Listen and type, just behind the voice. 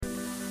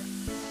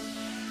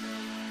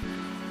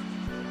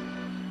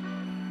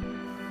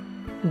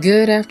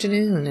Good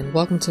afternoon, and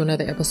welcome to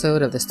another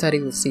episode of the Study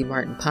with C.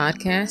 Martin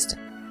podcast.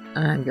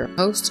 I'm your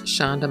host,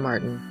 Shonda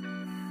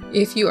Martin.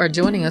 If you are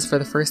joining us for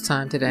the first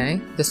time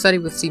today, the Study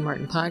with C.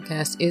 Martin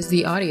podcast is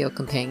the audio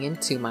companion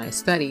to my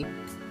study,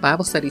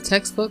 Bible study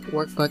textbook,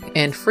 workbook,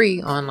 and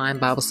free online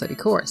Bible study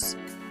course.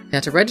 Now,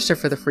 to register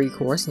for the free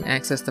course and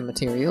access the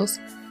materials,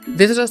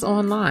 visit us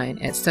online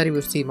at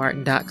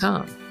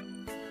studywithcmartin.com.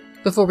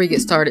 Before we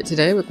get started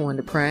today, we're going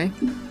to pray.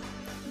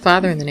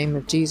 Father, in the name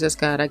of Jesus,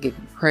 God, I give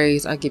you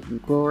praise, I give you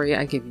glory,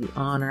 I give you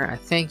honor. I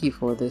thank you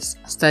for this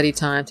study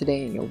time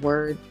today in your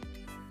word.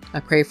 I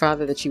pray,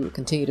 Father, that you would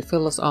continue to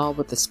fill us all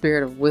with the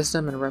spirit of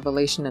wisdom and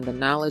revelation and the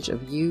knowledge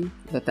of you,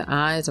 that the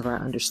eyes of our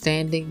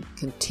understanding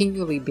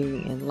continually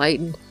being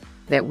enlightened,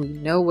 that we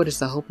know what is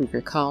the hope of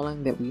your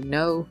calling, that we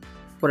know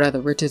what are the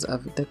riches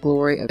of the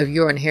glory of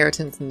your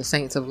inheritance in the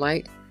saints of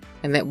light,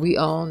 and that we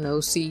all know,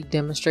 see,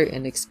 demonstrate,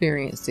 and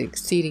experience the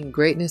exceeding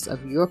greatness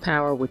of your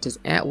power, which is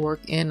at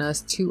work in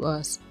us, to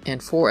us,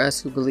 and for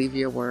us who believe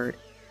your word.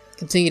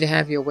 Continue to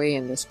have your way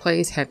in this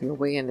place, have your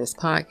way in this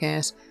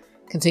podcast.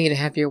 Continue to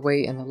have your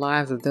way in the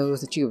lives of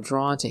those that you have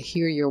drawn to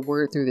hear your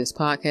word through this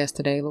podcast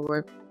today,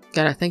 Lord.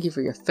 God, I thank you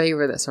for your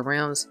favor that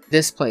surrounds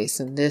this place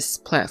and this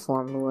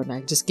platform, Lord. And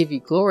I just give you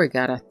glory,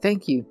 God. I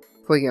thank you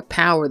for your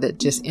power that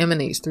just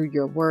emanates through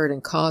your word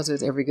and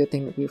causes every good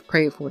thing that we've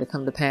prayed for to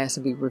come to pass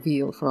and be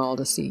revealed for all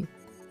to see.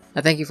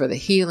 I thank you for the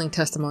healing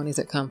testimonies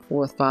that come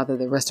forth, Father,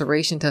 the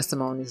restoration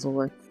testimonies,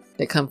 Lord,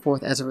 that come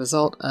forth as a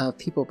result of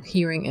people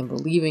hearing and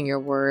believing your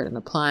word and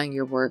applying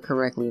your word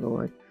correctly,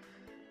 Lord.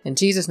 In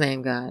Jesus'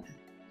 name, God,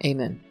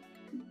 amen.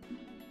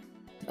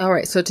 All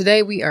right, so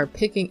today we are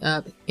picking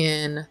up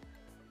in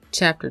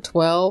chapter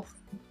 12.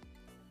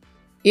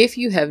 If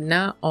you have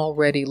not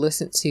already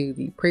listened to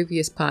the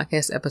previous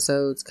podcast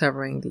episodes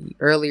covering the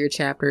earlier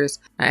chapters,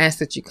 I ask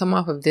that you come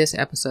off of this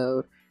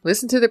episode,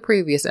 listen to the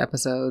previous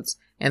episodes,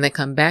 and then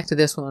come back to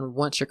this one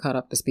once you're caught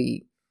up to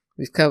speed.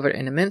 We've covered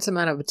an immense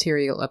amount of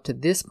material up to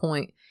this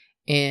point,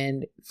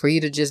 and for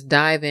you to just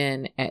dive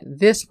in at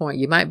this point,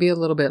 you might be a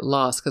little bit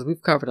lost because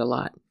we've covered a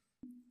lot.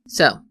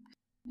 So,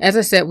 as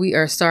I said, we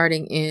are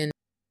starting in,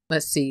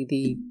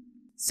 the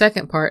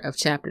second part of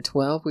chapter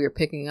 12. We are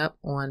picking up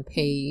on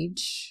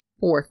page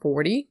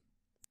 440.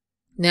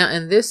 Now,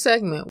 in this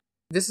segment,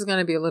 this is going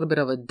to be a little bit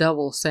of a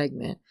double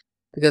segment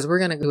because we're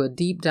going to do a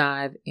deep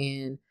dive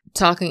in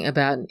talking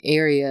about an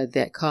area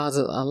that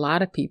causes a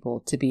lot of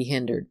people to be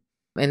hindered.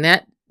 And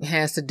that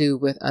has to do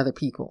with other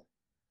people,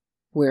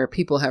 where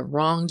people have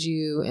wronged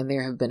you and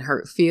there have been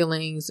hurt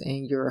feelings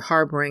and you're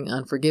harboring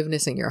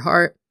unforgiveness in your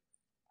heart.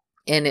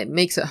 And it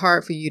makes it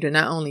hard for you to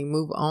not only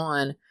move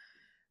on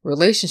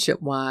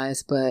relationship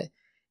wise, but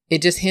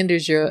it just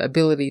hinders your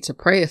ability to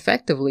pray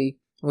effectively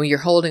when you're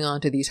holding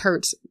on to these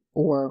hurts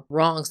or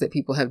wrongs that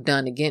people have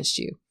done against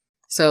you.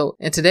 So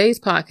in today's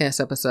podcast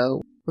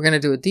episode, we're going to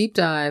do a deep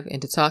dive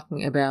into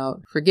talking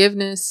about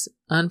forgiveness,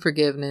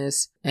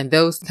 unforgiveness, and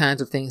those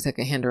kinds of things that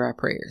can hinder our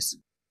prayers.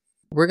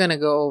 We're going to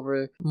go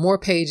over more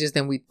pages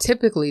than we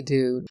typically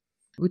do.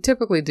 We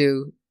typically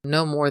do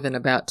no more than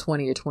about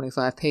 20 or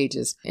 25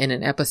 pages in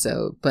an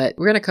episode, but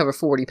we're going to cover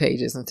 40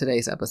 pages in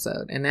today's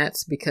episode. And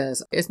that's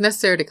because it's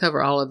necessary to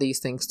cover all of these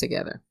things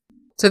together.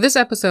 So this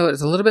episode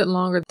is a little bit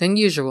longer than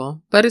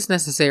usual, but it's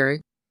necessary.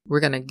 We're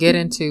going to get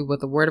into what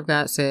the Word of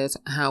God says,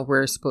 how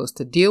we're supposed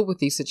to deal with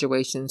these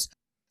situations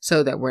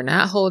so that we're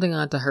not holding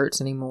on to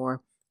hurts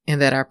anymore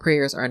and that our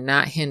prayers are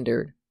not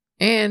hindered.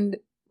 And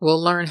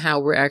we'll learn how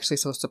we're actually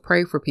supposed to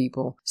pray for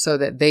people so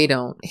that they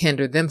don't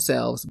hinder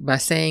themselves by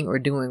saying or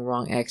doing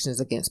wrong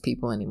actions against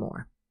people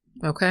anymore.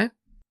 Okay?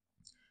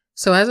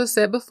 So as I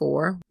said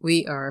before,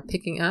 we are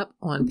picking up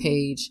on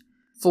page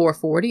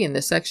 440 in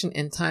the section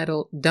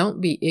entitled,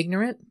 Don't Be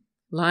Ignorant,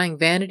 Lying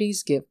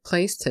Vanities Give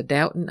Place to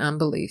Doubt and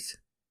Unbelief.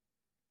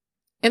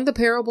 In the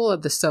parable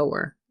of the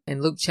sower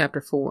in Luke chapter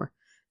 4,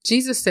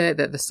 Jesus said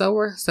that the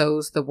sower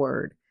sows the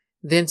word.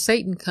 Then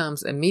Satan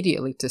comes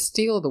immediately to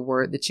steal the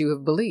word that you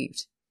have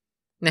believed.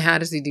 Now, how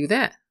does he do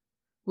that?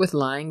 With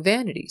lying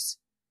vanities.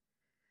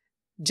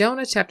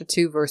 Jonah chapter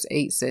 2 verse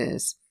 8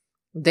 says,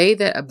 They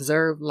that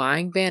observe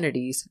lying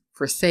vanities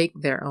forsake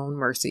their own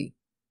mercy.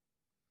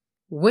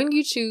 When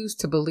you choose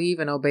to believe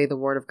and obey the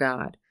word of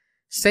God,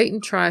 Satan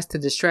tries to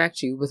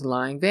distract you with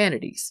lying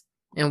vanities.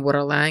 And what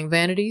are lying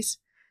vanities?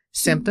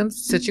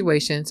 Symptoms,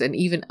 situations, and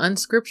even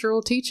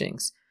unscriptural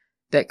teachings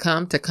that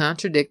come to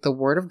contradict the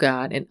word of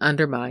God and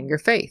undermine your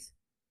faith.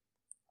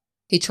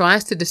 He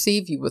tries to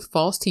deceive you with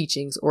false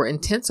teachings or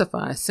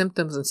intensify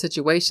symptoms and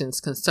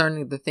situations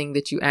concerning the thing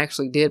that you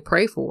actually did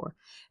pray for,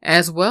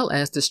 as well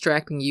as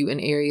distracting you in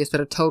areas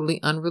that are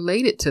totally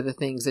unrelated to the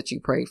things that you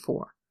prayed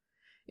for.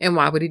 And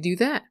why would he do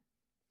that?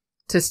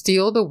 To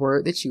steal the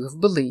word that you have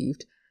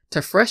believed,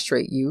 to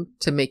frustrate you,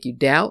 to make you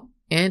doubt,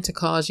 and to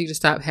cause you to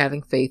stop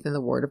having faith in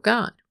the word of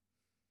God.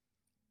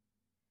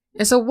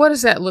 And so what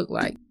does that look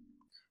like?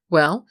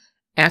 Well,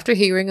 after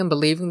hearing and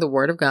believing the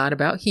word of God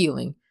about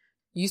healing,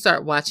 you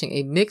start watching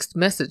a mixed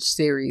message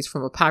series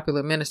from a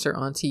popular minister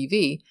on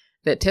TV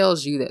that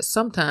tells you that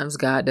sometimes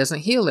God doesn't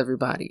heal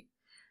everybody,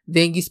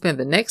 Then you spend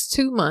the next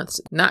 2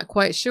 months not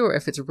quite sure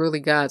if it's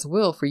really God's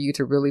will for you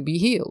to really be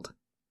healed.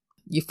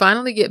 You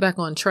finally get back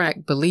on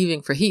track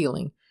believing for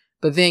healing,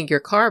 but then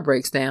your car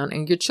breaks down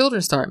and your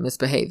children start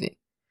misbehaving.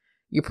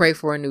 You pray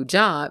for a new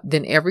job,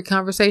 then every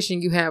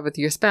conversation you have with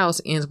your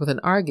spouse ends with an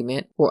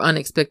argument or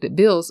unexpected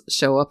bills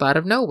show up out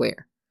of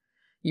nowhere.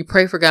 You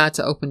pray for God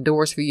to open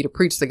doors for you to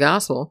preach the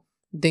gospel,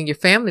 then your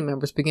family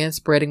members begin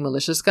spreading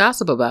malicious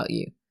gossip about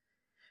you.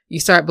 You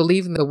start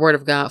believing the word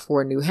of God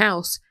for a new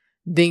house,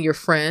 then your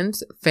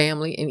friends,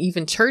 family, and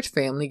even church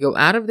family go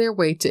out of their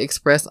way to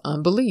express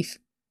unbelief,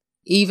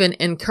 even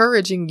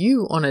encouraging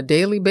you on a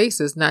daily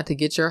basis not to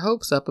get your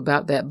hopes up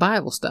about that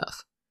Bible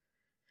stuff.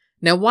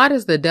 Now, why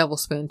does the devil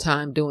spend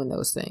time doing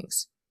those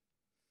things?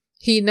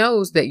 He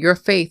knows that your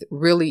faith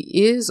really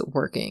is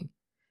working,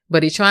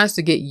 but he tries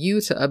to get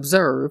you to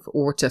observe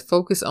or to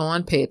focus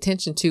on, pay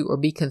attention to, or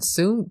be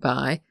consumed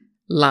by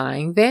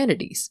lying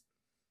vanities,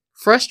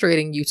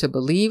 frustrating you to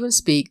believe and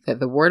speak that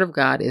the word of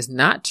God is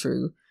not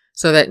true,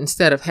 so that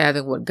instead of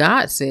having what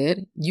God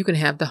said, you can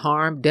have the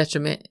harm,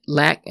 detriment,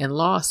 lack, and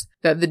loss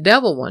that the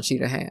devil wants you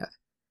to have.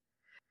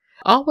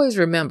 Always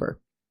remember,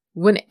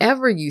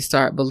 whenever you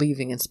start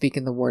believing and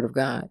speaking the word of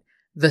God,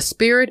 the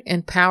Spirit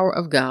and power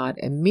of God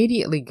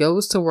immediately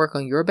goes to work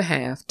on your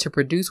behalf to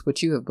produce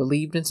what you have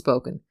believed and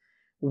spoken,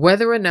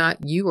 whether or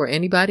not you or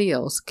anybody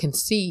else can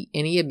see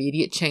any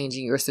immediate change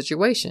in your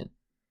situation.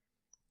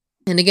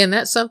 And again,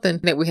 that's something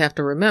that we have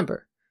to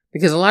remember,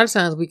 because a lot of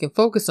times we can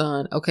focus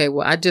on, okay,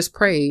 well, I just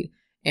prayed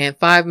and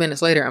 5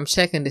 minutes later, I'm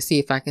checking to see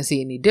if I can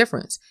see any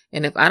difference.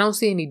 And if I don't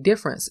see any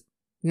difference,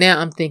 now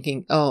I'm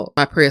thinking, oh,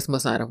 my prayers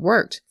must not have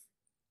worked.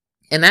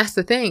 And that's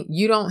the thing.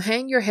 You don't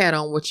hang your hat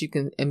on what you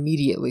can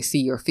immediately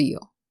see or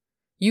feel.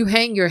 You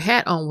hang your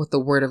hat on what the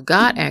word of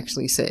God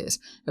actually says.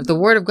 If the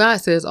word of God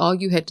says all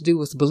you had to do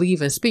was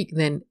believe and speak,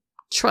 then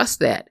trust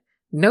that,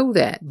 know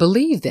that,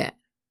 believe that.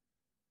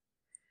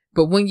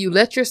 But when you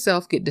let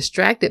yourself get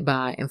distracted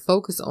by and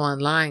focus on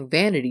lying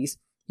vanities,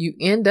 you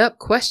end up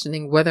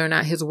questioning whether or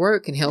not his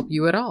word can help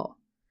you at all.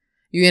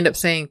 You end up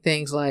saying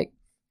things like,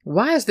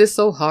 why is this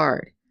so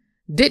hard?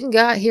 Didn't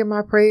God hear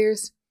my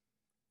prayers?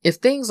 If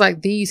things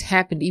like these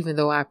happened even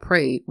though I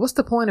prayed, what's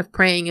the point of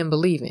praying and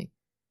believing?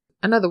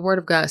 I know the word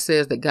of God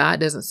says that God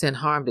doesn't send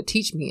harm to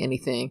teach me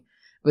anything,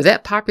 but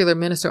that popular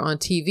minister on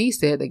TV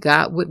said that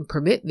God wouldn't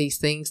permit these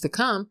things to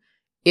come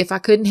if I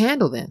couldn't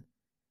handle them.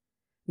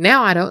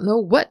 Now I don't know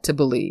what to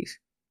believe.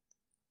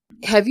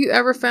 Have you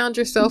ever found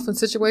yourself in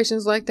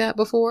situations like that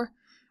before,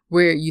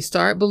 where you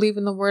start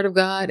believing the word of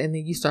God and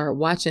then you start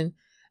watching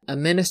a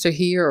minister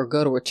here or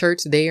go to a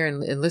church there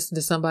and listen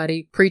to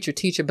somebody preach or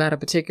teach about a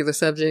particular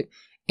subject,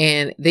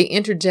 and they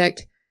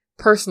interject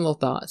personal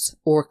thoughts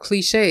or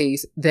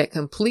cliches that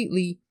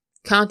completely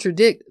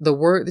contradict the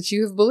word that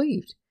you have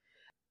believed?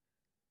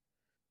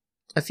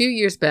 A few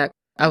years back,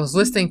 I was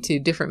listening to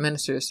different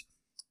ministers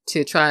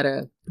to try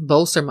to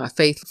bolster my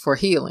faith for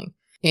healing.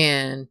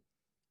 And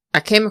I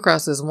came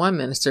across this one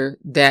minister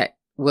that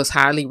was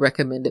highly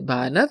recommended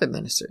by another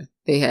minister.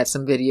 They had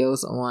some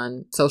videos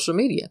on social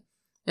media.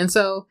 And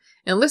so,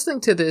 in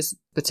listening to this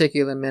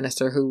particular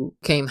minister who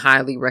came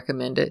highly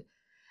recommended,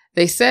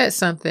 they said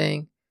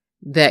something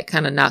that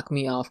kind of knocked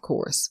me off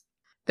course.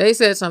 They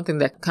said something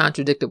that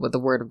contradicted what the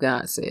word of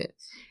God said.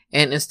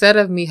 And instead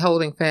of me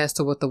holding fast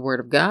to what the word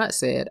of God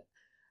said,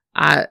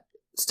 I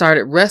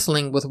started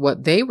wrestling with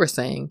what they were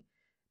saying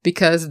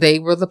because they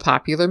were the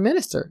popular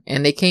minister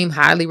and they came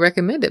highly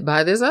recommended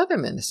by this other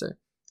minister.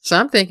 So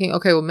I'm thinking,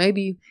 okay, well,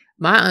 maybe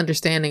my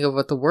understanding of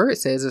what the word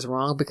says is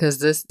wrong because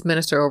this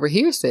minister over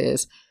here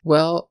says,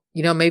 well,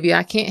 maybe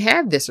I can't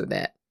have this or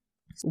that.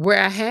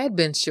 Where I had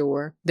been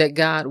sure that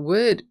God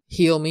would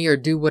heal me or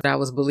do what I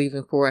was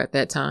believing for at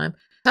that time,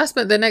 I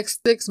spent the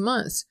next 6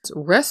 months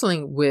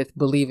wrestling with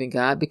believing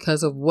God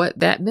because of what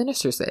that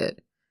minister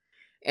said.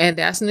 And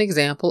that's an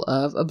example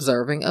of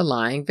observing a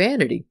lying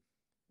vanity.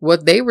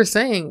 What they were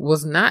saying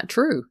was not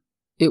true.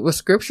 It was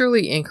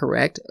scripturally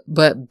incorrect,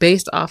 but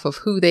based off of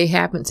who they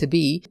happened to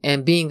be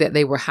and being that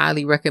they were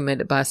highly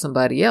recommended by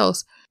somebody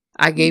else,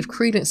 I gave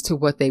credence to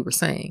what they were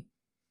saying.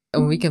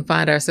 And we can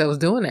find ourselves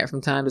doing that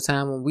from time to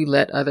time when we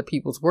let other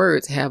people's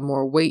words have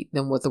more weight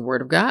than what the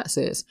word of God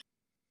says.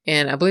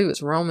 And I believe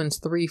it's Romans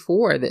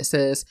 3:4 that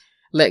says,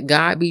 let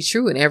God be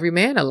true and every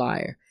man a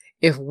liar.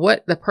 If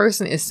what the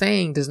person is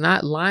saying does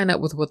not line up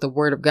with what the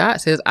word of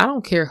God says, I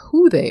don't care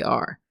who they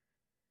are.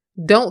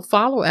 Don't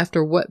follow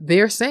after what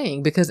they're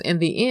saying, because in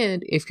the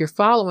end, if you're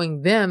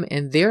following them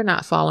and they're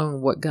not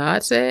following what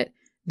God said,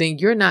 then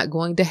you're not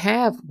going to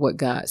have what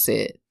God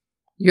said.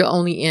 You'll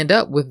only end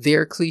up with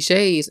their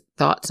cliches,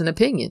 thoughts, and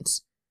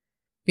opinions.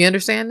 You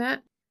understand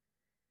that?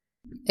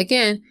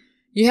 Again,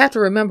 you have to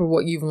remember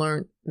what you've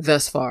learned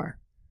thus far.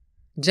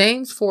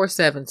 James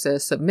 4:7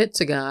 says, submit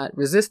to God,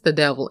 resist the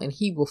devil, and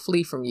he will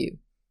flee from you.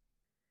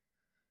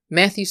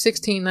 Matthew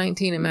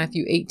 16:19 and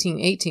Matthew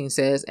 18:18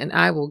 says, and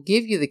I will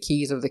give you the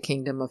keys of the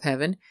kingdom of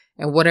heaven,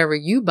 and whatever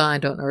you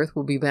bind on earth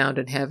will be bound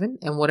in heaven,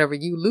 and whatever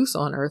you loose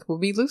on earth will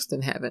be loosed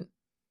in heaven.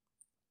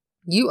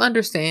 You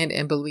understand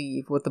and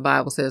believe what the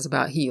Bible says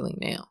about healing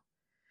now.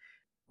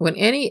 When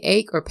any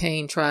ache or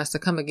pain tries to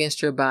come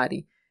against your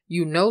body,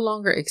 you no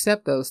longer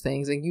accept those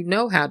things, and you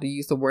know how to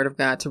use the word of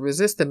God to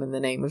resist them in the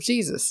name of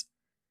Jesus.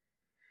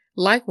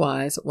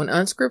 Likewise, when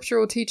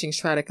unscriptural teachings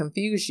try to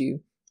confuse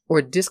you,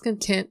 or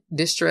discontent,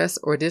 distress,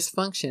 or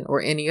dysfunction,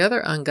 or any other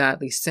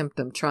ungodly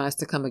symptom tries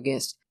to come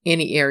against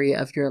any area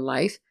of your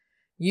life,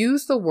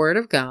 use the word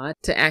of God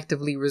to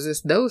actively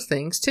resist those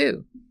things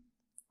too.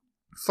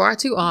 Far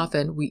too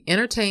often, we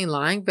entertain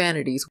lying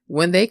vanities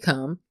when they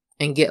come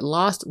and get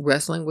lost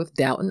wrestling with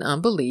doubt and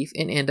unbelief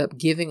and end up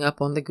giving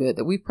up on the good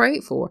that we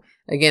prayed for.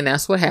 Again,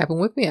 that's what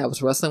happened with me. I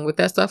was wrestling with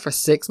that stuff for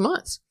 6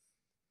 months.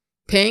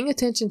 Paying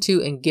attention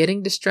to and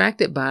getting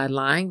distracted by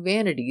lying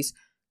vanities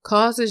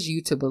causes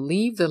you to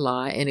believe the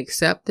lie and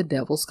accept the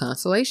devil's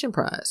consolation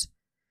prize.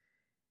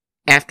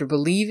 After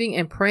believing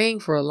and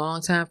praying for a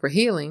long time for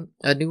healing,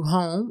 a new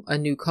home, a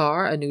new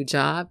car, a new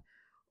job,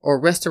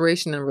 or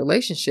restoration in a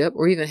relationship,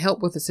 or even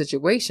help with a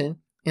situation,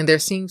 and there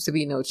seems to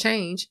be no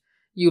change,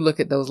 you look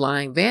at those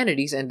lying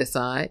vanities and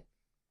decide,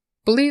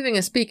 believing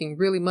and speaking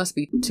really must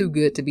be too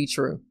good to be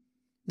true.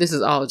 This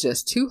is all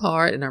just too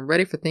hard, and I'm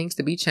ready for things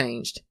to be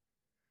changed.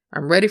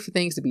 I'm ready for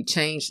things to be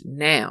changed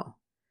now.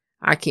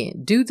 I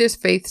can't do this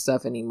faith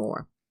stuff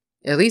anymore.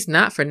 At least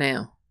not for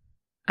now.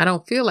 I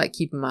don't feel like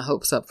keeping my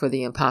hopes up for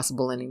the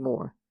impossible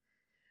anymore.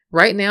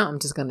 Right now, I'm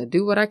just going to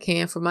do what I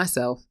can for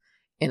myself.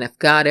 And if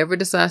God ever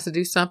decides to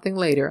do something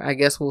later, I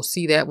guess we'll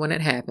see that when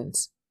it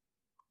happens.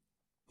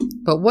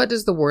 But what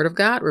does the word of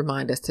God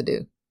remind us to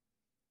do?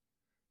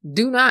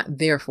 Do not,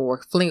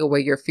 therefore, fling away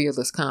your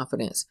fearless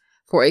confidence,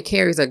 for it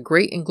carries a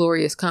great and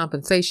glorious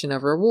compensation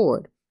of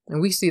reward. And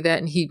we see that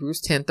in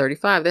Hebrews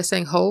 10:35. That's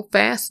saying hold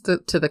fast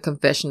to the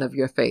confession of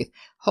your faith.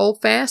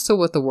 Hold fast to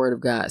what the word of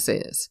God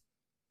says.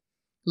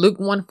 Luke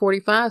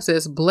 1:45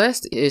 says,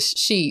 blessed is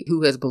she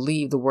who has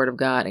believed the word of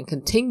God and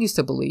continues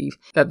to believe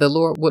that the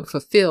Lord would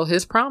fulfill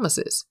his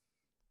promises.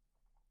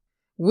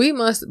 We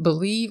must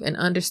believe and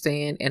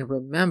understand and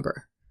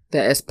remember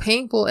that as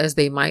painful as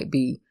they might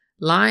be,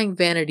 lying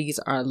vanities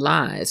are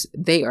lies.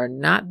 They are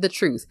not the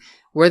truth,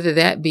 whether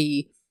that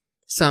be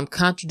some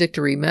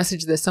contradictory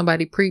message that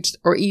somebody preached,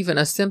 or even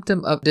a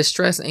symptom of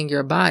distress in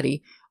your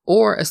body,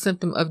 or a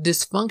symptom of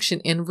dysfunction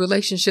in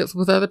relationships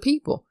with other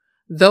people.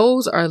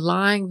 Those are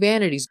lying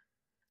vanities.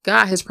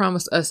 God has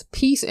promised us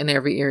peace in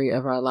every area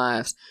of our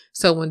lives.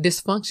 So when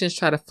dysfunctions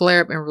try to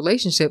flare up in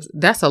relationships,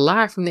 that's a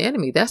lie from the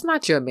enemy. That's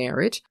not your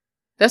marriage.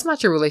 That's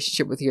not your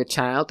relationship with your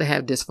child to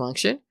have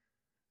dysfunction.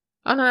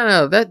 Oh,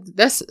 no.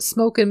 That's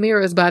smoke and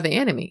mirrors by the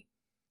enemy.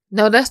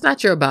 No, that's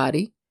not your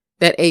body.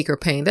 That ache or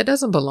pain, that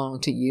doesn't belong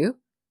to you.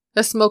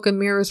 That's smoke and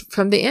mirrors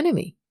from the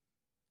enemy.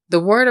 The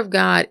word of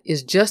God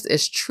is just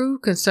as true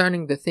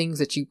concerning the things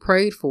that you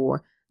prayed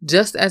for,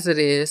 just as it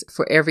is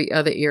for every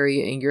other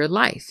area in your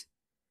life.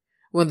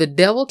 When the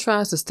devil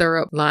tries to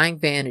stir up lying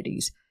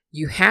vanities,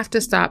 you have to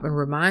stop and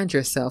remind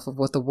yourself of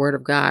what the word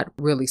of God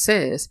really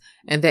says,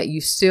 and that you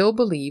still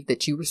believe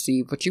that you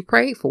received what you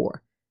prayed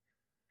for.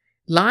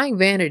 Lying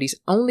vanities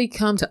only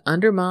come to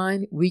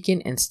undermine,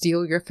 weaken, and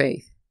steal your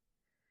faith.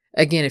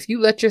 Again, if you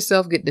let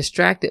yourself get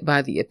distracted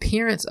by the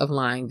appearance of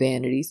lying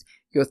vanities,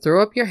 you'll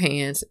throw up your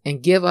hands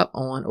and give up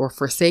on or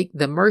forsake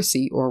the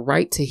mercy or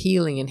right to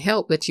healing and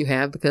help that you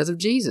have because of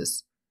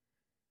Jesus.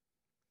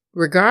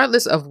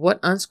 Regardless of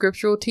what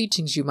unscriptural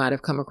teachings you might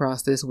have come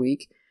across this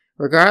week,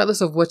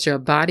 regardless of what your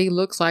body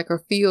looks like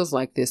or feels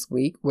like this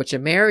week, what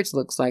your marriage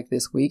looks like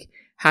this week,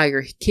 how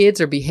your kids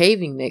are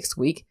behaving next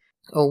week,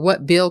 or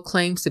what bill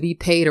claims to be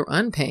paid or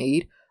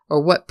unpaid, or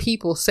what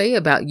people say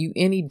about you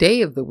any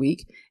day of the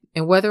week,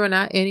 and whether or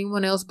not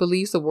anyone else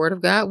believes the word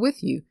of God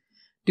with you,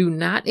 do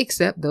not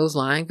accept those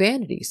lying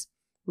vanities.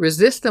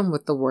 Resist them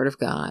with the word of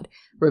God.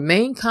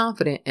 Remain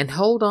confident and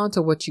hold on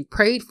to what you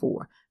prayed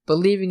for,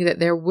 believing that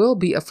there will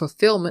be a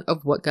fulfillment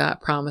of what God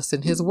promised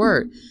in his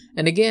word.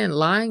 And again,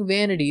 lying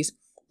vanities,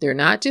 they're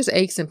not just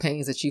aches and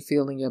pains that you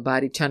feel in your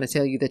body trying to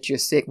tell you that you're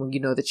sick when you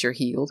know that you're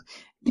healed.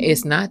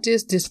 It's not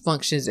just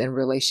dysfunctions in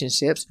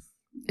relationships.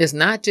 It's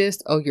not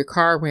just, your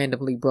car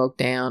randomly broke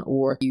down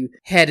or you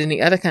had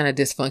any other kind of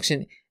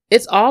dysfunction.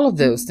 It's all of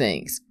those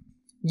things.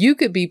 You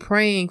could be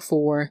praying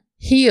for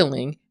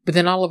healing, but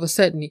then all of a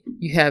sudden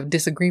you have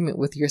disagreement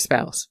with your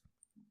spouse.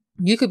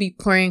 You could be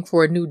praying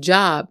for a new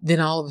job, then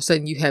all of a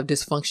sudden you have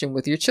dysfunction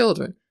with your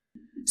children.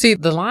 See,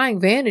 the lying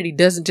vanity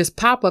doesn't just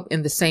pop up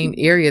in the same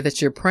area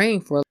that you're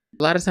praying for.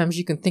 A lot of times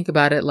you can think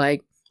about it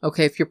like,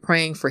 okay, if you're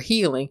praying for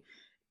healing,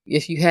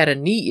 if you had a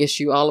knee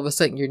issue, all of a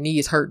sudden your knee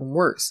is hurting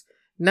worse.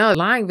 No,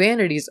 lying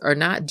vanities are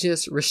not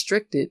just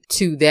restricted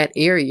to that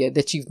area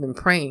that you've been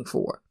praying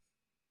for.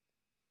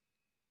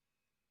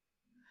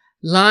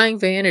 Lying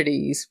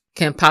vanities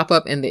can pop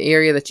up in the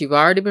area that you've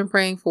already been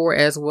praying for,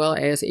 as well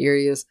as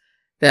areas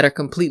that are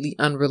completely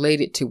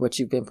unrelated to what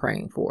you've been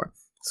praying for.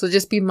 So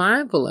just be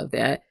mindful of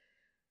that.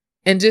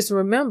 And just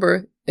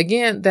remember,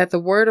 again, that the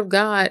word of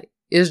God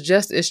is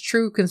just as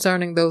true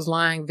concerning those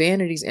lying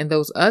vanities in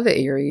those other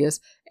areas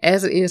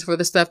as it is for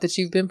the stuff that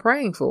you've been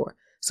praying for.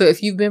 So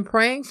if you've been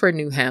praying for a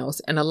new house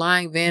and a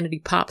lying vanity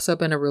pops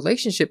up in a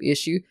relationship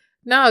issue,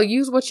 now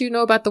use what you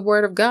know about the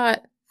word of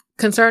God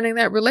concerning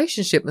that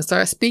relationship and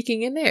start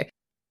speaking in there.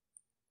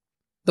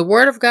 The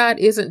word of God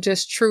isn't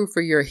just true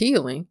for your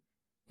healing.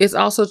 It's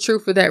also true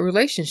for that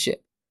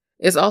relationship.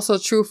 It's also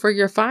true for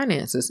your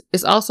finances.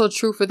 It's also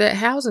true for that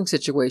housing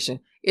situation.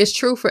 It's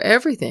true for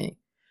everything.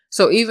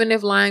 So even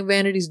if lying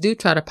vanities do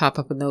try to pop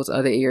up in those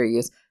other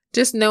areas,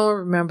 just know and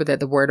remember that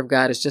the word of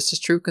God is just as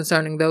true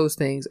concerning those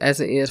things as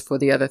it is for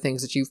the other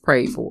things that you've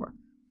prayed for.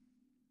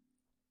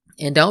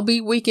 And don't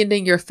be weakened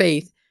in your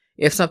faith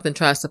if something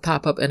tries to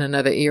pop up in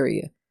another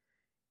area.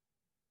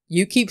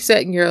 You keep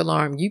setting your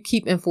alarm. You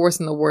keep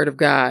enforcing the word of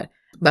God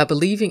by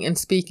believing and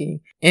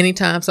speaking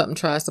anytime something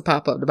tries to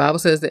pop up. The Bible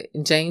says that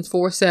in James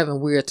 4:7,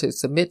 we are to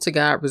submit to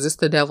God, resist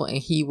the devil, and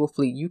he will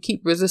flee. You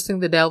keep resisting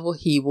the devil,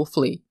 he will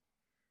flee.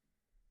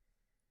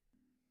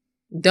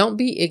 Don't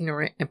be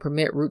ignorant and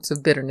permit roots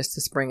of bitterness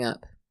to spring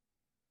up.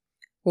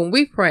 When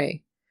we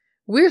pray,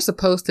 we're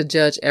supposed to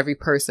judge every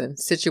person,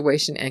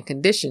 situation, and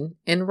condition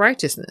in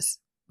righteousness.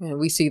 And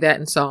we see that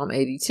in Psalm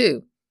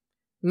 82,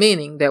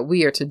 meaning that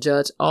we are to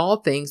judge all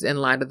things in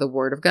light of the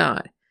word of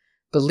God,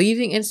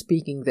 believing and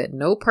speaking that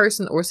no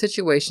person or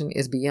situation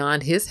is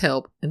beyond his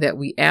help and that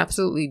we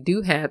absolutely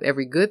do have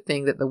every good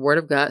thing that the word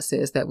of God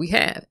says that we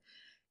have,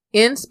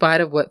 in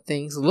spite of what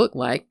things look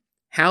like,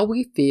 how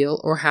we feel,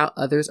 or how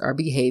others are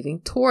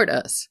behaving toward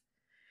us.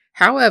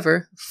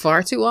 However,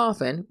 far too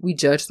often, we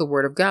judge the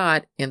word of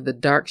God in the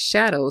dark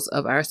shadows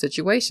of our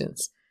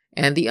situations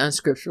and the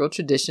unscriptural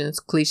traditions,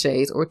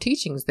 cliches, or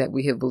teachings that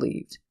we have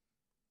believed.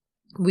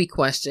 We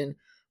question,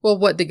 well,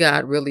 what did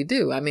God really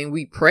do? I mean,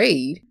 we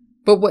prayed,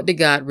 but what did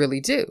God really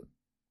do?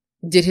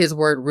 Did his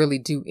word really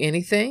do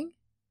anything?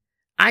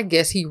 I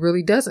guess he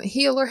really doesn't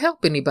heal or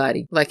help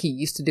anybody like he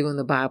used to do in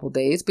the Bible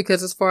days,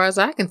 because as far as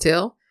I can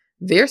tell,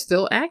 they're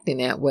still acting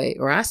that way,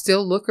 or I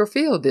still look or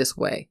feel this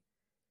way.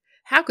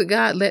 How could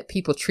God let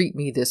people treat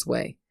me this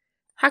way?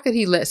 How could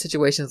he let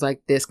situations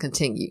like this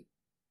continue?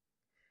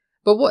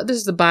 But what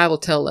does the Bible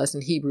tell us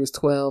in Hebrews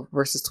 12,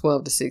 verses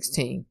 12 to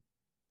 16?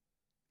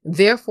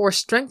 Therefore,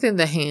 strengthen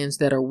the hands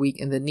that are weak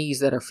and the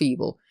knees that are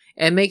feeble,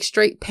 and make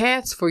straight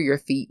paths for your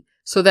feet,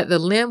 so that the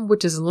limb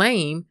which is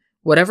lame,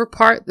 whatever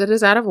part that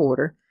is out of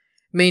order,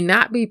 may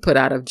not be put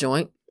out of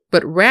joint,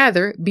 but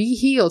rather be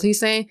healed. He's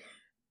saying,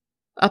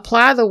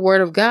 apply the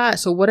word of God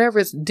so whatever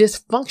is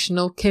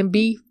dysfunctional can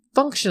be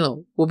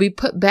functional, will be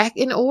put back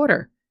in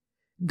order.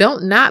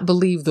 Don't not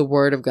believe the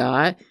word of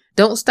God.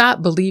 Don't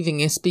stop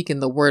believing and speaking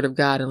the word of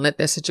God and let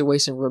that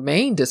situation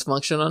remain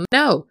dysfunctional.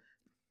 No.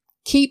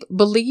 Keep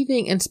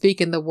believing and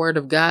speaking the word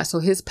of God so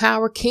his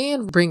power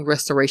can bring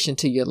restoration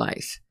to your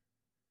life.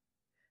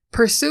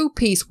 Pursue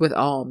peace with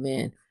all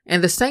men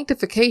and the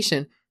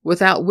sanctification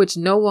without which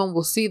no one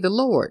will see the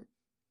Lord.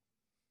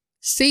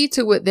 See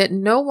to it that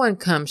no one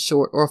comes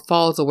short or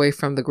falls away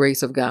from the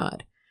grace of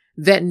God,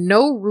 that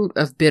no root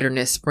of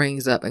bitterness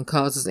springs up and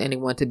causes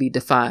anyone to be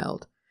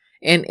defiled.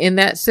 And in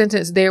that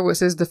sentence there where it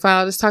says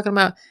defiled, it's talking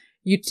about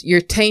you're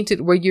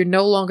tainted where you're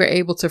no longer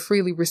able to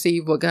freely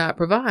receive what God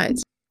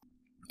provides.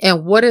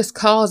 And what is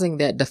causing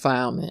that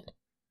defilement?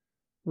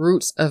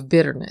 Roots of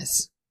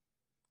bitterness.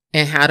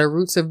 And how do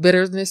roots of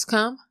bitterness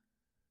come?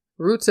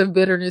 Roots of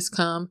bitterness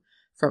come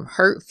from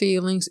hurt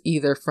feelings,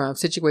 either from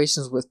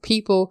situations with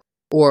people,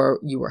 or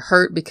you were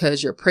hurt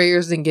because your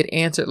prayers didn't get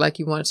answered like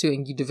you wanted to,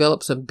 and you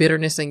develop some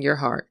bitterness in your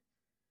heart.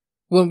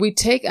 When we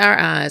take our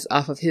eyes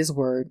off of his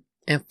word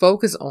and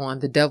focus on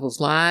the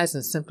devil's lies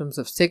and symptoms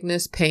of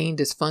sickness, pain,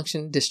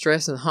 dysfunction,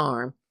 distress, and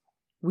harm,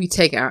 we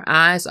take our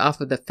eyes off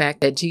of the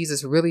fact that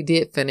Jesus really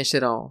did finish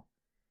it all.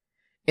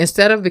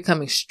 Instead of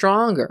becoming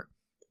stronger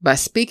by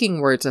speaking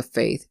words of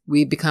faith,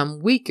 we become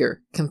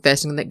weaker,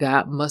 confessing that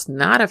God must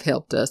not have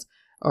helped us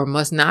or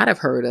must not have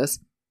heard us,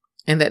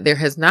 and that there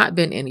has not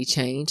been any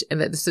change, and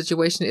that the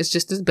situation is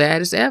just as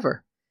bad as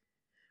ever.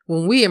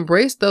 When we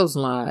embrace those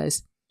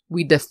lies,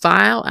 we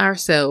defile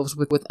ourselves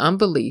with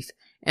unbelief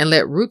and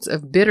let roots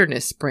of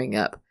bitterness spring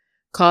up,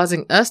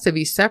 causing us to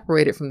be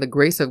separated from the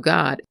grace of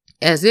God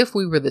as if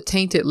we were the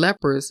tainted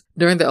lepers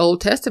during the Old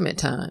Testament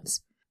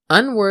times,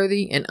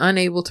 unworthy and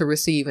unable to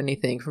receive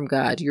anything from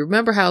God. You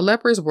remember how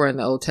lepers were in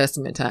the Old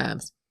Testament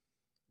times.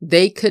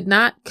 They could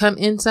not come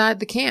inside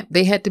the camp.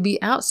 They had to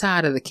be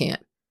outside of the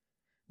camp.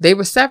 They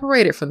were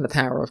separated from the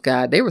power of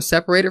God. They were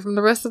separated from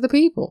the rest of the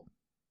people.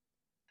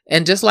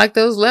 And just like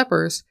those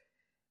lepers,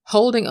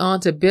 holding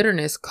on to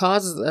bitterness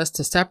causes us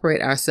to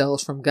separate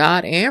ourselves from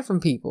God and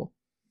from people,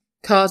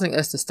 causing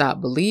us to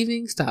stop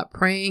believing, stop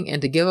praying,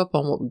 and to give up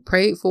on what we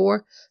prayed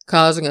for,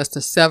 causing us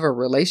to sever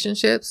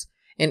relationships,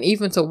 and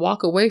even to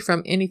walk away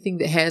from anything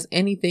that has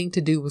anything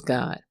to do with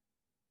God.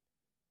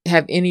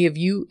 Have any of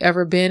you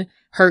ever been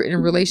hurt in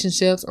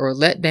relationships or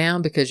let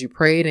down because you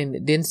prayed and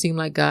it didn't seem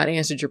like God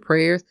answered your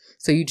prayers?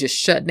 So you just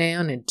shut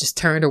down and just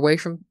turned away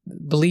from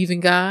believing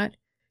God.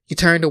 You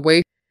turned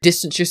away,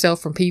 distanced yourself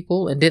from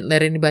people and didn't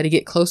let anybody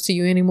get close to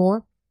you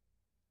anymore.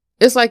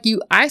 It's like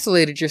you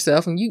isolated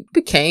yourself and you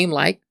became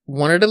like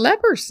one of the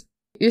lepers.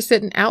 You're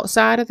sitting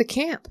outside of the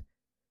camp.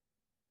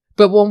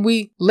 But when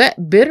we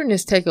let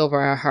bitterness take over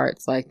our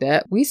hearts like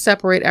that, we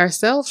separate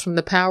ourselves from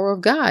the power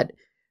of God.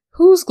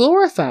 Who's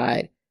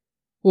glorified?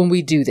 when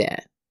we do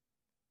that.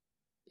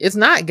 It's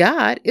not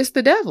God, it's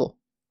the devil.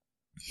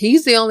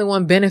 He's the only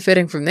one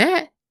benefiting from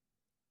that.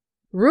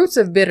 Roots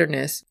of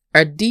bitterness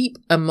are deep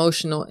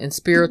emotional and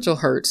spiritual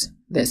hurts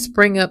that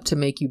spring up to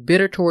make you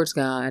bitter towards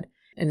God,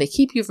 and they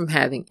keep you from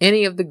having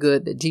any of the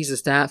good that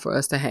Jesus died for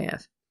us to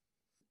have.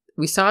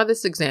 We saw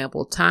this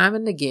example time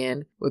and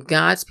again with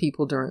God's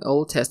people during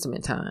Old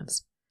Testament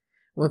times.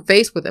 When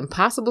faced with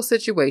impossible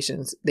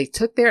situations, they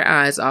took their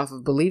eyes off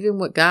of believing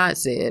what God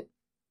said,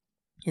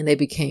 and they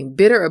became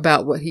bitter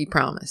about what He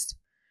promised.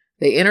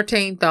 They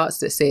entertained thoughts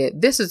that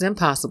said, "This is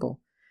impossible.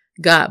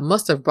 God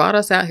must have brought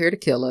us out here to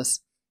kill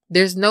us.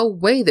 There's no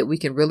way that we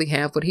can really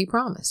have what He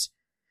promised."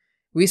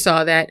 We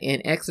saw that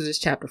in Exodus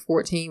chapter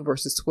 14,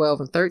 verses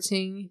 12 and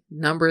 13,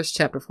 Numbers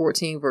chapter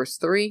 14, verse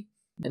 3,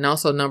 and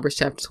also Numbers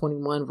chapter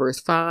 21, verse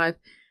 5,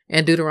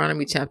 and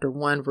Deuteronomy chapter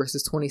 1,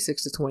 verses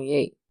 26 to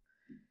 28.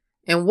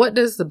 And what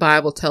does the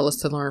Bible tell us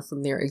to learn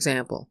from their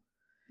example?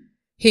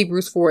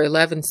 Hebrews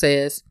 4:11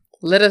 says,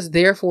 "Let us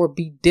therefore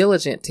be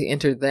diligent to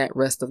enter that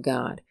rest of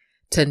God,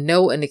 to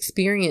know and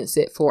experience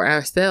it for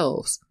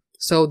ourselves,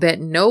 so that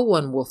no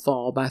one will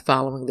fall by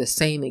following the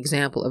same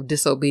example of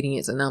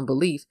disobedience and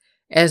unbelief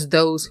as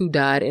those who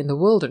died in the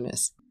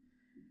wilderness."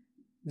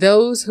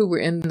 Those who were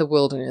in the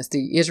wilderness,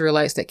 the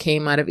Israelites that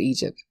came out of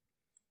Egypt,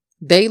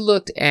 they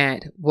looked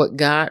at what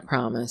God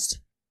promised,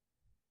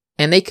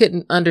 and they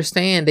couldn't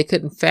understand, they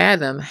couldn't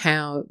fathom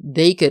how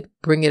they could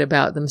bring it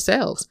about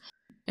themselves.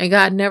 And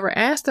God never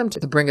asked them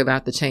to bring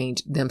about the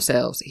change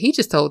themselves. He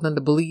just told them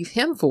to believe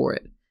Him for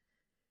it.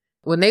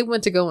 When they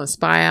went to go and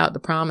spy out the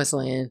promised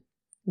land,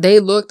 they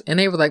looked and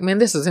they were like, "Man,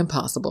 this is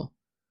impossible.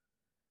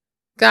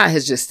 God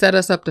has just set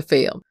us up to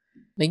fail."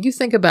 Now you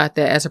think about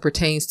that as it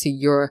pertains to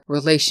your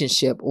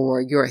relationship or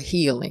your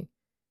healing.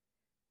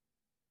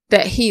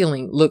 That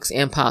healing looks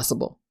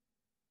impossible.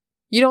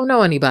 You don't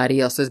know anybody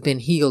else that's been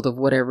healed of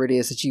whatever it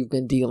is that you've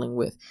been dealing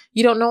with.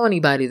 You don't know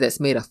anybody that's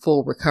made a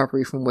full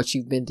recovery from what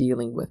you've been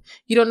dealing with.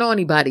 You don't know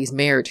anybody's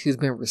marriage who's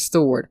been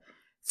restored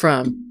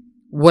from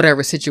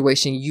whatever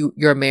situation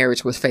your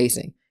marriage was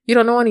facing. You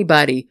don't know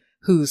anybody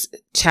whose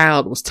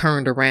child was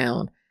turned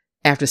around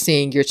after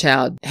seeing your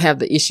child have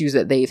the issues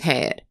that they've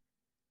had.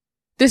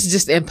 This is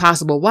just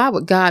impossible. Why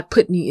would God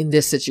put me in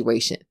this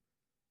situation?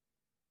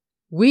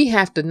 We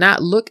have to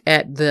not look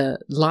at the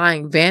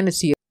lying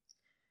vanity.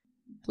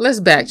 Let's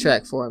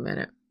backtrack for a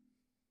minute.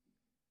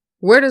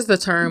 Where does the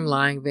term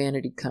lying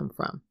vanity come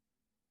from?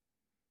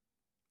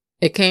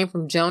 It came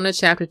from Jonah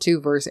chapter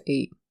 2, verse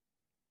 8.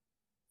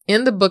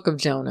 In the book of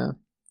Jonah,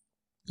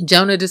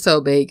 Jonah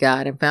disobeyed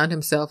God and found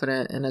himself in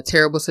a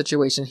terrible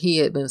situation. He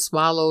had been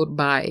swallowed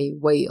by a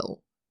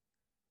whale.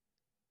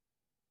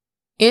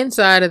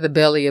 Inside of the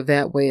belly of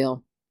that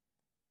whale,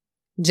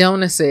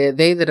 Jonah said,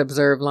 "They that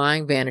observe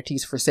lying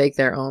vanities forsake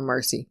their own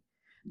mercy."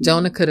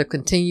 Jonah could have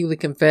continually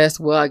confessed,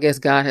 "Well, I guess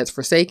God has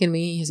forsaken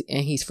me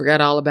and He's forgot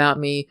all about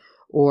me,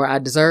 or I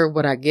deserve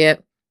what I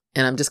get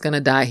and I'm just going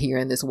to die here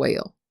in this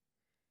whale."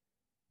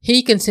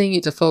 He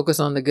continued to focus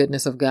on the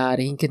goodness of God,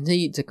 and he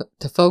continued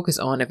to focus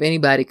on, if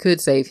anybody could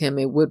save him,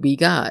 it would be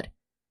God.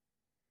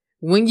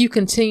 When you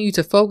continue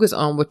to focus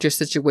on what your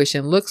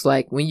situation looks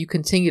like, when you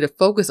continue to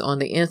focus on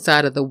the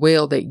inside of the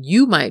well that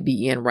you might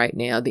be in right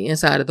now, the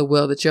inside of the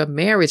well that your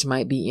marriage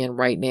might be in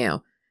right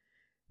now,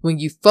 when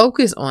you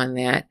focus on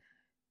that,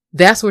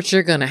 that's what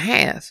you're going to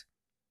have.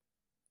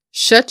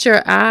 Shut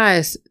your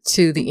eyes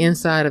to the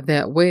inside of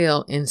that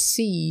well and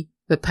see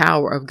the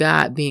power of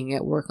God being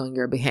at work on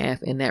your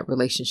behalf in that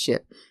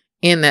relationship,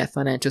 in that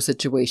financial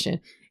situation,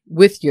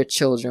 with your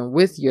children,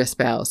 with your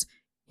spouse,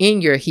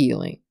 in your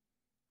healing.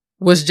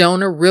 Was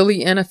Jonah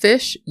really in a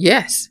fish?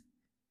 Yes.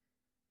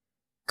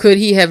 Could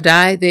he have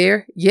died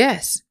there?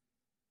 Yes.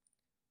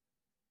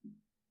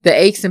 The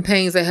aches and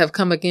pains that have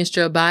come against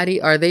your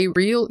body, are they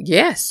real?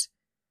 Yes.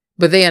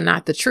 But they are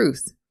not the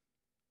truth.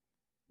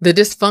 The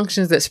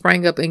dysfunctions that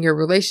sprang up in your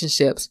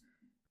relationships,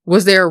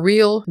 was there a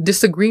real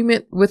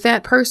disagreement with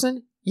that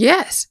person?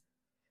 Yes.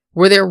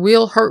 Were there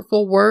real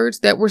hurtful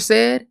words that were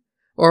said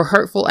or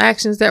hurtful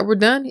actions that were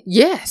done?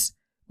 Yes.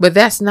 But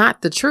that's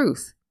not the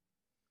truth.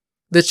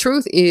 The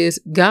truth is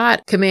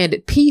God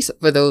commanded peace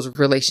for those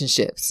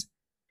relationships.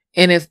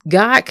 And if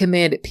God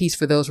commanded peace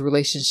for those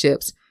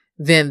relationships,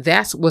 then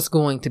that's what's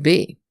going to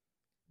be.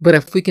 But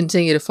if we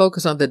continue to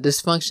focus on the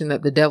dysfunction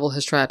that the devil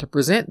has tried to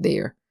present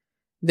there,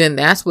 then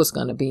that's what's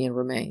going to be and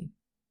remain.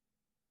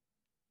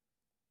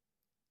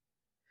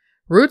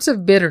 Roots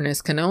of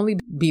bitterness can only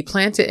be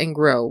planted and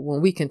grow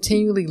when we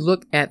continually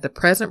look at the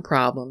present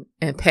problem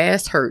and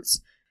past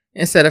hurts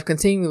instead of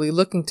continually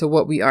looking to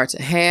what we are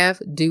to have,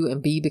 do,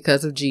 and be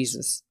because of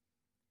Jesus.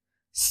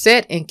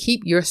 Set and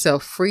keep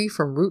yourself free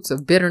from roots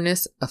of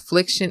bitterness,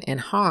 affliction,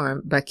 and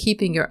harm by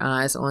keeping your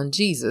eyes on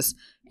Jesus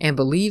and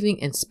believing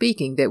and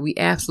speaking that we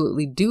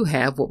absolutely do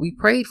have what we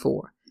prayed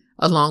for,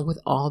 along with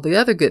all the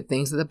other good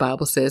things that the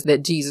Bible says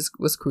that Jesus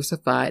was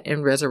crucified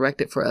and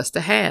resurrected for us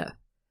to have.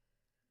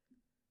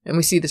 And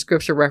we see the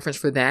scripture reference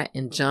for that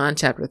in John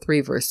chapter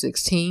 3, verse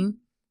 16,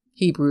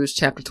 Hebrews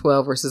chapter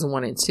 12, verses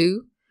 1 and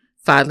 2,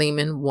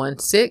 Philemon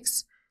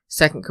 1:6,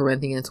 2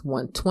 Corinthians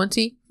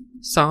 1:20,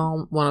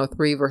 Psalm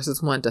 103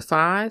 verses 1 to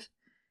 5,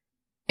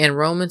 and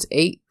Romans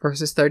 8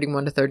 verses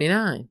 31 to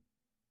 39.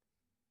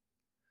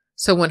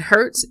 So when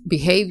hurts,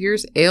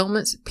 behaviors,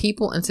 ailments,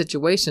 people, and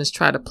situations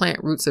try to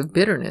plant roots of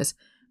bitterness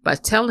by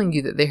telling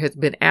you that there has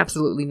been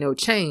absolutely no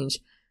change,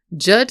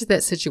 judge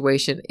that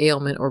situation,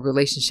 ailment, or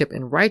relationship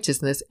in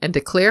righteousness and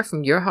declare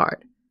from your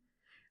heart,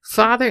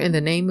 Father, in the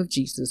name of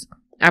Jesus,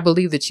 I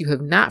believe that you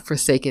have not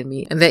forsaken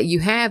me and that you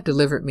have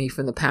delivered me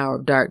from the power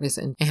of darkness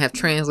and have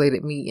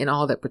translated me in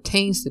all that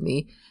pertains to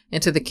me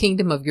into the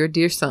kingdom of your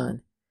dear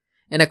Son.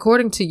 And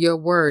according to your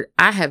word,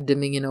 I have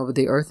dominion over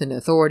the earth and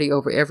authority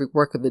over every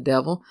work of the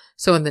devil.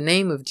 So in the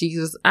name of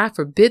Jesus, I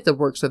forbid the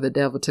works of the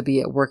devil to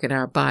be at work in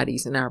our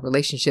bodies, in our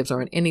relationships,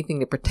 or in anything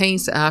that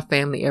pertains to our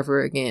family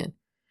ever again.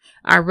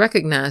 I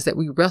recognize that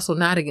we wrestle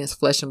not against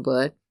flesh and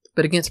blood,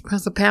 but against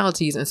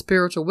principalities and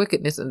spiritual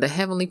wickedness in the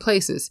heavenly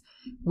places,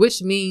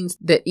 which means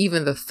that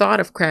even the thought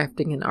of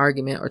crafting an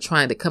argument or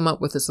trying to come up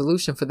with a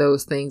solution for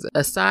those things,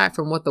 aside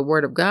from what the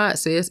word of God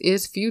says,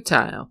 is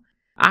futile.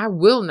 I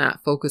will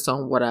not focus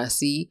on what I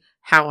see,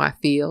 how I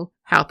feel,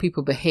 how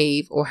people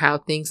behave, or how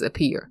things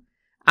appear.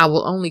 I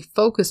will only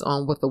focus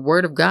on what the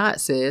word of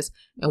God says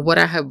and what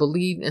I have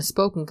believed and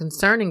spoken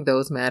concerning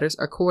those matters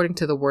according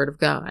to the word of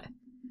God.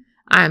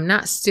 I am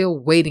not still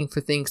waiting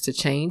for things to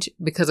change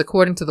because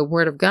according to the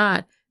word of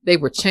God, they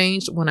were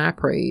changed when I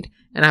prayed,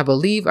 and I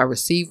believe I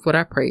received what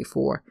I prayed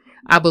for.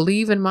 I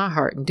believe in my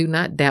heart and do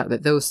not doubt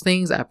that those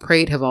things I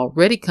prayed have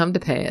already come to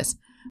pass.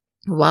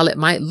 While it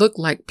might look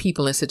like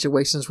people and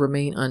situations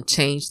remain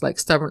unchanged like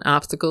stubborn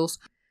obstacles,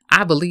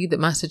 I believe that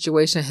my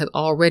situation has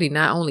already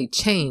not only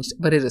changed,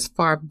 but it is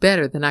far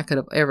better than I could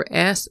have ever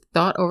asked,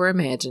 thought, or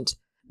imagined.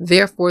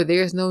 Therefore,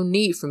 there is no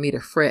need for me to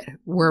fret,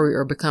 worry,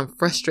 or become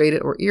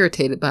frustrated or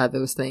irritated by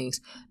those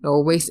things,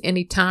 nor waste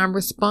any time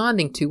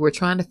responding to or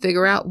trying to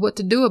figure out what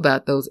to do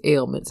about those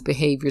ailments,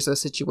 behaviors, or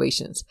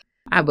situations.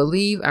 I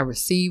believe I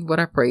received what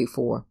I prayed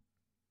for.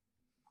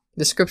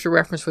 The scripture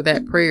reference for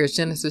that prayer is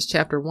Genesis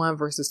chapter 1,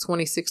 verses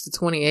 26 to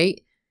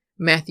 28,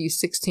 Matthew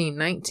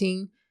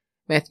 16:19,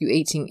 Matthew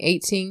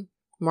 18:18,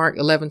 Mark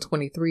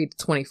 11:23 to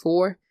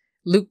 24,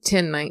 Luke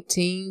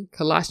 10:19,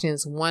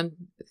 Colossians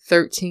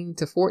 1:13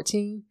 to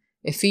 14,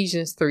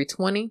 Ephesians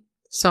 3:20,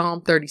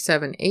 Psalm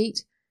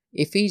 37:8,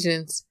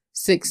 Ephesians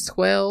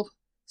 6:12,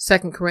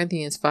 2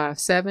 Corinthians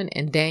 5:7,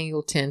 and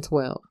Daniel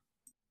 10:12.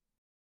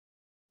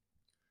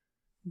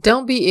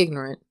 Don't be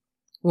ignorant.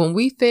 When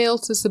we fail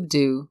to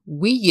subdue,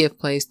 we give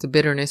place to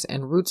bitterness,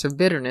 and roots of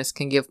bitterness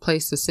can give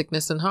place to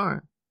sickness and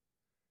harm.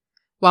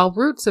 While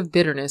roots of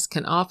bitterness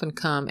can often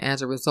come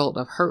as a result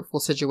of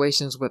hurtful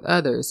situations with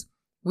others,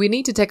 we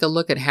need to take a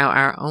look at how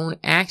our own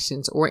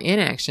actions or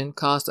inaction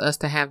caused us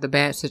to have the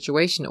bad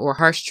situation or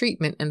harsh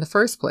treatment in the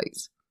first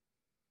place.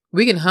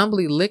 We can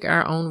humbly lick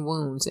our own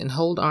wounds and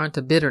hold on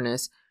to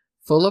bitterness,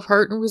 full of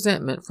hurt and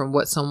resentment from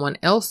what someone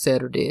else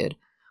said or did,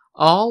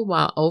 all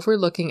while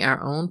overlooking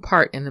our own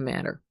part in the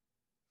matter.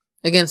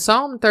 Again,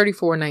 Psalm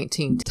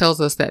 34:19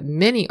 tells us that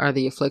many are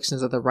the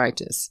afflictions of the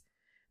righteous.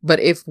 But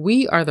if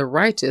we are the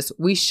righteous,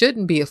 we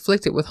shouldn't be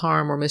afflicted with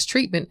harm or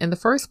mistreatment in the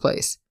first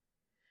place.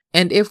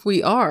 And if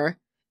we are,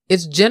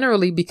 it's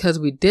generally because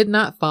we did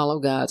not follow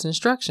God's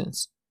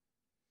instructions.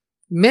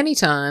 Many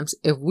times,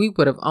 if we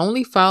would have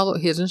only followed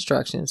his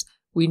instructions,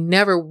 we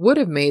never would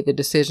have made the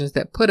decisions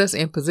that put us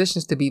in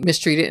positions to be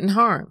mistreated and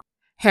harmed.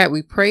 Had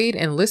we prayed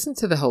and listened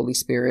to the Holy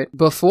Spirit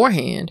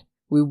beforehand,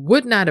 we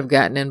would not have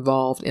gotten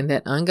involved in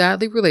that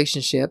ungodly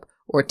relationship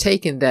or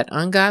taken that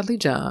ungodly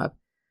job.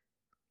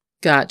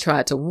 God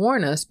tried to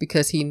warn us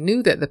because he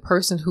knew that the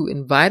person who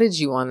invited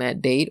you on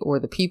that date or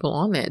the people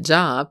on that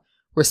job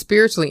were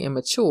spiritually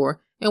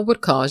immature and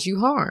would cause you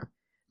harm,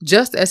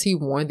 just as he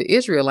warned the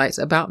Israelites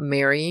about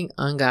marrying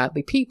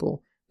ungodly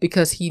people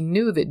because he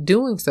knew that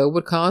doing so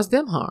would cause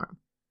them harm.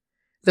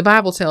 The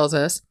Bible tells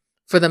us,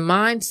 "For the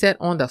mind set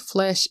on the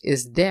flesh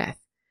is death,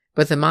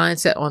 but the mind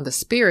set on the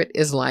spirit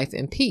is life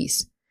and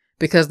peace,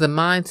 because the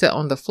mind set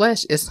on the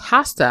flesh is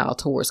hostile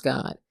towards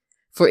God.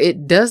 For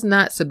it does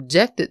not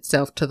subject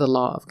itself to the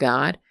law of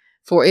God,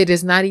 for it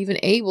is not even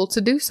able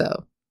to do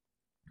so.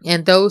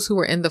 And those who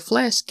are in the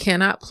flesh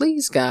cannot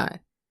please God."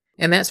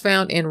 And that's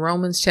found in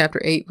Romans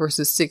chapter 8,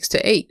 verses 6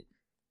 to 8.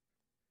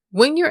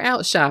 When you're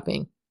out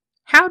shopping,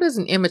 how does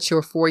an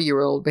immature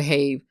 4-year-old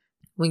behave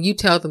when you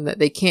tell them that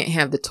they can't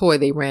have the toy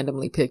they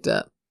randomly picked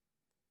up?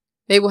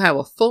 They will have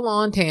a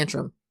full-on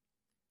tantrum.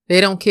 They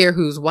don't care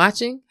who's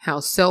watching, how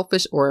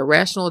selfish or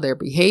irrational their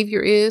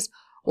behavior is,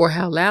 or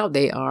how loud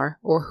they are,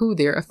 or who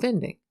they're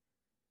offending.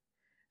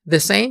 The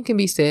same can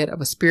be said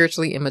of a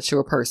spiritually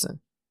immature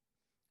person.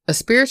 A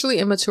spiritually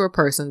immature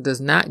person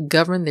does not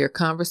govern their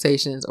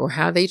conversations or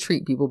how they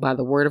treat people by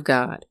the word of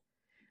God.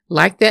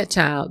 Like that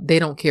child, they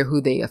don't care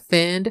who they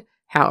offend,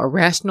 how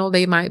irrational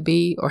they might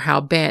be, or how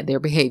bad their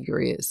behavior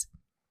is.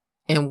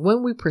 And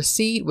when we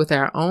proceed with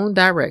our own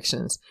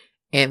directions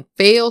and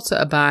fail to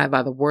abide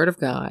by the word of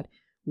God,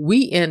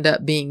 we end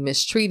up being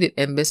mistreated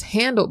and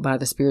mishandled by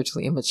the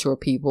spiritually immature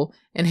people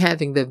and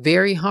having the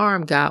very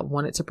harm God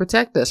wanted to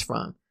protect us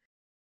from.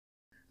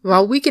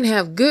 While we can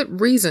have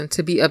good reason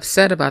to be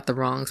upset about the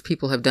wrongs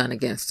people have done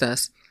against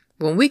us,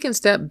 when we can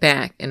step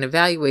back and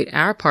evaluate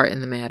our part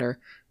in the matter,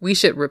 we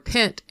should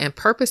repent and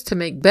purpose to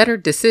make better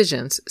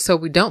decisions so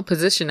we don't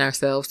position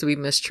ourselves to be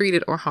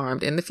mistreated or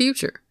harmed in the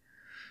future.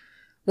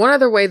 One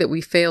other way that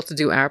we fail to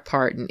do our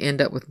part and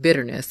end up with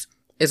bitterness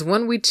is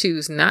when we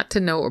choose not to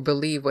know or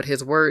believe what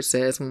His Word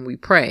says when we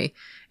pray,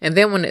 and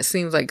then when it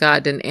seems like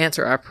God didn't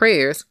answer our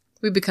prayers,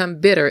 we become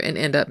bitter and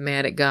end up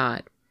mad at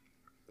God.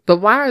 But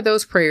why are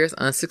those prayers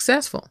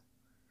unsuccessful?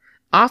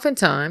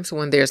 Oftentimes,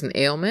 when there's an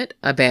ailment,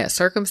 a bad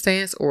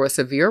circumstance, or a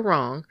severe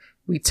wrong,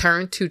 we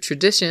turn to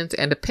traditions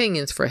and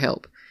opinions for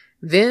help.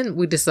 Then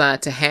we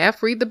decide to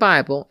half read the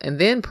Bible and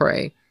then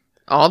pray,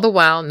 all the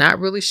while not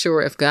really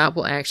sure if God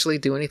will actually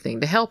do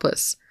anything to help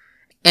us.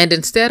 And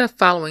instead of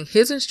following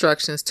His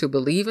instructions to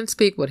believe and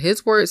speak what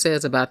His Word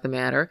says about the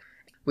matter,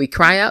 we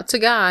cry out to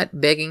God,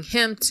 begging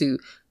Him to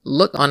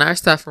look on our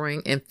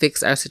suffering and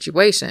fix our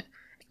situation.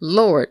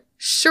 Lord,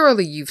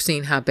 surely you've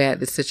seen how bad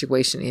this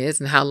situation is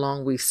and how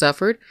long we've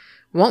suffered.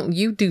 Won't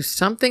you do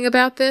something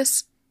about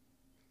this?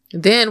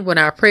 Then, when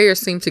our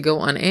prayers seem to go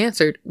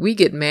unanswered, we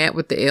get mad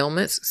with the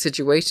ailments,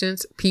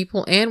 situations,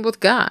 people, and with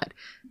God,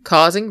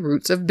 causing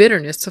roots of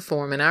bitterness to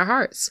form in our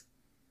hearts.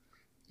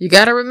 You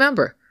got to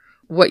remember,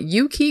 what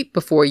you keep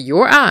before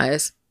your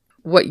eyes,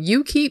 what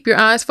you keep your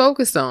eyes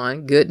focused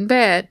on, good and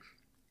bad,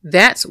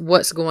 that's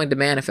what's going to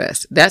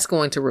manifest. That's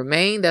going to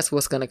remain. That's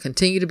what's going to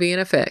continue to be in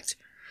effect.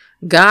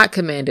 God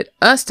commanded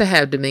us to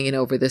have dominion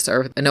over this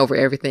earth and over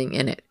everything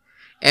in it.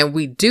 And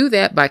we do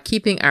that by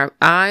keeping our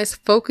eyes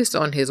focused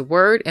on His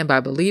Word and by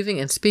believing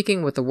and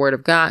speaking what the Word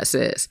of God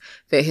says,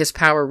 that His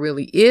power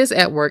really is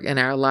at work in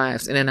our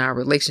lives and in our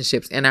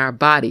relationships, in our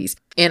bodies,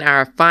 in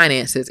our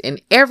finances, in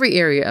every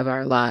area of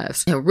our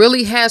lives, and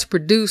really has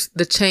produced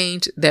the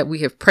change that we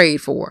have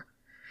prayed for.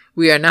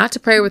 We are not to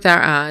pray with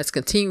our eyes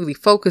continually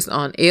focused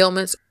on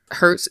ailments,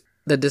 hurts,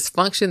 the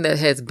dysfunction that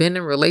has been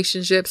in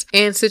relationships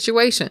and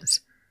situations.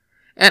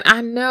 And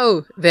I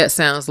know that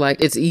sounds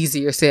like it's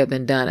easier said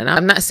than done. And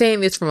I'm not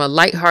saying this from a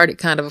lighthearted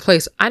kind of a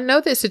place. I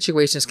know that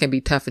situations can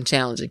be tough and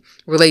challenging.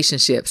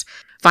 Relationships,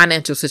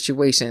 financial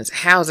situations,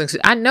 housing.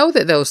 I know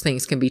that those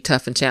things can be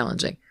tough and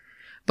challenging.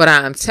 But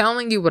I'm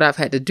telling you what I've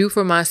had to do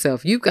for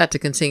myself. You've got to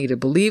continue to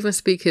believe and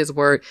speak His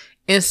Word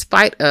in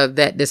spite of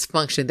that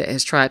dysfunction that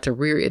has tried to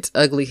rear its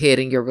ugly head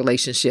in your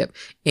relationship,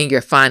 in your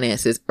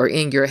finances, or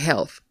in your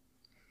health.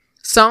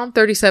 Psalm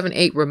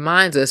 37:8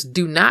 reminds us,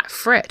 do not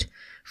fret,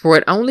 for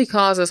it only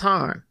causes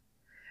harm.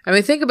 I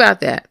mean, think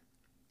about that.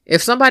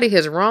 If somebody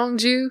has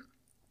wronged you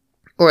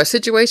or a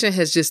situation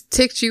has just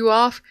ticked you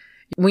off,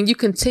 when you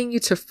continue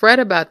to fret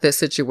about this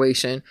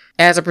situation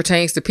as it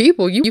pertains to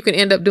people, you can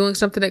end up doing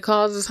something that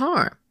causes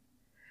harm.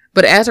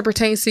 But as it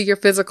pertains to your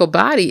physical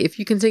body, if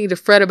you continue to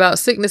fret about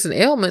sickness and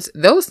ailments,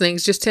 those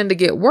things just tend to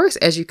get worse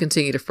as you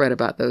continue to fret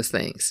about those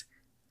things.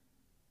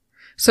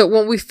 So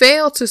when we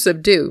fail to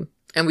subdue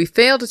and we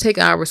fail to take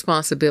our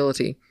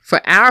responsibility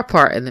for our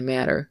part in the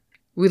matter,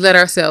 we let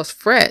ourselves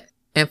fret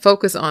and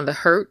focus on the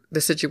hurt,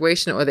 the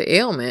situation, or the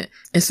ailment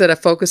instead of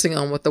focusing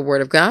on what the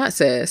Word of God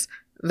says.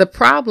 The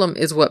problem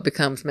is what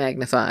becomes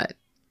magnified.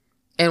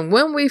 And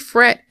when we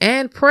fret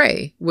and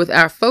pray with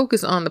our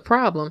focus on the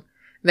problem,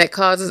 that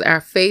causes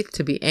our faith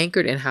to be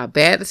anchored in how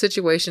bad the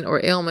situation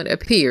or ailment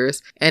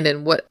appears and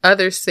in what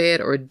others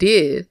said or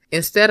did,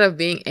 instead of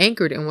being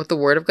anchored in what the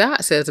Word of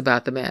God says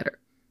about the matter.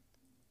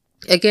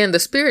 Again, the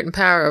Spirit and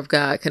power of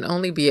God can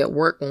only be at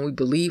work when we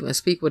believe and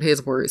speak what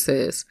His Word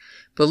says,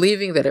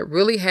 believing that it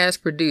really has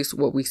produced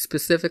what we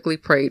specifically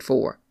prayed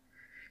for.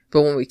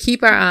 But when we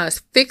keep our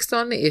eyes fixed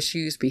on the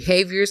issues,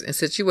 behaviors, and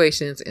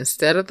situations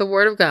instead of the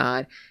Word of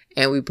God,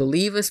 and we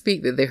believe and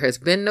speak that there has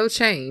been no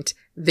change,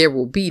 there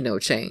will be no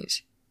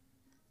change.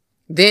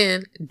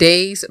 Then,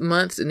 days,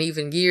 months, and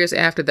even years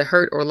after the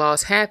hurt or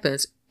loss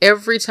happens,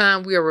 every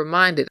time we are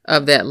reminded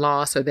of that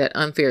loss or that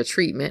unfair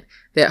treatment,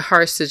 that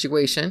harsh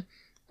situation,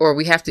 or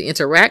we have to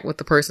interact with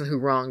the person who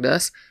wronged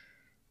us,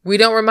 we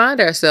don't remind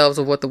ourselves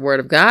of what the Word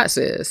of God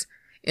says.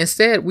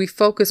 Instead, we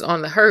focus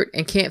on the hurt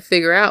and can't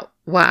figure out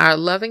why our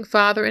loving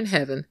Father in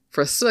heaven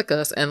forsook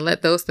us and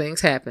let those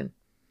things happen.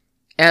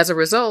 As a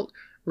result,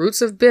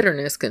 roots of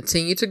bitterness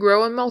continue to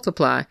grow and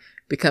multiply,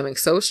 becoming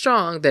so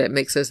strong that it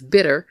makes us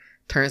bitter,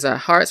 turns our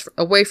hearts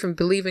away from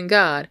believing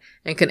God,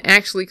 and can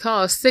actually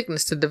cause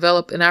sickness to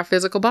develop in our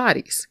physical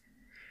bodies.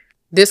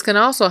 This can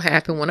also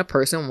happen when a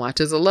person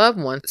watches a loved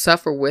one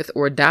suffer with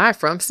or die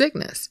from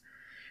sickness.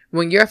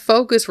 When your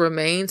focus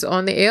remains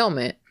on the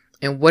ailment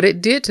and what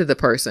it did to the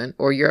person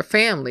or your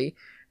family,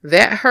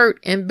 that hurt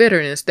and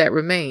bitterness that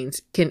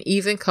remains can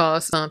even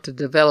cause some to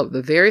develop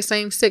the very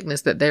same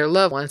sickness that their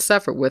loved one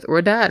suffered with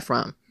or died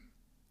from.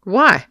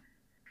 Why?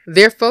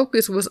 Their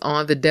focus was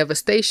on the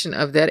devastation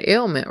of that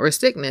ailment or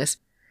sickness,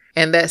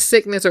 and that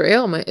sickness or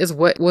ailment is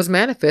what was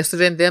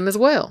manifested in them as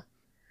well.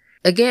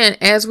 Again,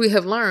 as we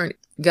have learned,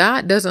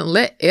 God doesn't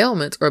let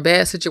ailments or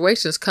bad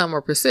situations come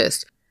or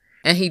persist,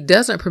 and He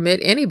doesn't permit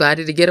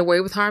anybody to get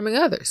away with harming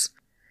others.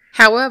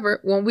 However,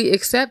 when we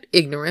accept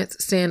ignorance,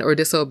 sin, or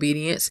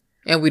disobedience,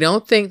 and we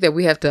don't think that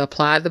we have to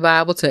apply the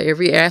Bible to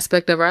every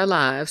aspect of our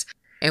lives,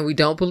 and we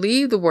don't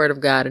believe the Word of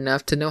God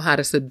enough to know how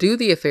to subdue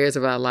the affairs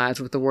of our lives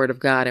with the Word of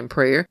God in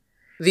prayer,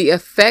 the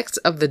effects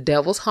of the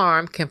devil's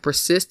harm can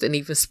persist and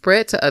even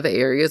spread to other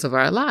areas of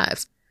our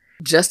lives,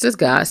 just as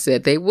God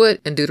said they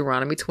would in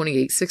Deuteronomy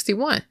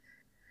 28:61.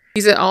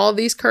 He said, all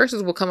these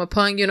curses will come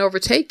upon you and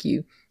overtake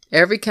you,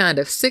 every kind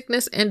of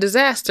sickness and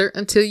disaster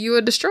until you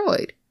are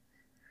destroyed.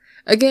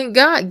 Again,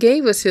 God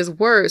gave us his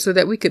word so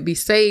that we could be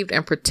saved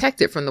and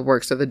protected from the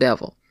works of the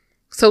devil.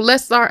 So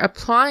let's start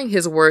applying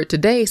his word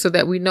today so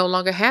that we no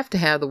longer have to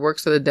have the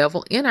works of the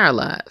devil in our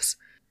lives.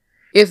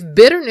 If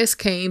bitterness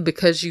came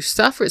because you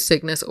suffered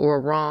sickness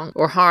or wrong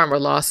or harm or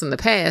loss in the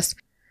past,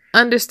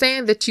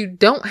 understand that you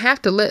don't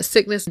have to let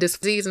sickness,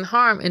 disease, and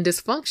harm and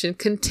dysfunction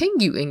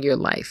continue in your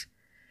life.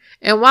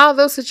 And while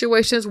those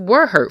situations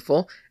were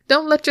hurtful,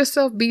 don't let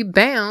yourself be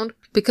bound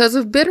because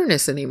of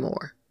bitterness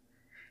anymore.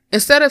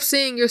 Instead of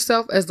seeing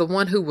yourself as the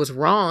one who was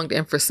wronged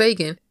and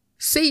forsaken,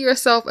 see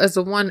yourself as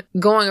the one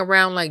going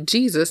around like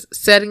Jesus,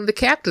 setting the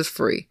captives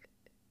free,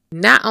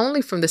 not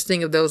only from the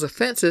sting of those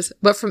offenses,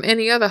 but from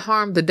any other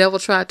harm the devil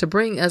tried to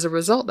bring as a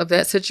result of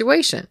that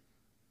situation.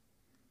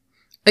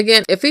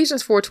 Again,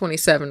 Ephesians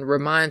 4:27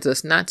 reminds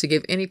us not to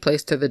give any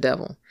place to the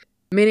devil,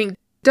 meaning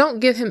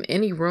don't give him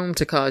any room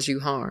to cause you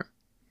harm.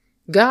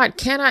 God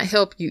cannot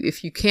help you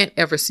if you can't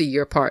ever see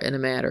your part in a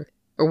matter,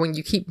 or when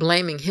you keep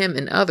blaming him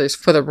and others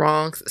for the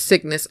wrongs,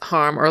 sickness,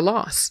 harm, or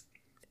loss.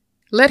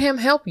 Let him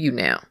help you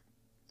now.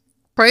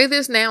 Pray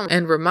this now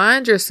and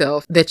remind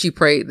yourself that you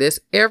prayed this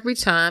every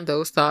time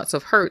those thoughts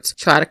of hurts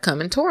try to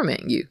come and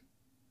torment you.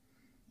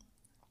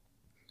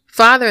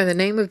 Father, in the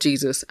name of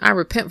Jesus, I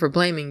repent for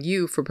blaming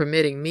you for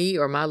permitting me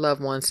or my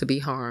loved ones to be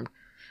harmed.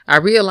 I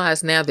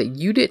realize now that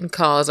you didn't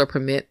cause or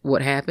permit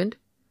what happened.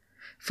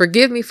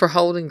 Forgive me for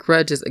holding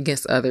grudges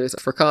against others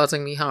for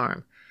causing me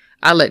harm.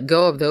 I let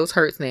go of those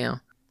hurts now.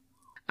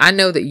 I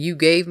know that you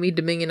gave me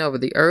dominion over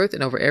the earth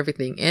and over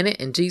everything in it,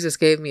 and Jesus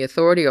gave me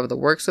authority over the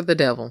works of the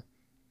devil.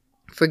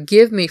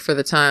 Forgive me for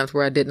the times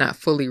where I did not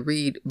fully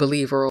read,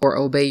 believe, or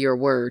obey your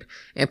word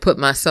and put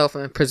myself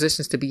in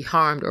positions to be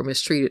harmed or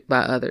mistreated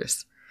by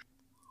others.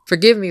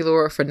 Forgive me,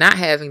 Lord, for not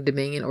having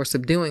dominion or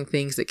subduing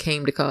things that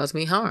came to cause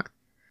me harm.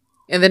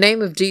 In the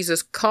name of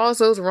Jesus, cause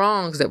those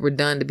wrongs that were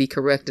done to be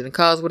corrected and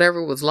cause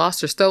whatever was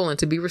lost or stolen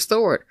to be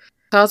restored.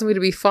 Cause me to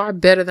be far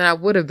better than I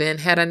would have been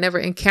had I never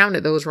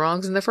encountered those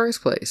wrongs in the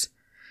first place.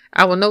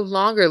 I will no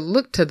longer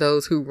look to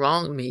those who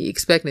wronged me,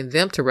 expecting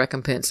them to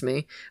recompense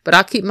me, but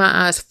I'll keep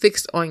my eyes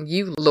fixed on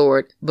you,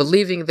 Lord,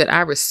 believing that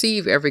I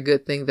receive every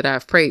good thing that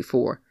I've prayed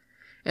for.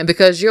 And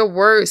because your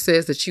word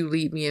says that you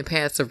lead me in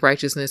paths of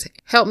righteousness,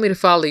 help me to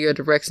follow your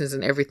directions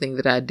in everything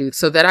that I do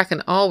so that I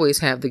can always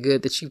have the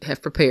good that you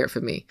have prepared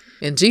for me.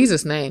 In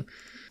Jesus' name,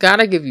 God,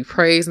 I give you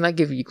praise and I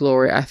give you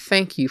glory. I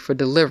thank you for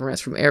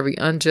deliverance from every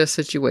unjust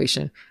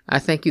situation. I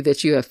thank you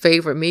that you have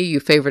favored me.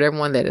 You favored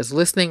everyone that is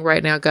listening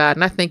right now, God.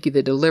 And I thank you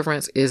that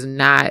deliverance is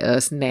nigh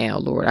us now,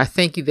 Lord. I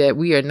thank you that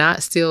we are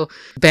not still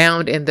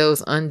bound in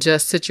those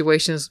unjust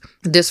situations,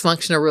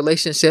 dysfunctional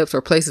relationships,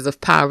 or places of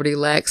poverty,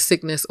 lack,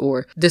 sickness,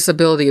 or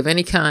disability of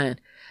any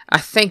kind. I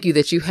thank you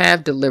that you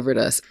have delivered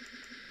us.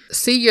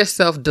 See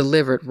yourself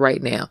delivered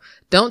right now.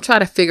 Don't try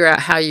to figure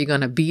out how you're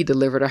going to be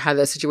delivered or how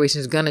that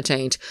situation is going to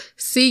change.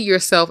 See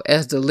yourself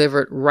as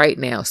delivered right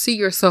now. See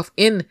yourself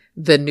in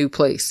the new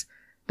place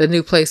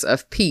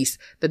of peace,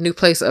 the new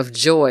place of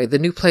joy, the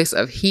new place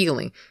of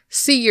healing.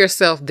 See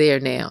yourself there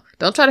now.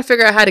 Don't try to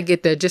figure out how to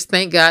get there. Just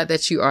thank God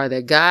that you are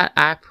there. God,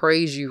 I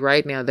praise you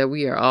right now that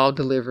we are all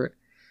delivered.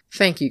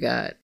 Thank you,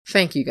 God.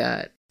 Thank you,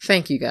 God.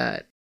 Thank you,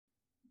 God.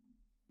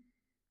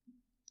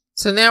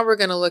 So now we're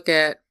going to look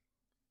at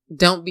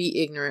don't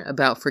be ignorant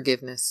about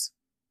forgiveness.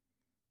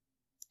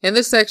 And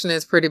this section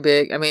is pretty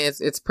big. I mean,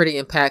 it's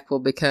pretty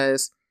impactful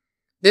because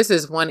this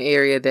is one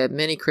area that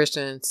many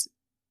Christians,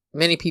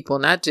 many people,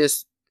 not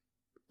just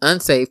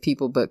unsaved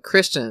people, but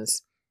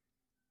Christians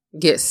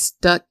get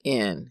stuck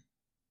in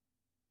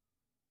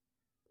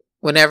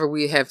whenever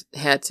we have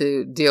had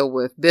to deal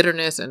with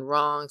bitterness and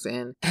wrongs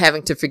and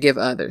having to forgive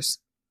others.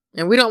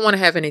 And we don't want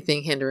to have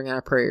anything hindering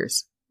our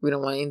prayers. We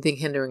don't want anything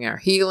hindering our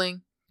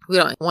healing. We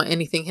don't want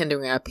anything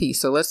hindering our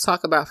peace. So let's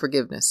talk about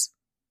forgiveness.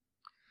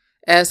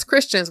 As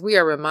Christians, we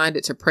are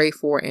reminded to pray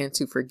for and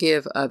to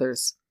forgive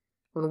others.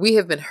 When we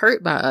have been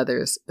hurt by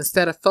others,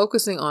 instead of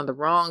focusing on the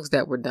wrongs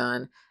that were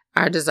done,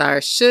 our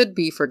desire should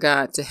be for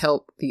God to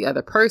help the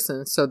other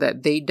person so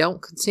that they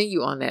don't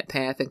continue on that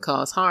path and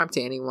cause harm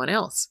to anyone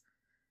else.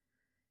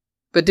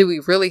 But do we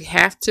really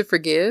have to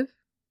forgive?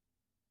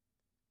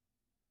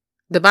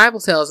 The Bible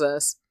tells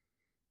us,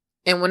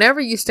 and whenever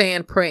you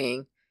stand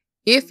praying,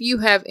 if you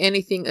have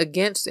anything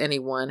against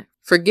anyone,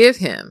 forgive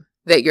him,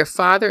 that your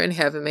Father in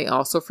heaven may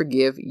also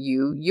forgive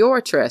you your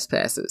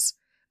trespasses.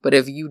 But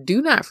if you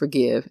do not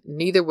forgive,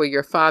 neither will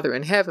your Father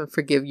in heaven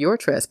forgive your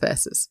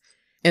trespasses.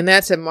 And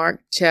that's in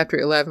Mark chapter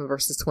 11,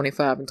 verses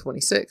 25 and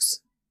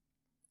 26.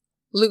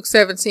 Luke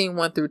 17,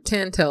 1 through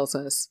 10 tells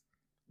us,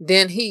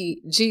 Then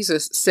he,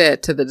 Jesus,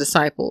 said to the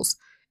disciples,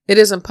 It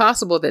is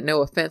impossible that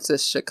no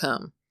offenses should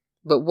come.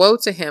 but woe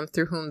to him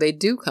through whom they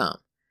do come.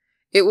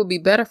 It would be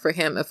better for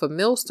him if a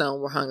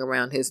millstone were hung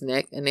around his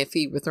neck, and if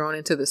he were thrown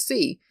into the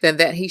sea, than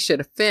that he should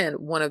offend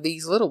one of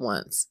these little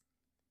ones.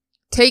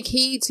 Take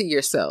heed to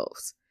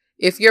yourselves.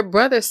 If your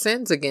brother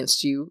sins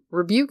against you,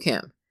 rebuke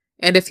him.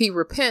 And if he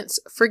repents,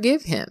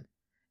 forgive him.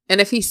 And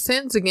if he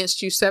sins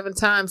against you 7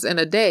 times in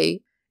a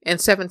day,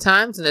 and 7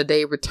 times in a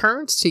day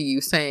returns to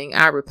you saying,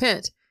 I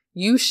repent,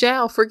 you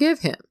shall forgive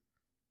him.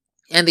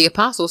 And the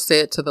apostles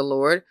said to the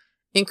Lord,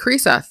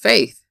 increase our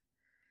faith.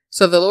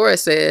 So the Lord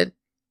said,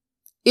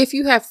 if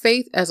you have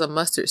faith as a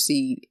mustard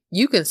seed,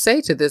 you can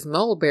say to this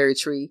mulberry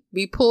tree,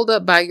 be pulled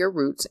up by your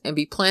roots and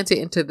be planted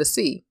into the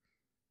sea,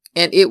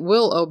 and it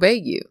will obey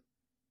you.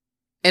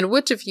 And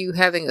which of you,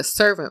 having a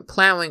servant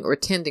plowing or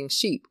tending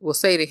sheep, will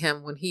say to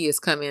him when he is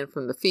come in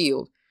from the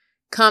field,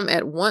 come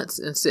at once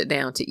and sit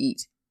down to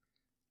eat?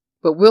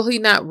 But will he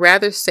not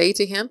rather say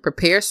to him,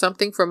 prepare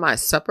something for my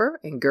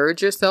supper, and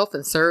gird yourself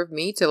and serve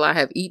me till I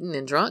have eaten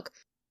and drunk,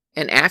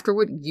 and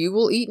afterward you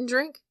will eat and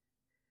drink?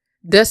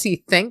 Does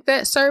he thank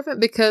that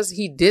servant because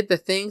he did the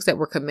things that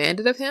were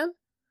commanded of him?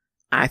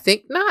 I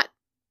think not.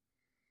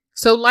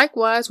 So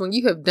likewise, when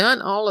you have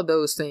done all of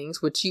those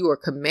things which you are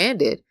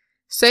commanded,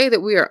 say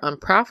that we are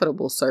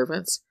unprofitable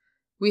servants.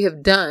 We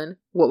have done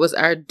what was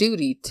our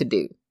duty to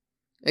do.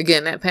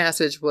 Again, that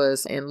passage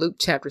was in Luke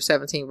chapter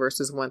 17,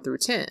 verses 1 through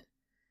 10.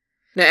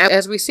 Now,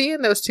 as we see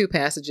in those 2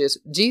 passages,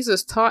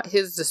 Jesus taught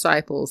his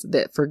disciples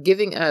that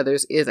forgiving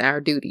others is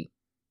our duty.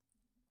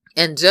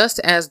 And just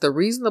as the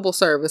reasonable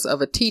service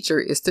of a teacher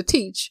is to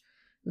teach,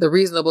 the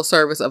reasonable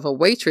service of a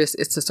waitress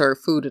is to serve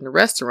food in a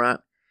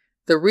restaurant,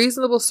 the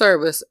reasonable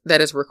service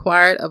that is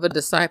required of a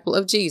disciple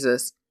of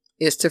Jesus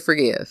is to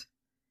forgive.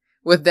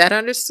 With that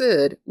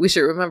understood, we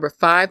should remember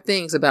 5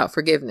 things about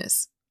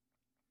forgiveness.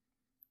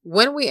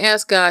 When we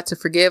ask God to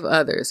forgive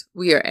others,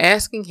 we are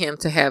asking him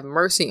to have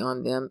mercy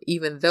on them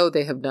even though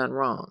they have done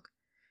wrong.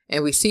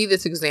 And we see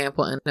this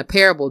example in a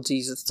parable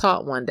Jesus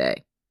taught one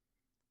day.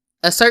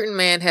 A certain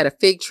man had a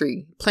fig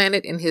tree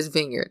planted in his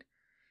vineyard,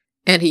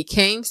 and he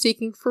came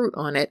seeking fruit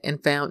on it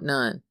and found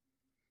none.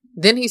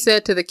 Then he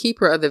said to the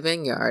keeper of the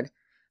vineyard,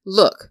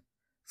 look,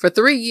 for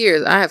 3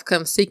 years I have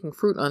come seeking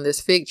fruit on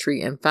this fig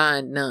tree and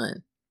find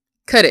none.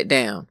 Cut it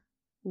down.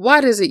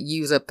 Why does it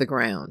use up the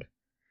ground?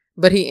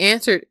 But he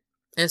answered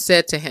and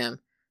said to him,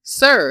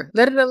 Sir,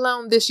 let it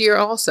alone this year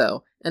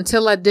also,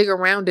 until I dig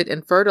around it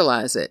and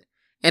fertilize it.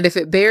 And if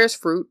it bears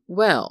fruit,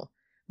 well.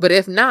 But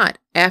if not,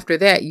 after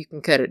that you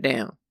can cut it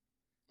down.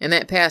 And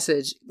that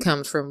passage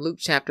comes from Luke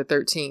chapter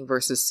 13,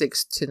 verses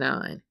 6 to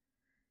 9.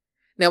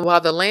 Now,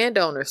 while the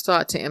landowner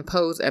sought to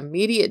impose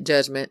immediate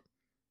judgment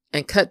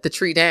and cut the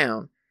tree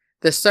down,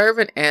 the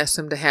servant asked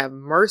him to have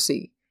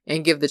mercy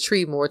and give the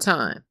tree more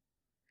time.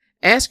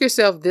 Ask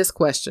yourself this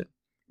question.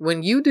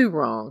 When you do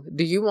wrong,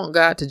 do you want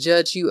God to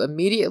judge you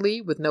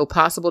immediately with no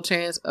possible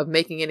chance of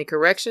making any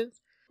corrections?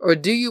 Or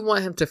do you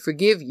want him to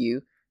forgive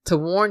you, to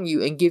warn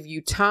you and give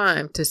you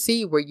time to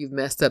see where you've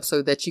messed up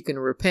so that you can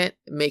repent,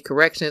 make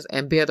corrections,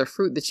 and bear the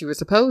fruit that you were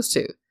supposed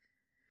to?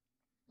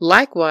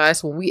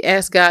 Likewise, when we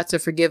ask God to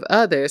forgive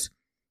others,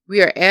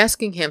 we are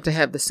asking him to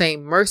have the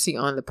same mercy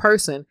on the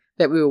person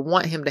that we would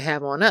want him to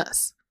have on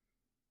us.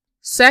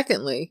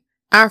 Secondly,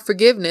 our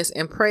forgiveness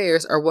and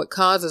prayers are what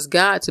causes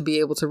God to be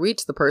able to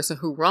reach the person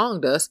who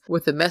wronged us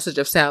with the message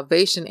of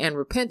salvation and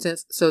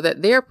repentance so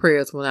that their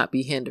prayers will not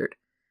be hindered.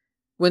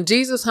 When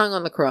Jesus hung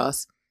on the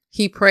cross,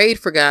 he prayed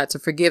for God to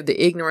forgive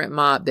the ignorant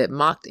mob that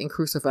mocked and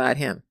crucified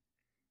him.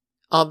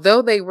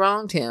 Although they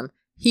wronged him,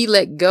 he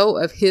let go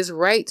of his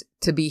right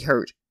to be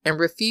hurt and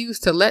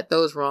refused to let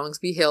those wrongs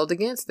be held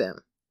against them.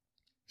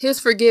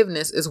 His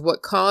forgiveness is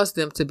what caused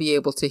them to be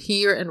able to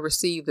hear and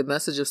receive the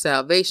message of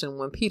salvation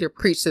when Peter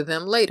preached to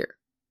them later.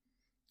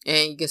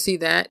 And you can see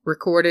that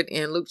recorded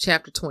in Luke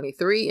chapter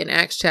 23 and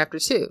Acts chapter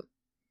 2.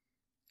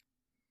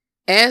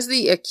 As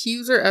the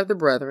accuser of the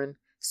brethren,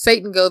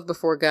 Satan goes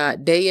before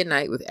God day and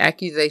night with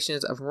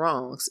accusations of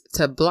wrongs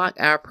to block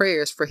our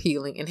prayers for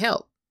healing and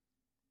help.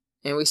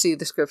 And we see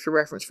the scripture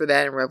reference for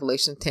that in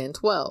Revelation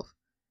 10:12.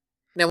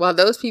 Now, while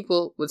those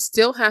people would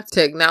still have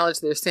to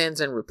acknowledge their sins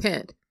and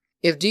repent,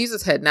 if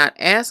Jesus had not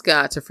asked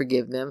God to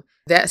forgive them,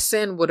 that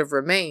sin would have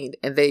remained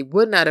and they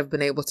would not have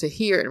been able to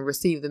hear and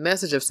receive the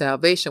message of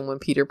salvation when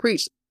Peter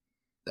preached.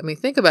 I mean,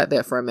 think about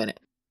that for a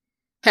minute.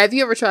 Have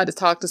you ever tried to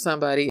talk to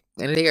somebody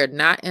and they are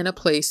not in a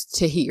place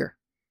to hear?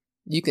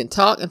 You can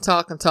talk and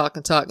talk and talk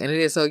and talk, and it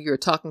is so you're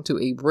talking to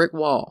a brick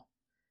wall.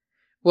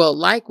 Well,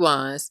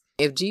 likewise,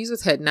 if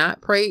Jesus had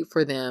not prayed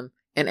for them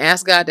and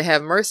asked God to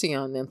have mercy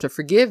on them, to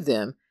forgive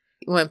them,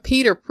 when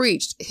Peter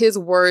preached, his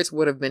words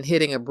would have been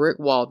hitting a brick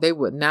wall. They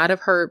would not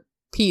have heard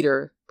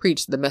Peter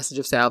preach the message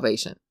of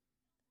salvation.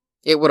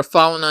 It would have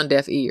fallen on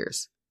deaf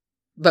ears.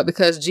 But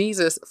because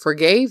Jesus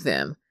forgave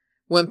them,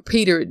 when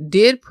Peter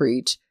did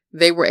preach,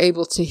 they were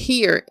able to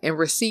hear and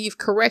receive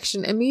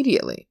correction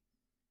immediately.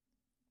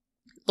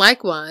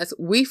 Likewise,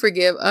 we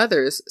forgive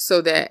others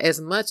so that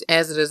as much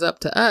as it is up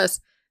to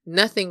us,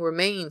 nothing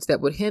remains that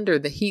would hinder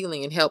the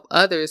healing and help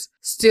others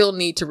still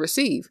need to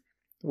receive,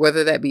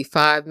 whether that be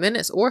 5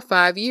 minutes or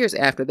 5 years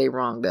after they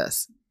wronged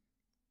us.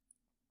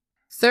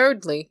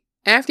 Thirdly,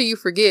 after you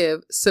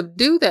forgive,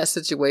 subdue that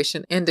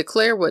situation and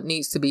declare what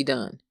needs to be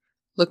done,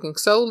 looking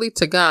solely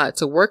to God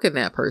to work in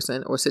that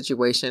person or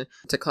situation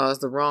to cause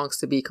the wrongs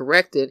to be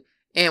corrected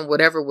and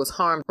whatever was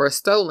harmed or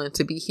stolen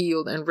to be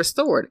healed and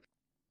restored.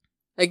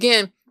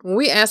 Again, when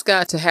we ask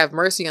God to have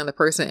mercy on the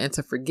person and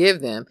to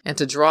forgive them and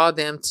to draw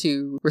them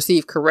to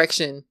receive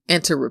correction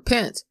and to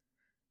repent,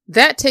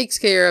 that takes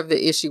care of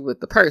the issue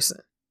with the person.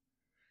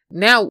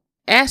 Now,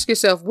 ask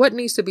yourself what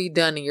needs to be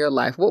done in your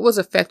life. What was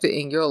affected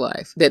in your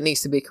life that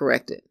needs to be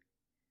corrected?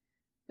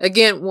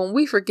 Again, when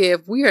we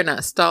forgive, we are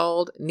not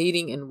stalled,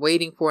 needing and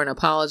waiting for an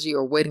apology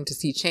or waiting to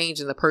see change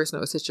in the person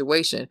or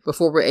situation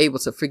before we're able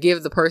to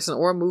forgive the person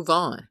or move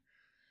on.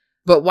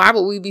 But why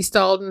would we be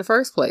stalled in the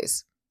first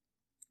place?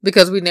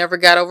 Because we never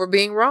got over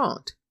being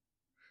wronged.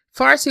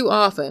 Far too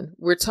often,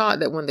 we're taught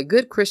that when the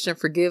good Christian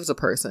forgives a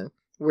person,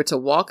 we're to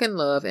walk in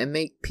love and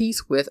make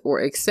peace with or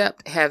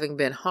accept having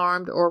been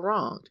harmed or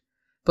wronged.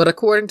 But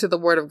according to the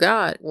Word of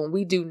God, when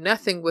we do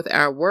nothing with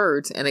our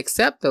words and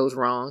accept those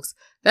wrongs,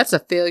 that's a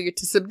failure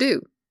to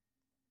subdue.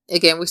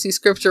 Again, we see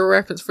scriptural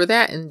reference for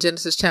that in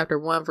Genesis chapter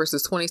 1,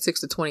 verses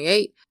 26 to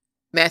 28,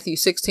 Matthew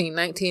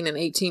 16:19 and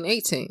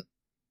 18:18.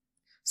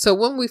 So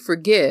when we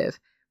forgive,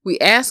 we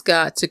ask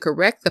God to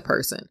correct the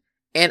person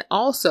and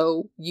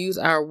also use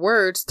our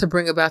words to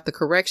bring about the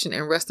correction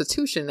and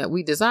restitution that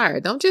we desire.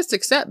 Don't just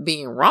accept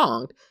being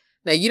wronged.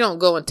 Now, you don't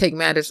go and take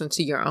matters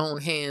into your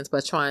own hands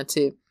by trying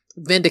to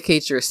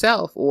vindicate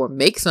yourself or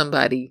make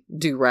somebody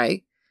do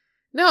right.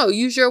 No,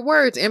 use your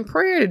words in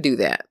prayer to do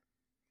that.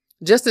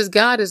 Just as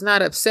God is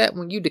not upset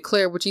when you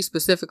declare what you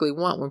specifically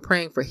want when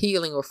praying for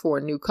healing or for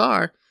a new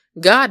car,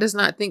 God does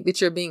not think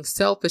that you're being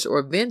selfish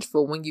or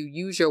vengeful when you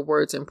use your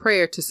words in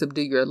prayer to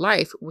subdue your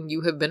life when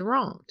you have been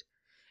wronged.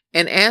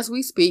 And as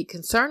we speak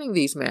concerning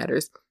these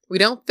matters, we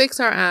don't fix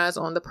our eyes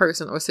on the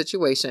person or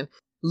situation,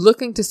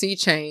 looking to see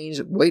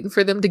change, waiting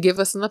for them to give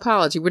us an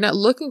apology. We're not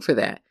looking for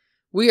that.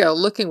 We are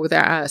looking with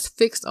our eyes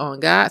fixed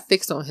on God,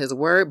 fixed on His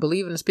word,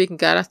 believing and speaking,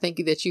 God, I thank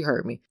you that you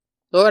heard me.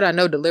 Lord, I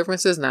know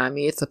deliverance is not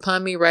me. It's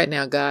upon me right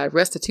now, God.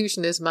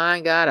 Restitution is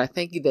mine, God. I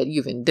thank you that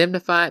you've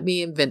indemnified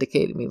me and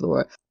vindicated me,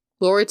 Lord.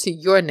 Glory to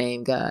your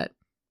name, God.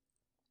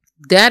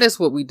 That is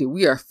what we do.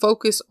 We are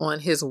focused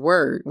on His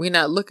word. We're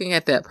not looking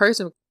at that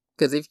person,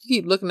 because if you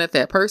keep looking at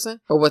that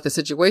person or what the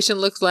situation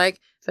looks like,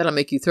 that'll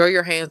make you throw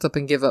your hands up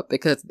and give up,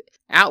 because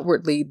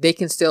outwardly they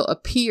can still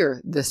appear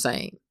the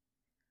same.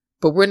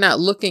 But we're not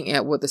looking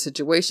at what the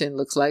situation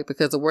looks like,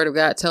 because the Word of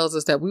God tells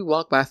us that we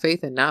walk by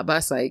faith and not by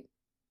sight.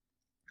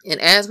 And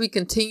as we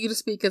continue to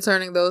speak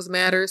concerning those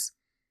matters,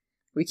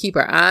 we keep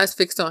our eyes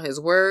fixed on His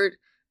word,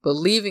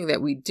 believing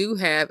that we do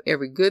have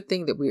every good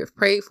thing that we have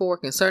prayed for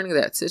concerning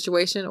that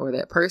situation or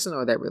that person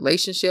or that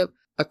relationship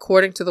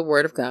according to the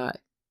Word of God.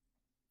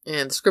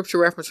 And the scripture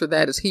reference for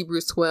that is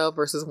Hebrews 12,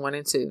 verses 1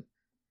 and 2.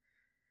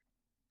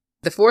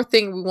 The fourth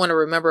thing we want to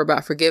remember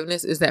about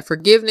forgiveness is that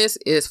forgiveness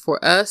is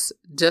for us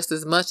just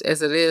as much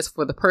as it is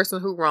for the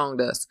person who wronged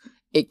us.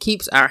 It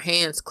keeps our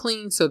hands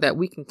clean so that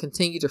we can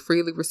continue to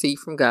freely receive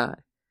from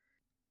God.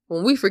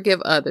 When we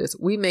forgive others,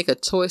 we make a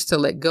choice to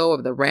let go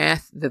of the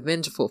wrath, the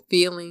vengeful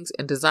feelings,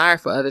 and desire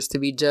for others to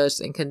be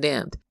judged and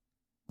condemned,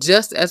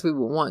 just as we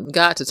would want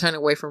God to turn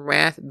away from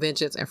wrath,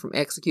 vengeance, and from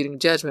executing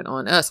judgment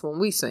on us when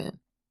we sin.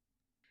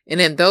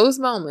 And in those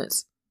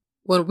moments,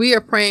 when we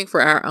are praying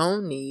for our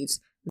own needs,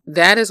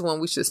 that is when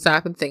we should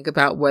stop and think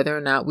about whether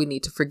or not we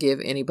need to forgive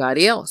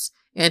anybody else,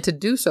 and to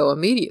do so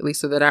immediately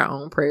so that our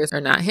own prayers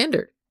are not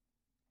hindered.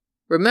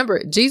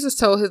 Remember, Jesus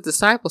told His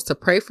disciples to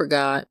pray for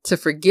God to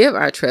forgive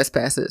our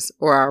trespasses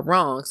or our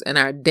wrongs and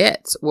our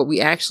debts, what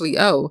we actually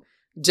owe,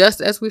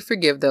 just as we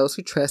forgive those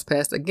who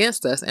trespassed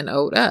against us and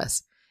owed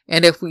us.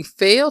 And if we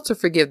fail to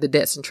forgive the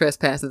debts and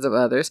trespasses of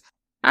others,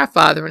 our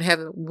Father in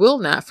heaven will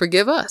not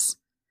forgive us.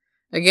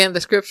 Again,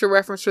 the scripture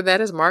reference for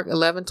that is Mark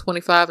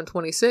 11:25 and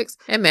 26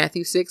 and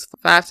Matthew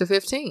 6:5 to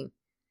 15.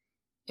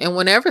 And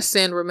whenever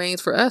sin remains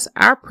for us,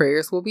 our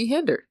prayers will be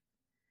hindered.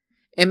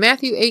 In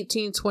Matthew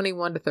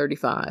 18:21 to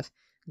 35,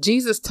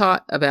 Jesus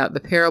taught about the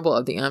parable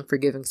of the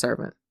unforgiving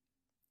servant.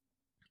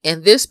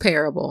 In this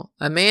parable,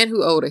 a man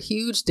who owed a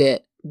huge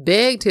debt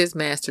begged his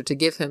master to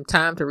give him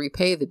time to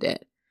repay the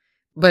debt.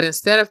 But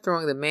instead of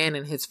throwing the man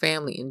and his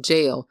family in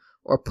jail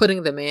or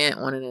putting the man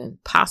on an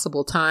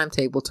impossible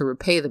timetable to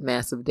repay the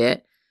massive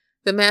debt,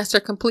 the master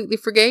completely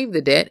forgave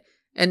the debt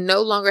and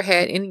no longer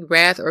had any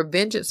wrath or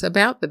vengeance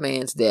about the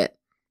man's debt,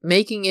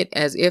 making it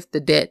as if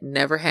the debt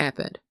never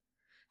happened.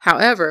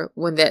 However,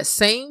 when that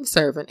same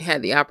servant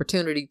had the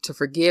opportunity to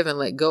forgive and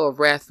let go of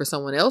wrath for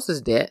someone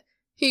else's debt,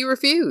 he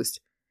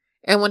refused.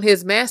 And when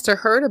his master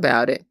heard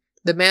about it,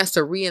 the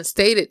master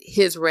reinstated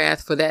his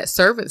wrath for that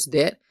servant's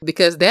debt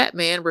because that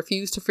man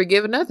refused to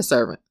forgive another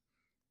servant.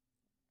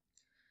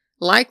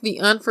 Like the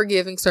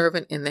unforgiving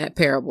servant in that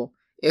parable,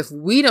 if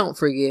we don't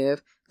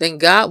forgive, then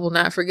God will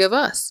not forgive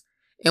us.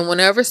 And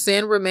whenever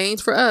sin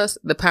remains for us,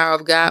 the power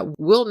of God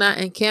will not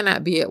and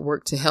cannot be at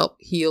work to help,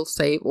 heal,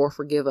 save, or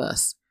forgive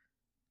us.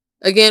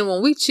 Again,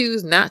 when we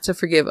choose not to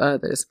forgive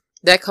others,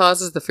 That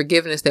causes the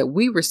forgiveness that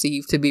we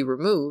receive to be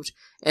removed.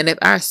 And if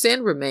our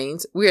sin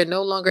remains, we are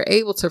no longer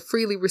able to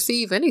freely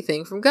receive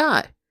anything from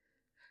God.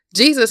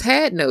 Jesus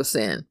had no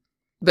sin,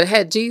 but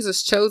had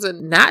Jesus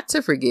chosen not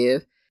to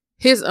forgive,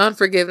 his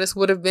unforgiveness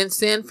would have been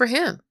sin for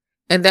him.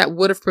 And that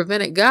would have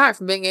prevented God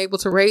from being able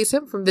to raise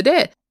him from the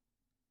dead.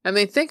 I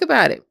mean, think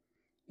about it.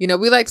 We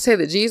like to say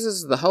that Jesus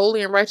is the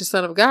holy and righteous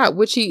Son of God,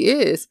 which he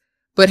is.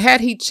 But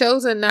had he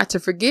chosen not to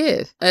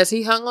forgive as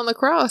he hung on the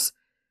cross,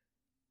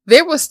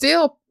 there was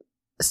still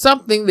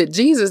something that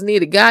Jesus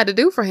needed God to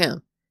do for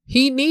him.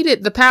 He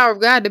needed the power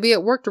of God to be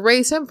at work to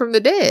raise him from the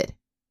dead.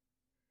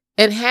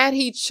 And had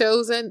he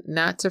chosen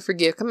not to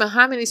forgive, come on,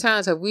 how many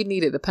times have we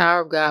needed the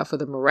power of God for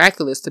the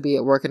miraculous to be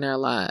at work in our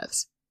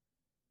lives?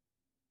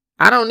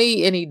 I don't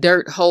need any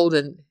dirt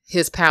holding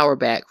his power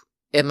back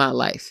in my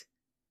life.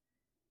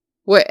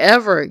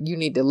 Wherever you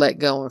need to let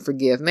go and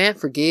forgive, man,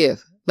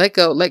 forgive. Let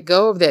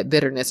go of that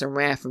bitterness and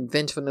wrath and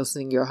vengefulness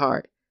in your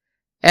heart.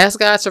 Ask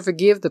God to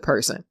forgive the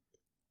person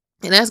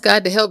and ask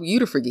God to help you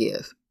to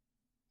forgive.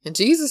 In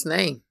Jesus'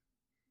 name.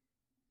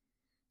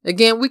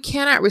 Again, we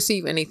cannot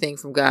receive anything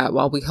from God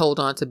while we hold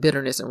on to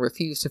bitterness and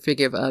refuse to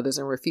forgive others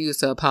and refuse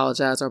to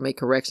apologize or make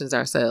corrections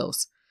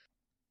ourselves.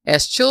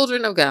 As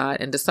children of God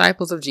and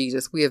disciples of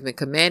Jesus, we have been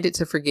commanded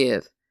to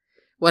forgive.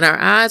 When our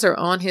eyes are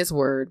on his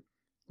word,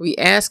 we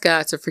ask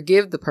God to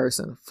forgive the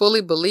person,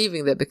 fully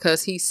believing that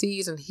because he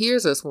sees and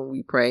hears us when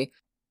we pray,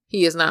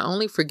 he has not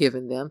only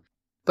forgiven them,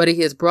 but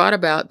he has brought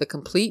about the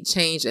complete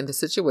change in the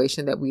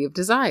situation that we have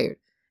desired.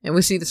 And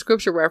we see the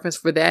scripture reference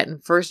for that in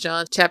 1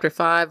 John chapter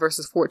 5,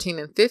 verses 14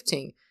 and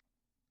 15.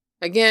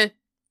 Again,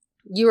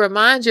 you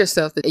remind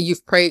yourself that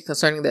you've prayed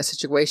concerning that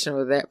situation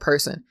or that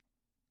person.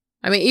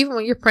 I mean, even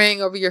when you're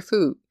praying over your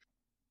food.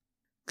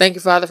 Thank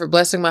you, Father, for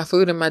blessing my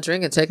food and my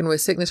drink and taking away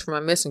sickness from my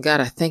midst. And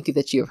God, I thank you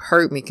that you have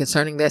heard me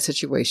concerning that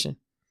situation.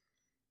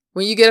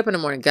 When you get up in the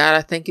morning, God,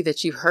 I thank you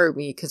that you've heard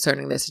me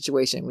concerning that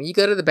situation. When you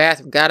go to the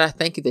bathroom, God, I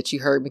thank you that you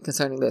heard me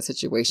concerning that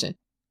situation.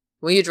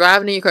 When you're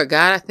driving in your car,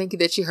 God, I thank you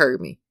that you heard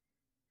me.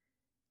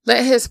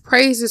 Let his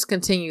praises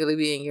continually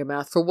be in your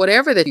mouth for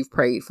whatever that you've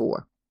prayed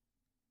for.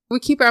 We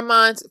keep our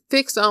minds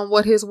fixed on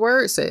what his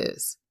word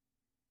says.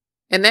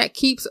 And that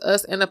keeps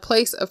us in a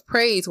place of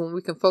praise when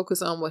we can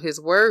focus on what his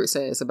word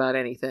says about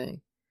anything.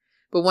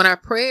 But when our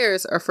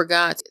prayers are for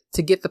God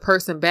to get the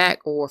person back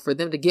or for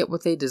them to get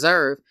what they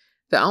deserve,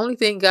 the only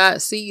thing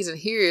God sees and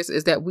hears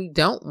is that we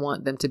don't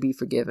want them to be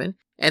forgiven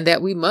and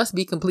that we must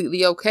be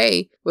completely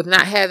okay with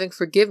not having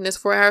forgiveness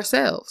for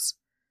ourselves.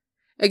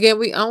 Again,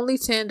 we only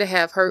tend to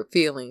have hurt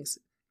feelings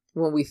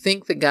when we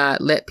think that God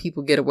let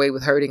people get away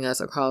with hurting us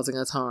or causing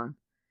us harm.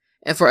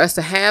 And for us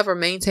to have or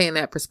maintain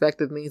that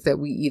perspective means that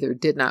we either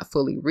did not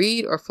fully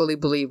read or fully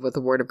believe what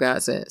the Word of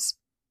God says.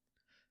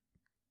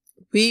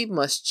 We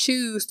must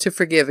choose to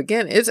forgive.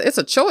 Again, it's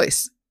a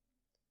choice.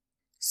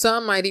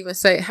 Some might even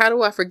say, how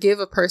do I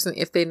forgive a person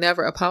if they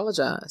never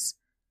apologize?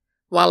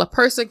 While a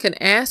person can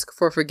ask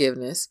for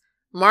forgiveness,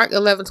 Mark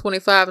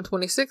 11:25 and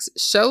 26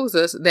 shows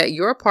us that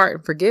your part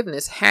in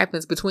forgiveness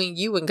happens between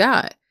you and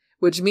God,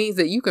 which means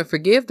that you can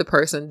forgive the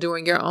person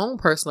during your own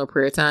personal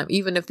prayer time,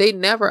 even if they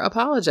never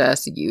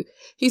apologize to you.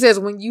 He says,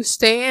 when you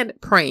stand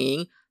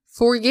praying,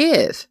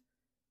 forgive.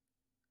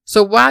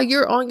 So while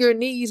you're on your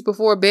knees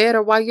before bed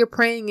or while you're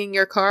praying in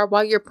your car,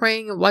 while you're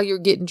praying and while you're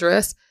getting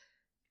dressed,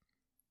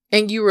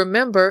 and you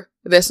remember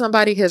that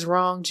somebody has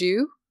wronged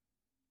you,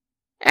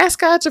 ask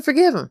God to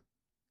forgive them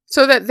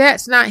so that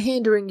that's not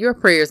hindering your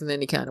prayers in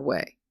any kind of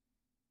way.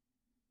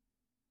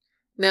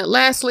 Now,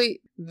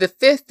 lastly, the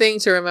fifth thing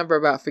to remember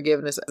about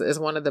forgiveness is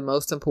one of the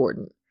most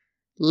important.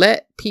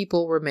 Let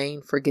people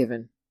remain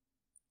forgiven.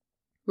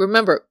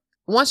 Remember,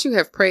 once you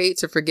have prayed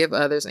to forgive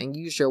others and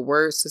used your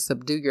words to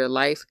subdue your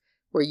life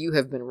where you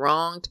have been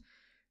wronged,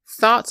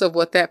 thoughts of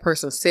what that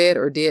person said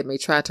or did may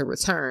try to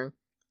return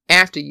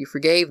after you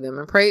forgave them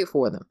and prayed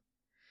for them.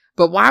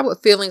 But why would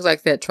feelings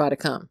like that try to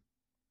come?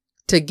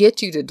 To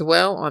get you to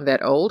dwell on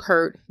that old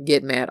hurt,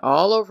 get mad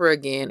all over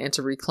again, and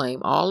to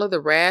reclaim all of the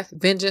wrath,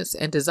 vengeance,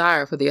 and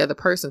desire for the other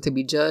person to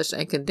be judged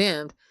and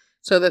condemned,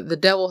 so that the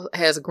devil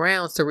has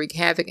grounds to wreak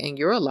havoc in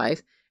your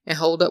life and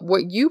hold up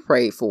what you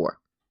prayed for.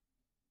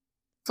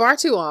 Far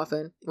too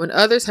often, when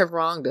others have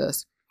wronged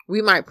us,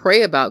 we might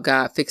pray about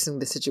God fixing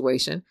the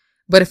situation,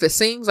 but if it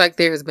seems like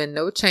there has been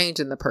no change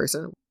in the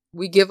person,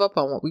 we give up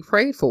on what we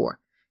prayed for,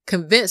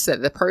 convinced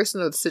that the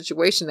person or the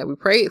situation that we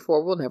prayed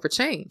for will never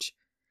change.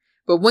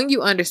 But when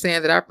you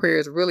understand that our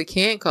prayers really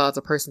can cause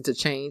a person to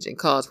change and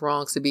cause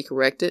wrongs to be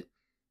corrected,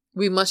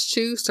 we must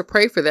choose to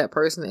pray for that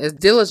person as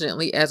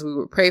diligently as we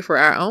would pray for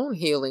our own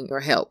healing or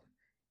help,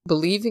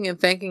 believing and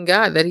thanking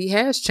God that he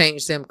has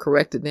changed them,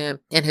 corrected them,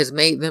 and has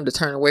made them to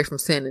turn away from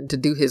sin and to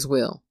do his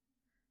will.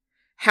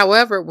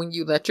 However, when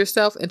you let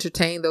yourself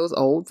entertain those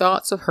old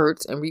thoughts of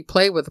hurts and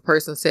replay what the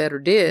person said or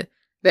did,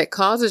 that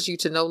causes you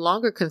to no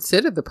longer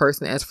consider the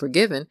person as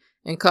forgiven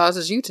and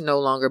causes you to no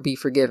longer be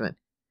forgiven.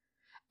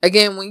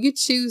 Again, when you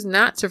choose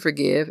not to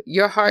forgive,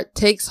 your heart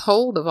takes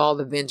hold of all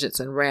the vengeance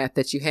and wrath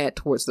that you had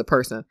towards the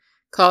person,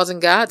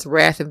 causing God's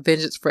wrath and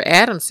vengeance for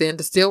Adam's sin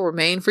to still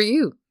remain for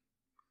you.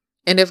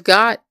 And if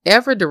God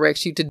ever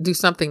directs you to do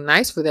something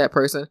nice for that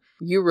person,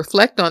 you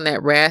reflect on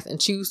that wrath and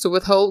choose to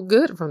withhold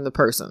good from the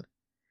person.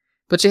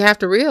 But you have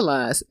to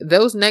realize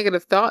those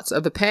negative thoughts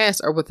of the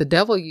past are what the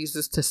devil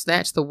uses to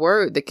snatch the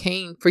word that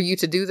came for you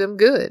to do them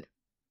good.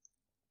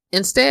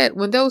 Instead,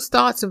 when those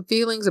thoughts and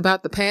feelings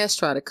about the past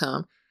try to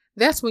come,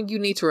 that's when you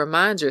need to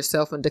remind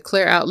yourself and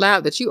declare out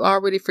loud that you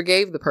already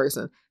forgave the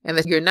person and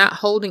that you're not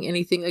holding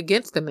anything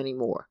against them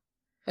anymore.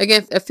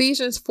 Again,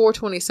 Ephesians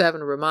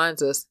 4:27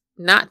 reminds us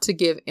not to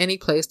give any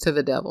place to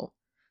the devil.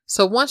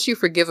 So once you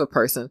forgive a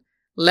person,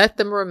 let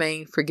them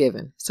remain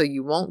forgiven, so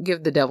you won't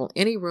give the devil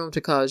any room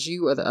to cause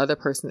you or the other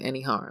person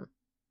any harm.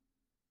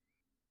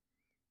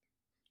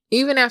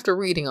 Even after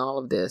reading all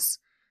of this,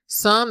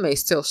 some may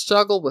still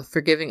struggle with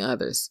forgiving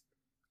others.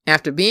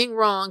 After being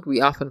wronged,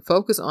 we often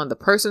focus on the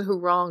person who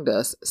wronged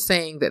us,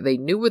 saying that they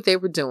knew what they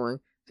were doing,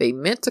 they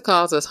meant to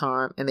cause us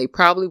harm, and they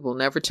probably will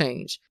never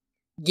change,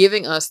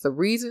 giving us the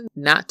reason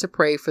not to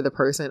pray for the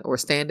person or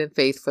stand in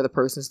faith for the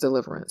person's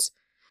deliverance.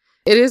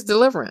 It is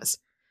deliverance,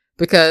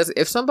 because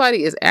if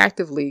somebody is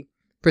actively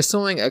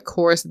pursuing a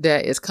course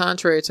that is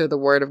contrary to the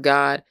word of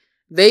God,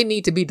 they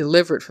need to be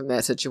delivered from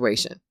that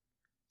situation.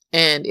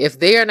 And if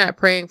they are not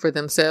praying for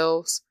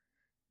themselves,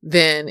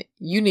 then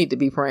you need to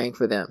be praying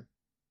for them.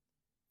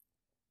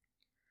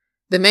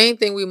 The main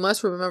thing we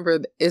must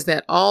remember is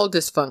that all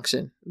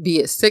dysfunction, be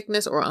it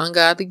sickness or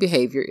ungodly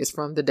behavior, is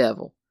from the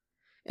devil.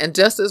 And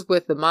just as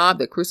with the mob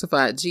that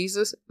crucified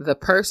Jesus, the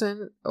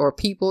person or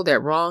people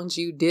that wronged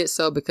you did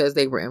so because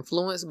they were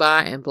influenced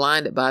by and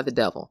blinded by the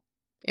devil.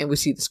 And we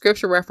see the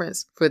scripture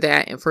reference for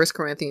that in 1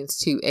 Corinthians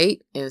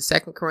 2:8 and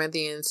 2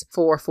 Corinthians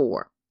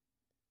 4:4.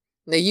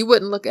 Now, you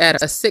wouldn't look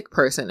at a sick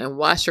person and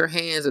wash your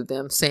hands of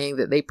them saying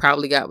that they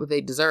probably got what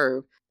they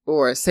deserve,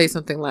 or say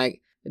something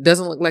like, it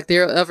doesn't look like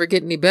they'll ever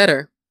get any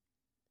better.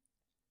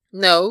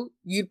 No,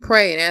 you'd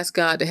pray and ask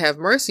God to have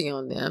mercy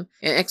on them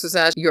and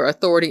exercise your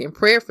authority in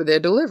prayer for their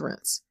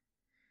deliverance.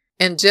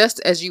 And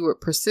just as you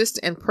would persist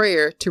in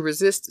prayer to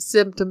resist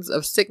symptoms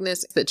of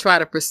sickness that try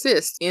to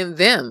persist in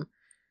them,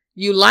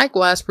 you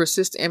likewise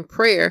persist in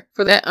prayer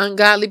for that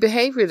ungodly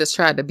behavior that's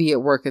tried to be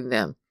at work in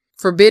them,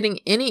 forbidding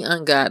any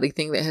ungodly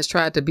thing that has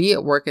tried to be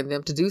at work in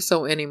them to do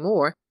so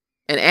anymore,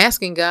 and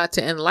asking God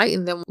to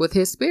enlighten them with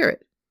His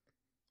Spirit.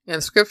 And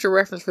the scripture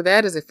reference for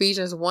that is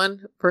Ephesians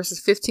 1 verses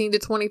 15 to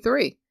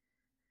 23.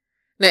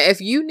 Now,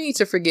 if you need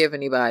to forgive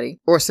anybody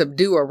or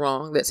subdue a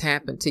wrong that's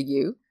happened to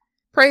you,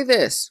 pray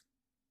this.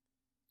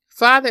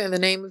 Father, in the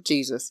name of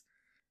Jesus,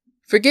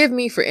 forgive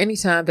me for any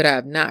time that I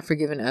have not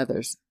forgiven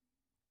others.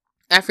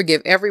 I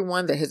forgive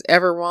everyone that has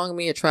ever wronged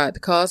me or tried to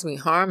cause me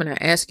harm, and I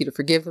ask you to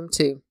forgive them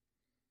too.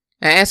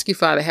 I ask you,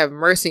 Father, have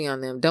mercy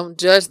on them. Don't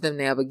judge them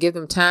now, but give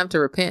them time to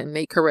repent and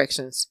make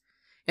corrections.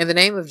 In the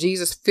name of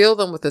Jesus, fill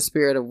them with the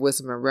spirit of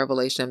wisdom and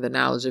revelation and the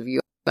knowledge of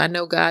you. I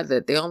know, God,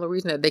 that the only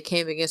reason that they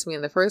came against me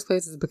in the first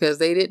place is because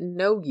they didn't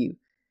know you.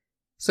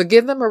 So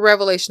give them a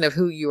revelation of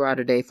who you are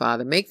today,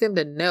 Father. Make them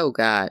to know,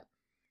 God,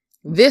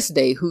 this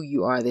day who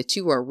you are, that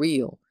you are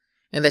real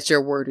and that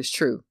your word is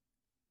true.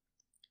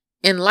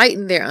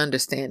 Enlighten their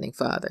understanding,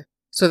 Father,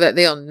 so that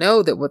they'll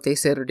know that what they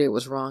said or did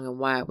was wrong and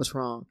why it was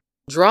wrong.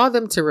 Draw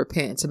them to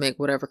repent and to make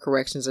whatever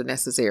corrections are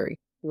necessary.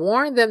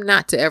 Warn them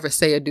not to ever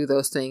say or do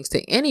those things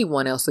to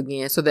anyone else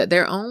again, so that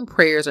their own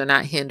prayers are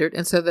not hindered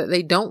and so that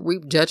they don't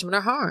reap judgment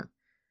or harm.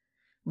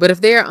 But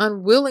if they are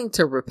unwilling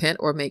to repent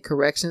or make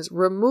corrections,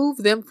 remove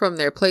them from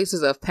their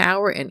places of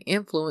power and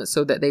influence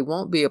so that they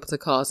won't be able to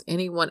cause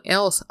anyone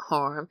else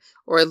harm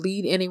or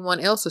lead anyone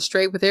else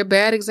astray with their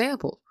bad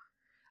example.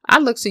 I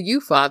look to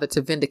you, Father,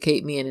 to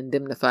vindicate me and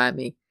indemnify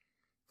me.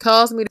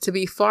 Cause me to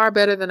be far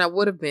better than I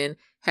would have been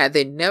had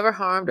they never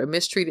harmed or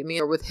mistreated me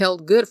or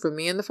withheld good from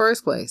me in the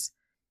first place.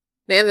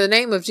 Now, in the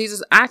name of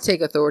Jesus, I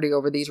take authority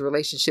over these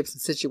relationships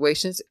and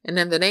situations. And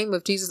in the name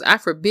of Jesus, I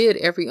forbid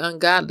every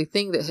ungodly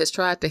thing that has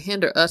tried to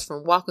hinder us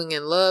from walking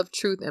in love,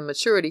 truth, and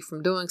maturity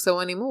from doing so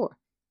anymore.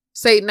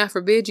 Satan, I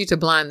forbid you to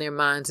blind their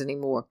minds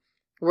anymore.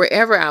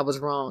 Wherever I was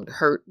wronged,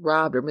 hurt,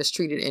 robbed, or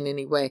mistreated in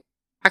any way,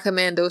 I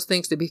command those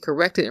things to be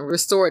corrected and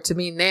restored to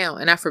me now.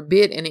 And I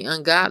forbid any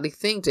ungodly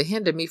thing to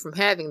hinder me from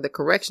having the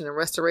correction and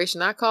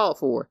restoration I called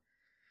for.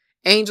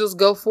 Angels,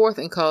 go forth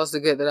and cause the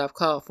good that I've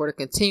called for to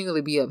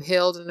continually be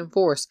upheld and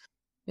enforced.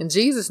 In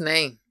Jesus'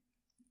 name.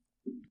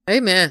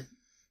 Amen.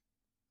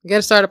 We got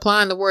to start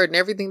applying the word in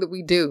everything that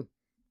we do.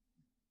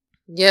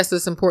 Yes,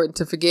 it's important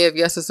to forgive.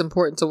 Yes, it's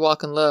important to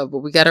walk in love. But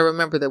we got to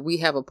remember that we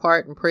have a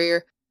part in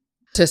prayer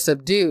to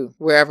subdue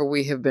wherever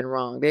we have been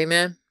wronged.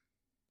 Amen.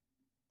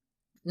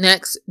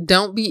 Next,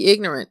 don't be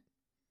ignorant.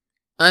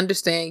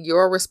 Understand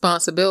your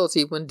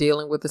responsibility when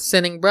dealing with a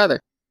sinning brother.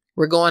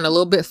 We're going a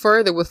little bit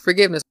further with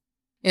forgiveness.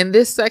 In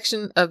this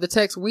section of the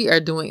text, we are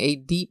doing a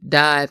deep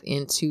dive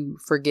into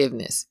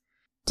forgiveness,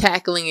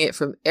 tackling it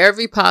from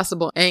every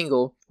possible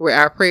angle where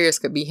our prayers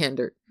could be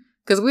hindered,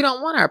 because we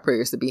don't want our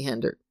prayers to be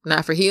hindered,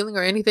 not for healing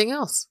or anything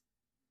else.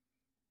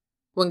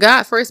 When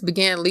God first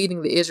began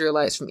leading the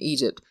Israelites from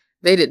Egypt,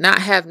 they did not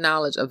have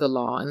knowledge of the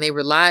law, and they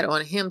relied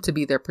on Him to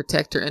be their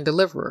protector and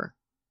deliverer.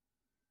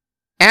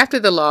 After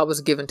the law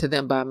was given to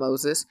them by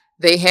Moses,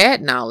 they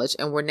had knowledge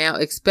and were now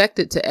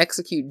expected to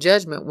execute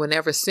judgment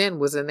whenever sin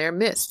was in their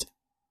midst.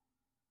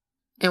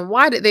 And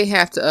why did they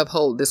have to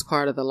uphold this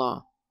part of the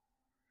law?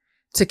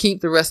 To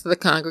keep the rest of the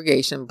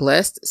congregation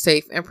blessed,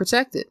 safe, and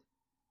protected.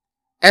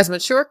 As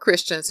mature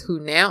Christians who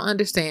now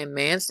understand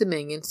man's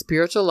dominion,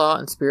 spiritual law,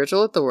 and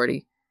spiritual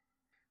authority,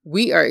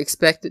 we are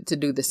expected to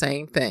do the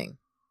same thing.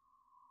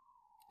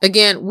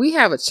 Again, we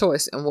have a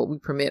choice in what we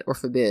permit or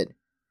forbid.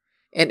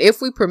 And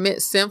if we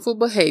permit sinful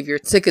behavior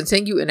to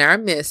continue in our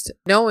midst,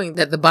 knowing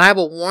that the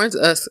Bible warns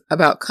us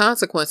about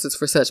consequences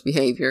for such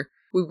behavior,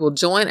 we will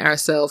join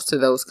ourselves to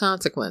those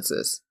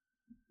consequences.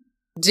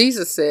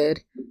 Jesus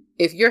said,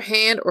 "If your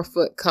hand or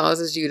foot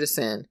causes you to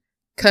sin,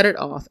 cut it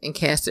off and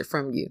cast it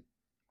from you.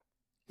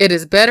 It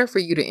is better for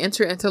you to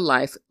enter into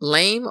life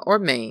lame or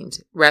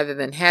maimed rather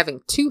than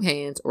having 2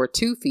 hands or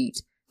 2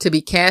 feet to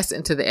be cast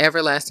into the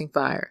everlasting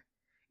fire.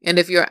 And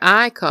if your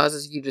eye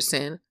causes you to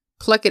sin,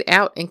 pluck it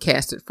out and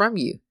cast it from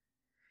you.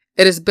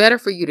 It is better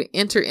for you to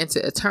enter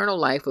into eternal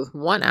life with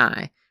 1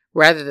 eye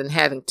rather than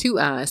having 2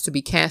 eyes to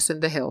be cast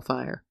into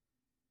hellfire.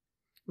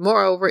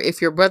 Moreover,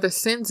 if your brother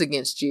sins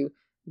against you,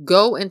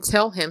 go and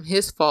tell him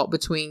his fault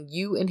between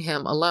you and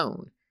him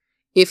alone.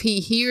 If he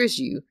hears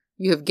you,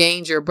 you have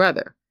gained your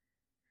brother.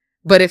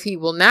 But if he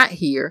will not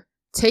hear,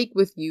 take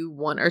with you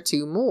 1 or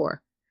 2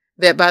 more,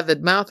 that by the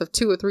mouth of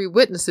 2 or 3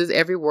 witnesses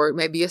every word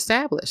may be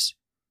established.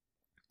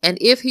 And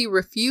if he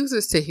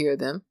refuses to hear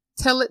them,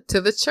 tell it to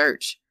the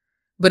church.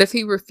 But if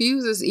he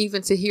refuses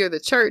even to hear the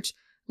church,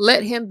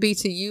 let him be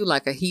to you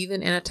like a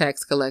heathen and a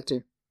tax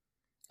collector.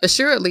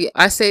 Assuredly,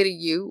 I say to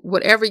you,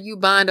 whatever you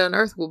bind on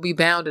earth will be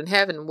bound in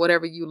heaven, and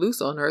whatever you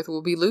loose on earth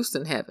will be loosed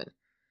in heaven.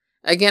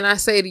 Again, I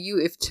say to you,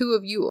 if 2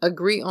 of you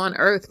agree on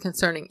earth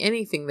concerning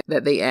anything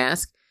that they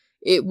ask,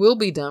 it will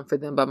be done for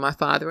them by my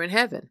Father in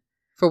heaven.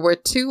 For where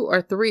 2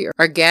 or 3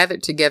 are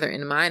gathered together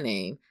in my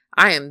name,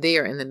 I am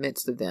there in the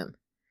midst of them."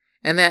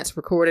 And that's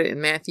recorded in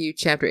Matthew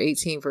chapter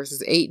 18,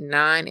 verses 8,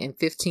 9, and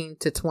 15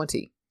 to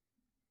 20.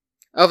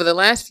 Over the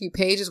last few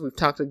pages, we've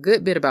talked a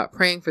good bit about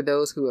praying for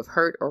those who have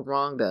hurt or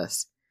wronged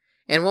us.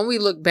 And when we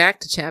look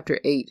back to chapter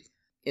 8,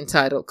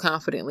 entitled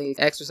Confidently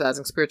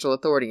Exercising Spiritual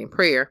Authority in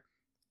Prayer,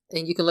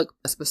 and you can look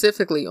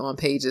specifically on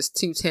pages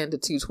 210 to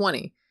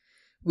 220,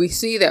 we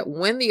see that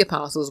when the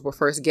apostles were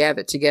first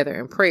gathered together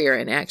in prayer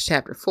in Acts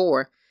chapter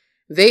 4,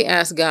 they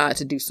asked God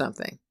to do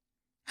something.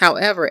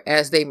 However,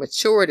 as they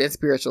matured in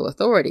spiritual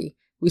authority,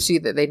 we see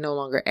that they no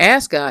longer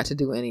asked God to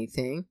do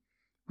anything.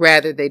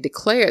 Rather, they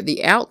declared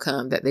the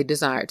outcome that they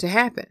desired to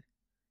happen.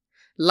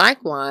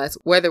 Likewise,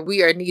 whether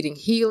we are needing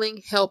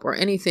healing, help, or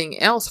anything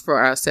else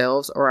for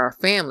ourselves or our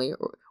family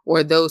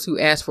or those who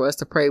ask for us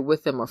to pray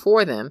with them or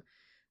for them,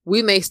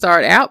 we may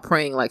start out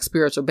praying like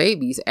spiritual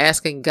babies,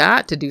 asking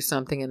God to do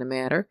something in the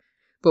matter.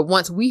 But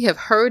once we have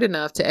heard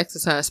enough to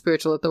exercise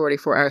spiritual authority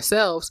for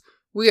ourselves,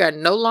 we are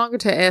no longer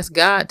to ask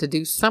God to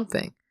do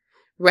something.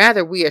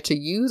 Rather, we are to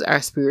use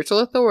our spiritual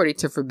authority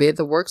to forbid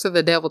the works of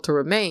the devil to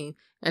remain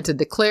and to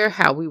declare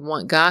how we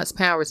want God's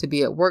power to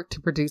be at work to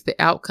produce the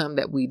outcome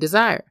that we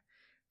desire,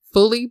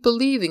 fully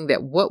believing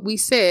that what we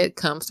said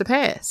comes to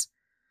pass.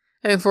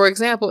 And for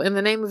example, in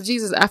the name of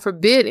Jesus, I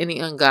forbid any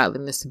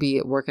ungodliness to be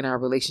at work in our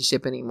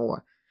relationship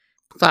anymore.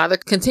 Father,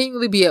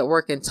 continually be at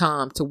work in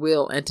Tom to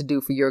will and to do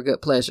for your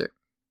good pleasure.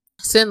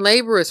 Send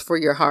laborers for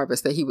your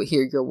harvest that he would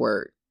hear your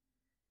word.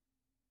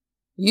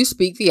 You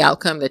speak the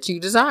outcome that you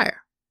desire.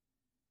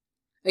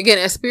 Again,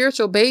 as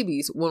spiritual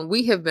babies, when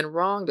we have been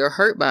wronged or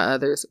hurt by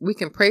others, we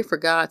can pray for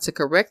God to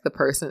correct the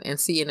person and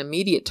see an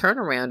immediate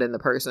turnaround in the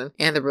person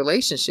and the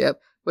relationship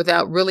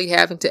without really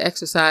having to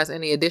exercise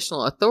any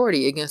additional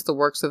authority against the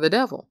works of the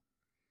devil.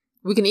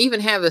 We can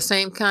even have the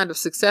same kind of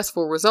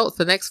successful results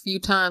the next few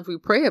times we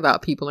pray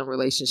about people in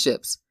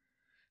relationships.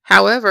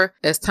 However,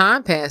 as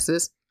time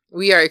passes,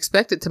 we are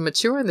expected to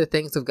mature in the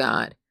things of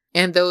God,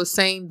 and those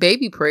same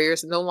baby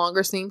prayers no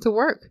longer seem to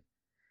work.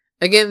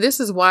 Again, this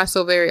is why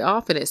so very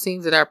often it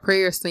seems that our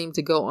prayers seem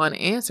to go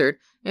unanswered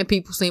and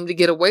people seem to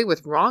get away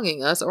with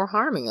wronging us or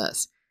harming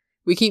us.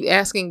 We keep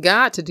asking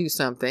God to do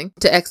something,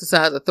 to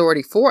exercise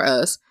authority for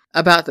us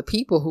about the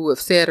people who have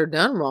said or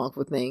done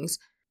wrongful things,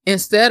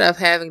 instead of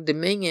having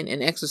dominion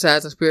and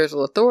exercising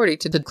spiritual authority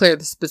to declare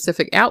the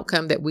specific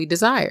outcome that we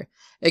desire.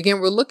 Again,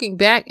 we're looking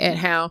back at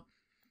how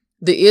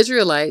the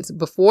Israelites,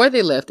 before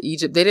they left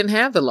Egypt, they didn't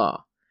have the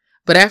law.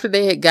 But after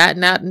they had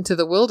gotten out into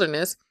the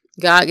wilderness,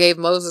 God gave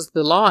Moses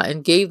the law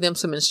and gave them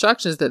some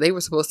instructions that they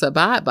were supposed to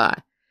abide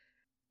by.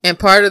 And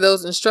part of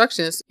those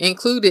instructions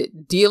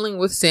included dealing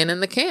with sin in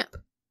the camp.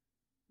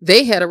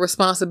 They had a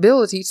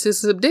responsibility to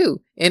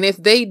subdue. And if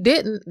they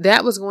didn't,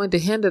 that was going to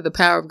hinder the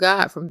power of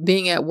God from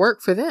being at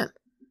work for them.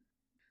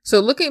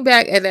 So looking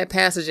back at that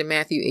passage in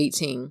Matthew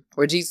 18,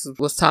 where Jesus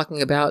was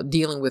talking about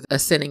dealing with a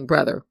sinning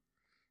brother,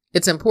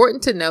 it's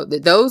important to note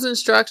that those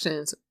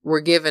instructions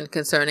were given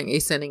concerning a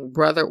sinning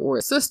brother or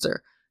a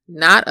sister,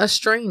 not a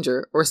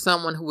stranger or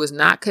someone who was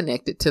not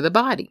connected to the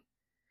body.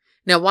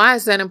 Now, why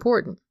is that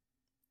important?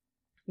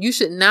 You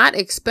should not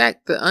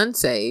expect the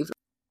unsaved,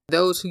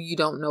 those who you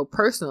don't know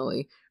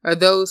personally, or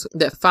those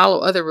that follow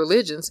other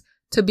religions,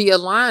 to be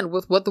aligned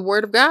with what the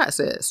Word of God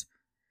says.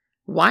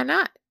 Why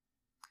not?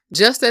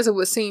 Just as it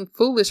would seem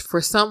foolish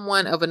for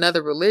someone of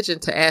another religion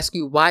to ask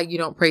you why you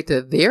don't pray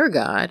to their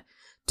God,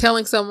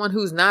 telling someone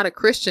who's not a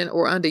Christian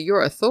or under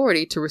your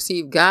authority to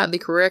receive godly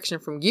correction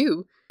from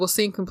you will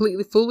seem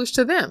completely foolish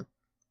to them.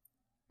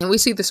 And we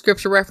see the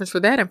scripture reference for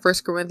that in 1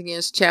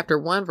 Corinthians chapter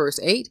 1, verse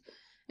 8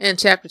 and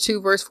chapter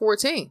 2, verse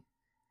 14.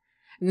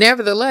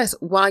 Nevertheless,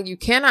 while you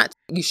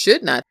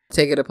should not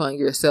take it upon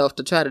yourself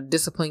to try to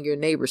discipline your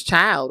neighbor's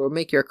child or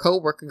make your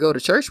coworker go to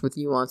church with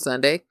you on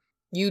Sunday,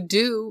 you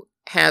do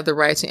have the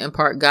right to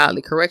impart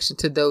godly correction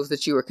to those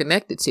that you are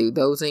connected to,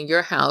 those in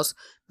your house,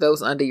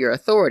 those under your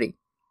authority.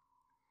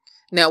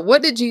 Now,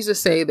 what did Jesus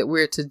say that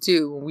we're to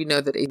do when we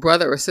know that a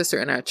brother or sister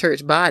in our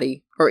church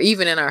body, or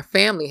even in our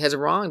family, has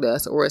wronged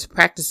us or is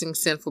practicing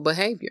sinful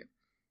behavior?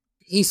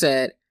 He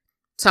said,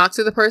 talk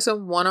to the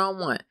person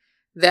one-on-one.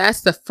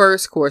 That's the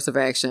first course of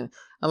action.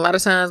 A lot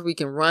of times we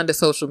can run to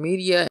social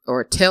media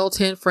or tell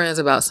 10 friends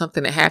about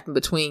something that happened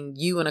between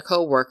you and a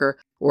coworker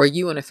or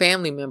you and a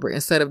family member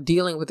instead of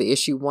dealing with the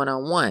issue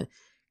one-on-one.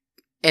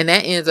 And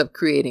that ends up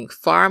creating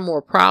far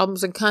more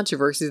problems and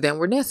controversies than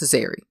were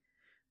necessary.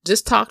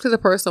 Just talk to the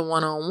person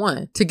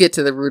one-on-one to get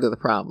to the root of the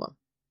problem.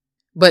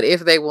 But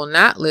if they will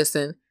not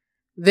listen,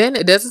 then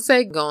it doesn't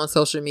say go on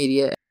social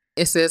media.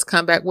 It says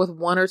come back with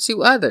one or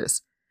two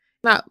others.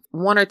 Not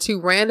one or two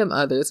random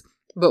others,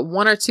 but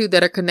one or two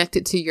that are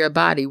connected to your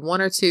body.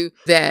 One or two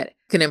that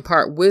can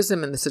impart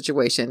wisdom in the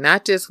situation.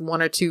 Not just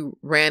one or two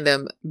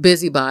random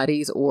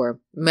busybodies or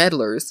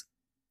meddlers.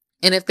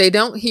 And if they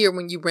don't hear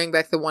when you bring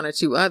back the one or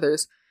two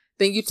others,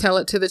 then you tell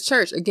it to the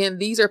church. Again,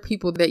 these are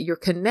people that you're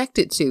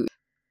connected to.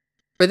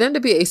 For them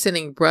to be a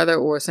sinning brother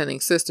or a sinning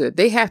sister,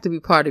 they have to be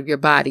part of your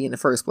body in the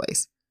first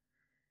place.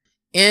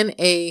 In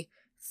a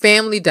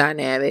family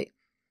dynamic,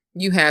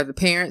 you have the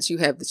parents, you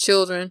have the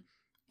children,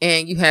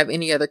 and you have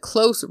any other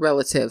close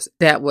relatives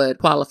that would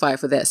qualify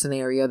for that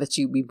scenario that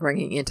you'd be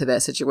bringing into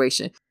that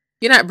situation.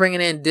 You're not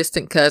bringing in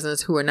distant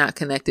cousins who are not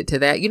connected to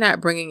that. You're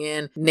not bringing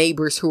in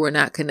neighbors who are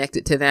not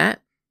connected to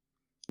that.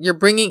 You're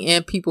bringing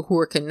in people who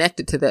are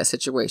connected to that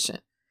situation.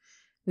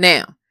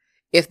 Now,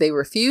 if they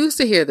refuse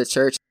to hear the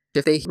church,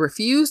 if they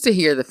refuse to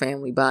hear the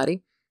family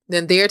body,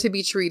 then they're to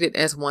be treated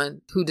as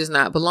one who does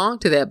not belong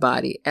to that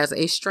body, as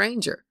a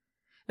stranger.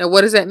 Now,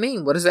 what does that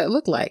mean? What does that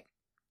look like?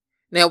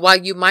 Now, while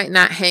you might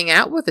not hang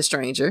out with a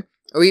stranger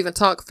or even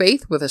talk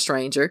faith with a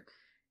stranger,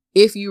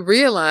 if you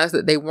realize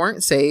that they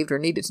weren't saved or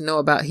needed to know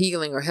about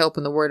healing or help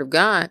in the Word of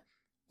God,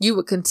 you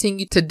would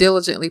continue to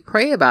diligently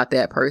pray about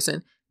that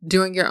person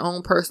during your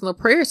own personal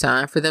prayer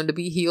time for them to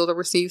be healed or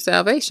receive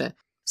salvation.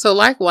 So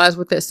likewise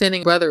with that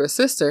sinning brother or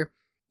sister,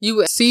 you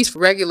would cease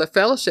regular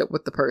fellowship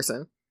with the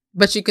person,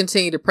 but you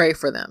continue to pray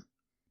for them.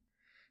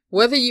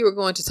 Whether you are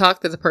going to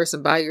talk to the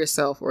person by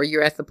yourself or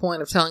you're at the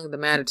point of telling the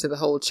matter to the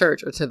whole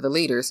church or to the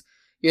leaders,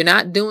 you're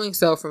not doing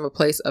so from a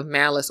place of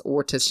malice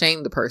or to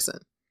shame the person.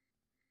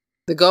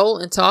 The goal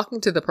in talking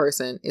to the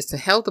person is to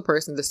help the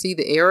person to see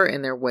the error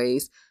in their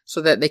ways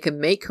so that they can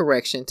make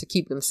correction to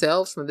keep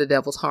themselves from the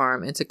devil's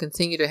harm and to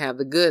continue to have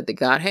the good that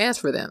God has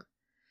for them.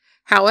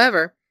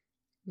 However,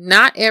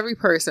 not every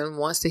person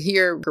wants to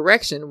hear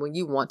correction when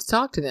you want to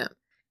talk to them.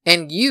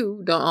 And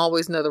you don't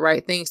always know the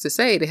right things to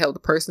say to help the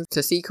person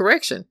to see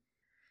correction.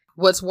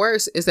 What's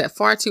worse is that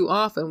far too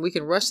often we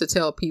can rush to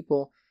tell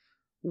people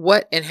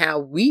what and how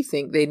we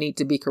think they need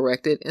to be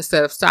corrected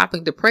instead of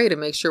stopping to pray to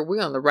make sure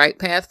we're on the right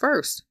path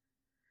first.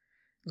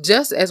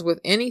 Just as with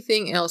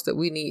anything else that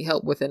we need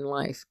help with in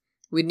life,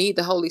 we need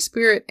the Holy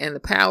Spirit and the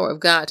power of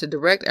God to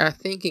direct our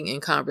thinking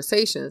and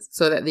conversations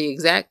so that the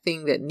exact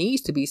thing that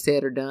needs to be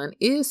said or done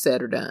is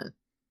said or done.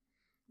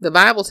 The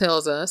Bible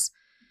tells us,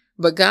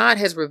 but God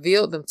has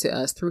revealed them to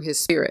us through His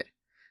Spirit.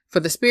 For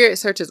the Spirit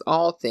searches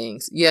all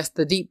things, yes,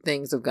 the deep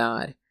things of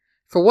God.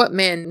 For what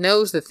man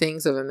knows the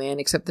things of a man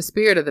except the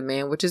spirit of the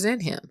man which is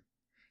in him?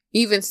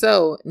 Even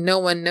so, no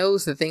one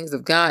knows the things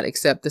of God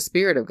except the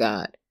Spirit of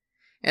God.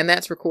 And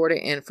that's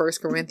recorded in 1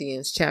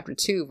 Corinthians chapter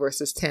 2,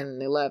 verses 10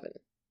 and 11.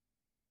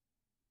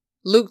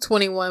 Luke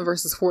 21,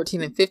 verses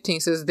 14 and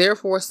 15 says,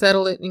 therefore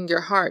settle it in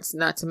your hearts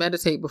not to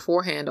meditate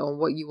beforehand on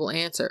what you will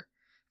answer.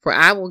 For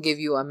I will give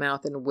you a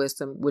mouth and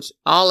wisdom which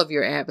all of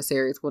your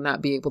adversaries will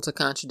not be able to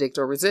contradict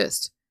or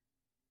resist.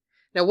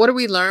 Now, what do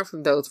we learn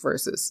from those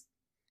verses?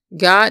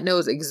 God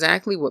knows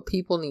exactly what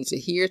people need to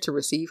hear to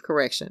receive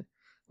correction,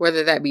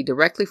 whether that be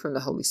directly from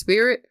the Holy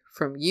Spirit,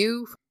 from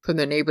you, from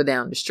their neighbor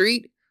down the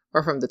street,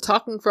 or from the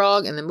talking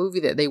frog in the movie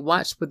that they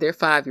watched with their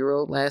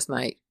 5-year-old last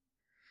night.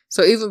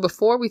 So even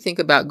before we think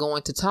about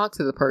going to talk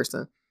to the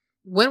person,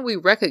 when we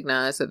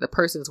recognize that the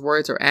person's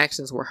words or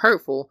actions were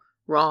hurtful,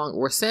 wrong,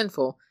 or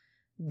sinful,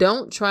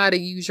 don't try to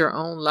use your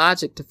own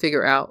logic to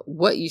figure out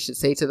what you should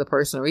say to the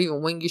person or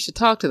even when you should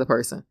talk to the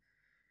person.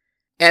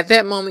 At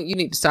that moment, you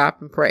need to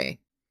stop and pray.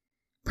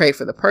 Pray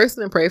for the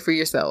person and pray for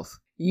yourself,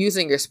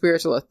 using your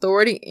spiritual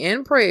authority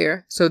in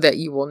prayer so that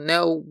you will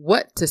know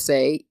what to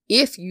say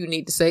if you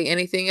need to say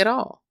anything at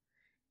all.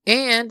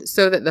 and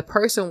so that the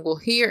person will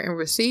hear and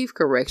receive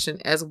correction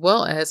as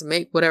well as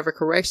make whatever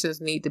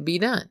corrections need to be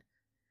done.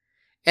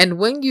 And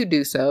when you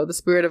do so, the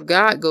Spirit of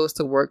God goes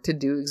to work to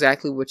do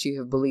exactly what you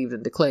have believed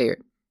and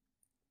declared.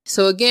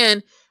 So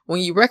again,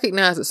 when you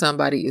recognize that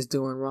somebody is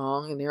doing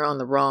wrong and they're on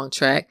the wrong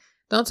track,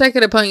 don't take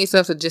it upon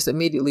yourself to just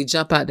immediately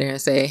jump out there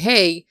and say,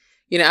 hey,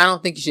 I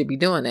don't think you should be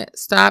doing that.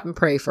 Stop and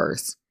pray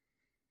first.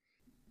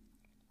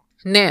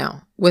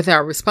 Now, with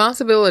our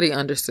responsibility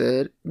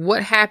understood,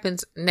 what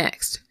happens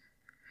next?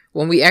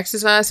 When we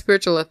exercise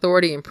spiritual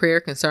authority in prayer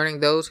concerning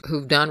those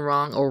who've done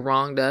wrong or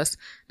wronged us,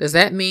 does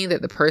that mean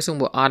that the person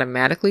will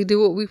automatically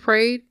do what we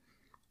prayed?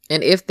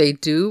 And if they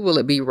do, will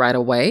it be right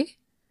away?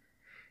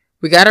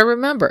 We got to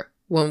remember,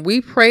 when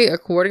we pray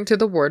according to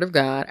the Word of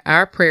God,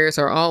 our prayers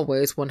are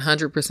always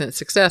 100%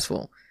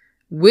 successful,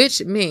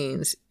 which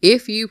means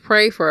if you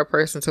pray for a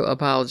person to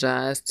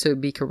apologize, to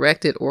be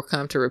corrected, or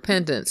come to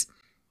repentance,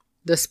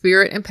 the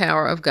Spirit and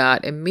power of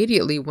God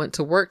immediately went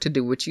to work to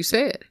do what you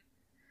said.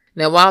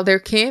 Now, while there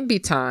can be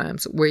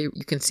times where you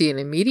can see an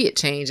immediate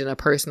change in a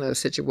person or a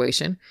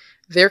situation,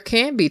 there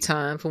can be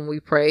times when we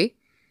pray,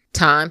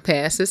 time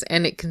passes,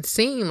 and it can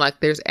seem like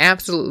there's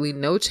absolutely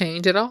no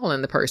change at all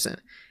in the person,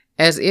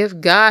 as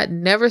if God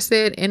never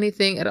said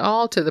anything at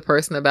all to the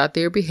person about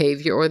their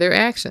behavior or their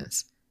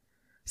actions.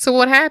 So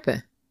what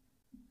happened?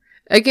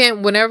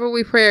 Again, whenever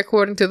we pray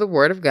according to the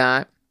Word of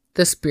God,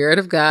 the Spirit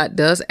of God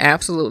does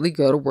absolutely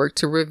go to work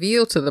to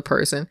reveal to the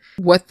person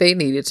what they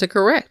needed to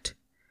correct.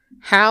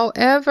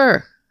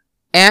 However,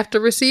 after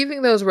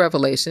receiving those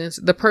revelations,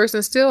 the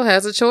person still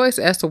has a choice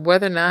as to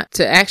whether or not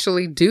to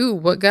actually do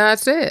what God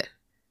said.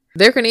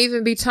 There can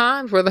even be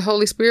times where the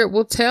Holy Spirit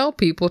will tell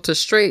people to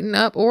straighten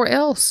up or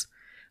else,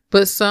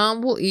 but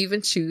some will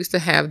even choose to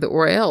have the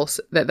or else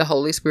that the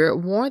Holy Spirit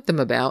warned them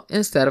about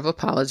instead of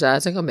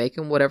apologizing or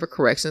making whatever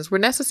corrections were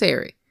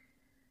necessary.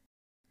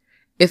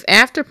 If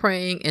after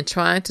praying and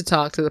trying to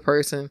talk to the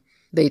person,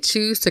 they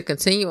choose to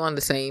continue on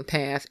the same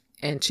path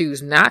and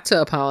choose not to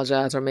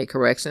apologize or make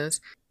corrections,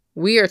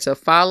 we are to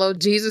follow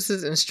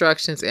Jesus'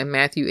 instructions in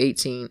Matthew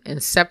 18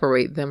 and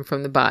separate them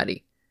from the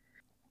body.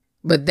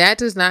 But that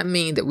does not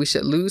mean that we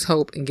should lose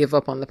hope and give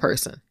up on the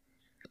person.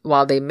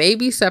 While they may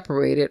be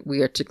separated,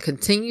 we are to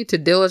continue to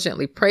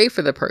diligently pray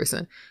for the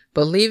person,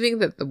 believing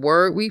that the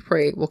word we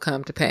prayed will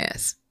come to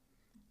pass.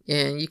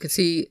 And you can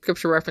see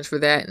scripture reference for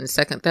that in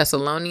 2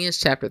 Thessalonians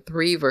chapter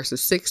 3, verses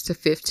 6 to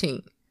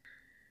 15.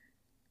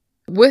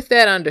 With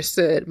that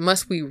understood,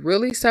 must we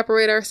really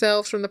separate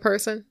ourselves from the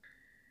person?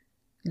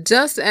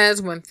 Just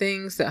as when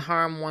things that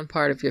harm one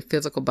part of your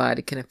physical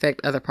body can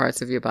affect other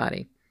parts of your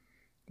body.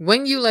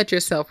 When you let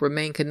yourself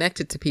remain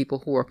connected to people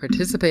who are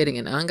participating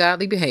in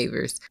ungodly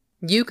behaviors,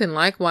 you can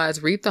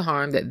likewise reap the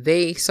harm that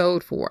they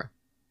sowed for.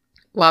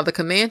 While the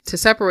command to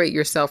separate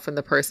yourself from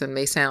the person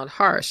may sound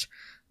harsh,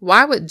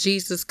 why would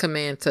Jesus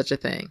command such a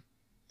thing?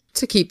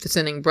 To keep the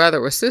sinning brother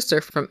or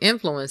sister from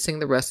influencing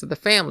the rest of the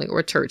family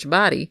or church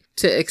body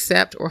to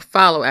accept or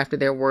follow after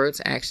their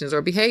words, actions,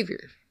 or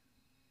behaviors.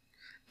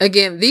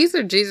 Again, these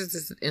are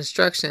Jesus'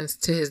 instructions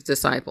to his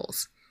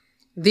disciples.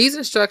 These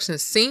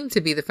instructions seem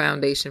to be the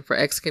foundation for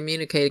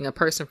excommunicating a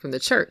person from the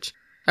church,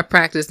 a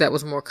practice that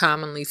was more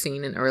commonly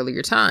seen in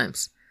earlier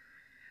times.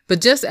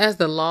 But just as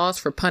the laws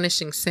for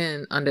punishing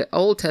sin under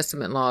Old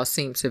Testament laws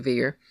seemed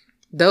severe,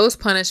 those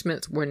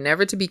punishments were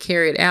never to be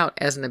carried out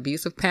as an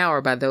abuse of power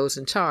by those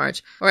in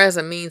charge or as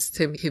a means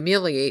to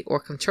humiliate or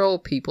control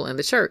people in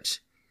the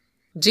church.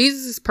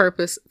 Jesus'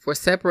 purpose for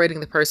separating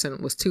the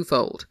person was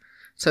twofold,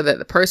 so that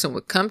the person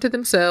would come to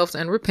themselves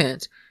and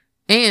repent,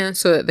 and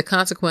so that the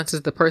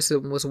consequences the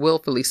person was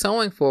willfully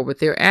sowing for with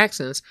their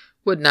actions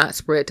would not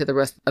spread to the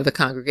rest of the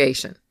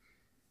congregation.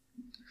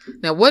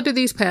 Now, what do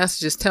these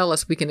passages tell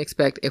us we can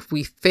expect if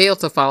we fail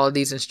to follow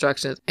these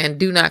instructions and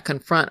do not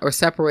confront or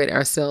separate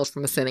ourselves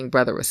from a sinning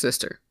brother or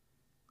sister?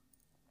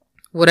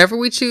 Whatever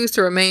we choose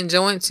to remain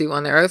joined to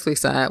on the earthly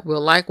side will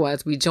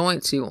likewise be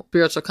joined to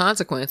spiritual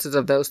consequences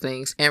of those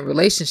things and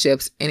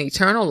relationships in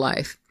eternal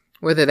life,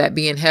 whether that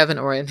be in heaven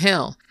or in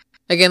hell.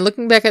 Again,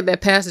 looking back at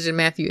that passage in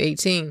Matthew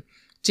 18,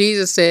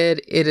 Jesus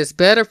said, it is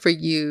better for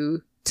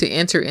you to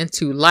enter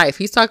into life.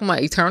 He's talking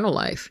about eternal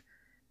life.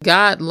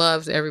 God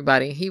loves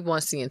everybody. He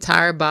wants the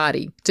entire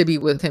body to be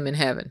with him in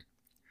heaven.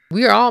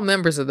 We are all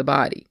members of the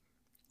body.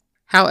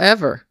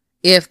 However,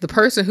 if the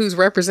person who's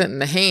representing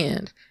the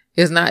hand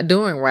is not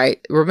doing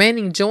right,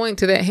 remaining joined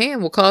to that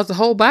hand will cause the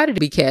whole body to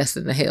be cast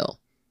into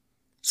hell.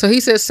 So he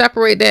says,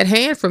 separate that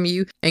hand from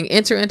you and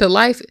enter into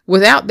life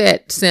without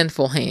that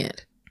sinful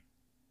hand.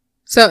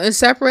 So in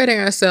separating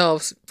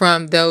ourselves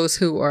from those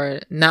who are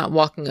not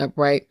walking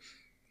upright,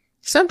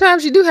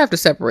 sometimes you do have to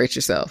separate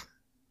yourself.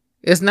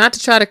 It's not to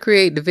try to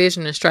create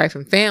division and strife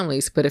in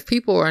families, but if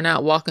people are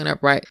not walking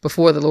upright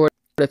before the Lord,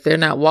 if they're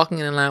not walking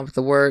in line with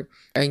the word,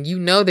 and you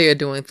know they're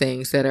doing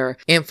things that are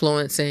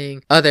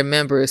influencing other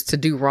members to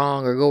do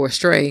wrong or go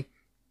astray,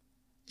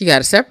 you got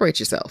to separate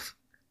yourself.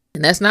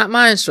 And that's not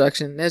my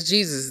instruction. That's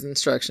Jesus'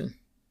 instruction.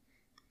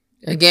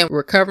 Again,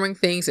 we're covering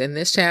things in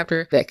this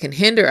chapter that can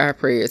hinder our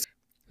prayers.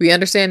 We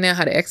understand now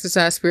how to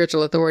exercise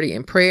spiritual authority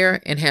in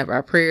prayer and have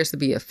our prayers to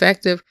be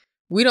effective.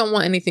 We don't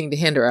want anything to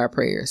hinder our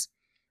prayers.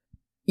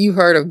 You've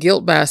heard of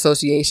guilt by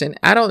association.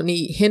 I don't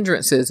need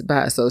hindrances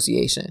by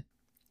association.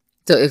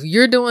 So if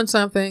you're doing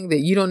something that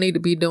you don't need to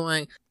be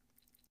doing,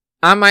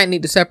 I might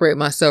need to separate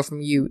myself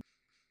from you.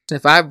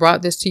 If I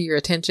brought this to your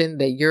attention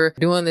that you're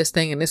doing this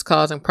thing and it's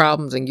causing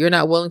problems and you're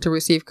not willing to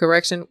receive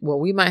correction, well,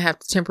 we might have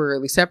to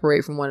temporarily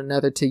separate from one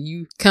another till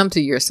you come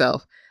to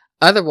yourself.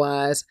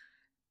 Otherwise,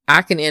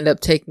 I can end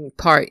up taking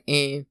part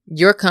in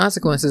your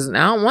consequences, and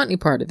I don't want any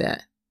part of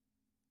that.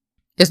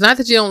 It's not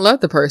that you don't love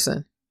the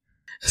person.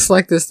 It's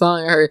like this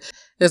song I heard.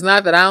 It's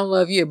not that I don't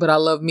love you, but I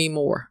love me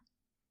more.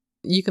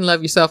 You can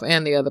love yourself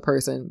and the other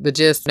person, but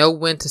just know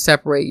when to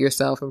separate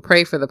yourself and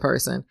pray for the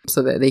person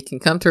so that they can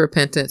come to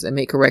repentance and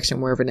make correction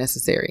wherever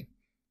necessary.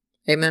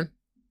 Amen.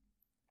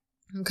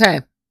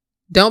 Okay.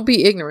 Don't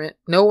be ignorant.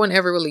 No one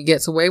ever really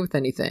gets away with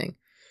anything.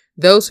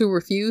 Those who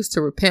refuse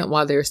to repent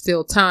while there is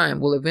still time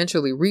will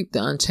eventually reap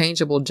the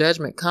unchangeable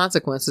judgment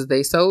consequences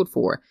they sowed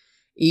for,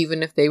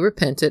 even if they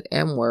repented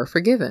and were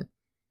forgiven.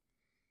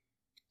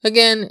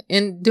 Again,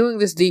 in doing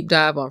this deep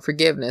dive on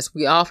forgiveness,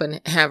 we often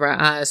have our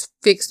eyes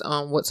fixed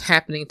on what's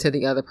happening to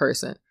the other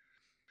person.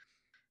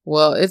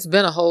 Well, it's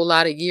been a whole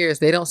lot of years.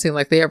 They don't seem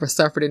like they ever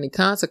suffered any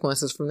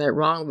consequences from that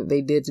wrong that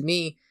they did to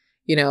me,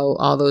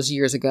 all those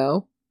years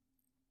ago.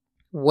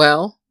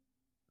 Well,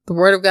 the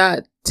Word of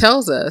God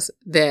tells us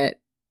that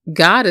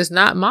God is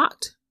not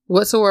mocked.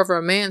 Whatsoever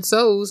a man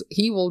sows,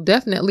 he will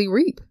definitely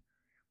reap.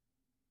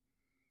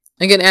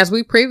 Again, as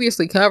we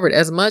previously covered,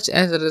 as much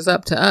as it is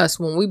up to us,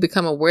 when we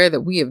become aware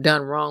that we have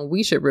done wrong,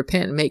 we should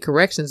repent and make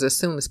corrections as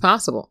soon as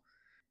possible.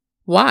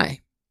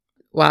 Why?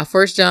 While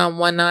 1 John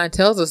 1:9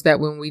 tells us that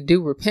when we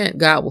do repent,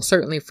 God will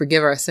certainly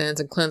forgive our sins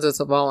and cleanse us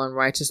of all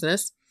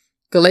unrighteousness.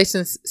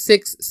 Galatians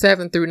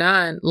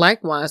 6:7-9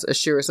 likewise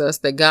assures us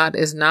that God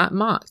is not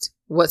mocked.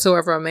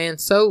 Whatsoever a man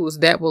sows,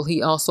 that will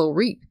he also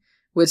reap,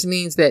 which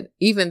means that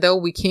even though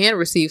we can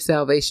receive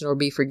salvation or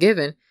be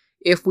forgiven,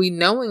 if we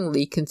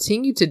knowingly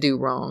continue to do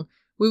wrong,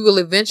 we will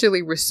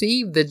eventually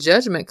receive the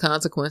judgment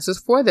consequences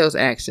for those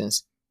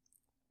actions.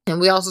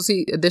 And we also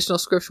see additional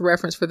scripture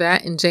reference for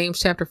that in James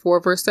chapter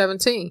 4, verse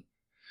 17.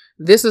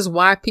 This is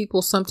why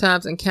people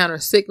sometimes encounter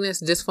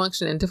sickness,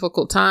 dysfunction, and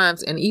difficult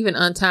times, and even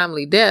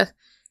untimely death,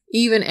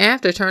 even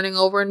after turning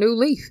over a new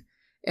leaf,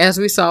 as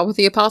we saw with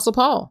the Apostle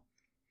Paul.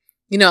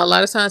 A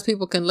lot of times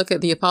people can look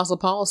at the Apostle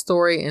Paul's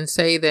story and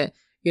say that,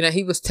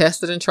 he was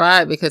tested and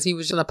tried because he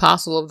was an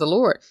apostle of the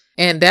Lord.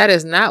 And that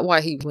is not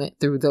why he went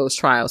through those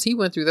trials. He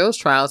went through those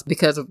trials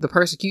because of the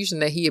persecution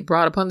that he had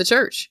brought upon the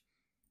church.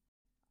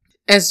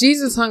 As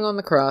Jesus hung on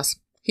the cross,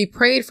 he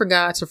prayed for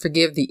God to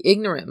forgive the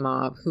ignorant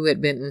mob who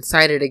had been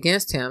incited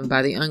against him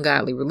by the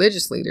ungodly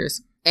religious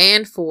leaders,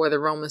 and for the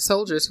Roman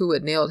soldiers who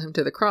had nailed him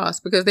to the cross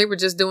because they were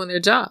just doing their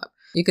job.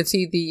 You can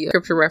see the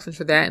scripture reference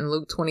for that in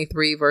Luke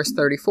 23, verse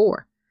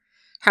 34.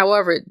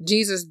 However,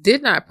 Jesus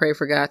did not pray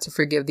for God to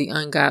forgive the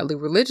ungodly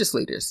religious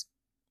leaders.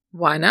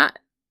 Why not?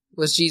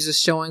 Was Jesus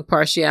showing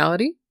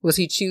partiality? Was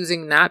he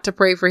choosing not to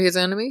pray for his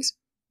enemies?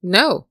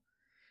 No.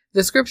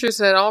 The scriptures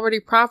had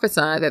already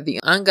prophesied that the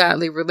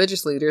ungodly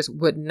religious leaders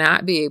would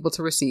not be able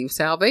to receive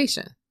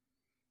salvation.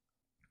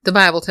 The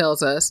Bible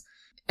tells us,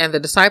 and the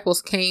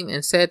disciples came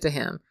and said to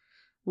him,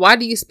 "Why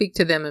do you speak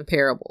to them in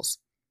parables?"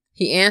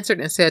 He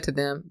answered and said to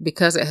them,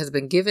 "Because it has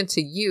been given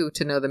to you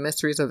to know the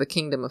mysteries of the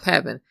kingdom of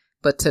heaven,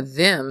 but to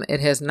them it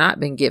has not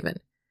been given.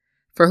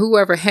 For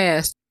whoever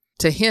has,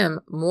 to him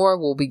more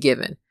will be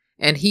given,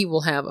 and he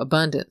will have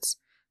abundance.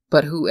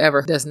 But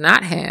whoever does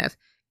not have,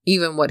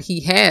 even what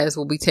he has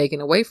will be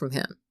taken away from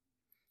him.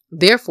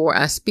 Therefore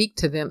I speak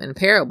to them in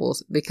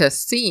parables, because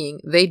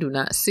seeing they do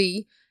not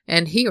see,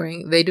 and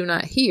hearing they do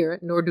not hear,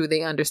 nor do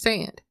they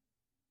understand.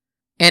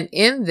 And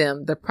in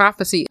them the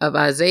prophecy of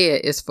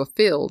Isaiah is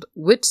fulfilled,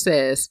 which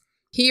says,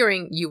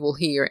 Hearing you will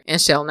hear and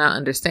shall not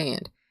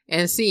understand,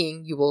 and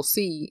seeing you will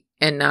see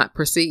and not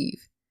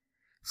perceive.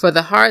 For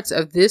the hearts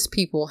of this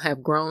people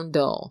have grown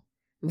dull.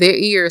 Their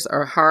ears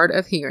are hard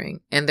of hearing,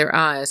 and their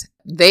eyes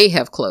they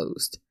have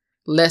closed,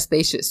 lest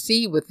they should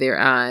see with their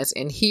eyes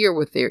and hear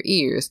with their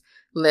ears,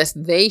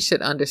 lest they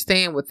should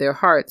understand with their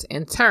hearts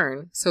and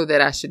turn, so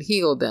that I should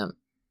heal them.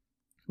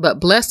 But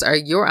blessed are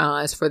your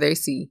eyes, for they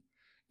see,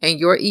 and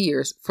your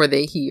ears, for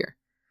they hear.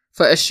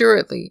 For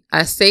assuredly,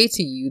 I say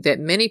to you that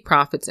many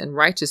prophets and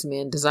righteous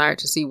men desired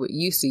to see what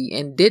you see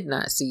and did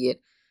not see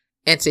it,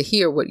 and to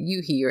hear what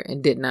you hear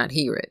and did not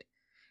hear it.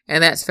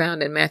 And that's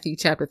found in Matthew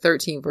chapter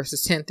 13,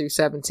 verses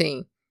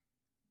 10-17.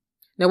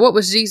 Now, what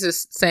was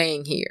Jesus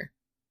saying here?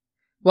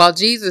 While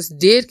Jesus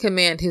did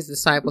command his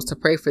disciples to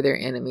pray for their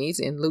enemies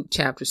in Luke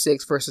chapter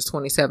 6, verses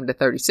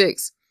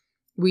 27-36,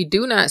 we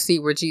do not see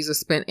where Jesus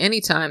spent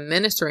any time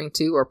ministering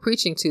to or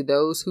preaching to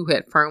those who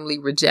had firmly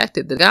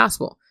rejected the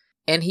gospel.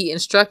 And he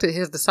instructed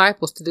his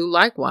disciples to do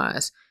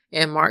likewise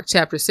in Mark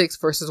chapter 6,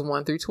 verses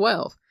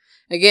 1-12.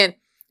 Again,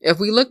 if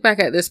we look back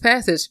at this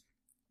passage,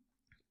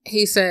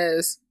 he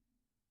says,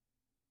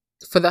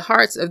 For the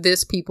hearts of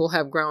this people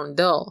have grown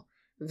dull.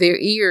 their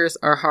ears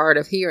are hard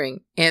of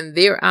hearing, and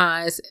their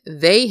eyes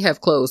they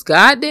have closed.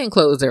 God didn't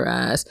close their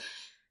eyes.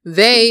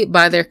 They,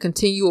 by their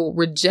continual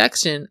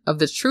rejection of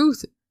the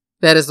truth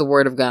that is the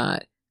word of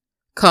God,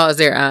 cause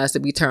their eyes to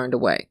be turned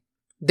away.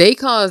 They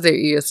cause their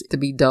ears to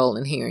be dull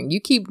in hearing. You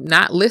keep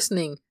not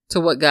listening to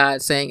what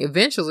God's saying.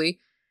 Eventually,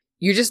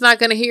 you're just not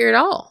going to hear it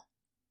all.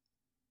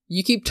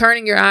 You keep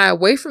turning your eye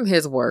away from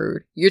his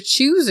word. You're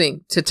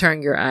choosing to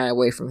turn your eye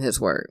away from his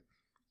word.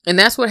 And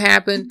that's what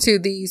happened to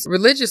these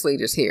religious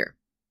leaders here.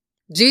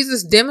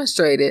 Jesus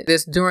demonstrated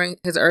this during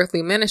his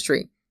earthly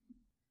ministry.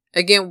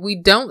 Again, we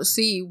don't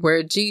see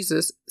where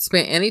Jesus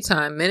spent any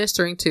time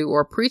ministering to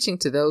or preaching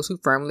to those who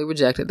firmly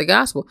rejected the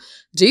gospel.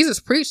 Jesus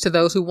preached to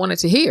those who wanted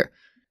to hear.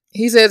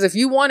 He says, if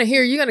you want to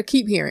hear, you're going to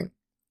keep hearing,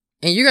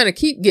 and you're going to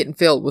keep getting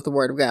filled with the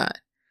word of God.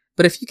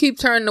 But if you keep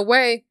turning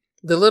away,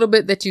 the little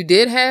bit that you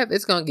did have,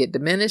 it's going to get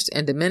diminished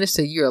and diminished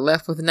till you are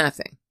left with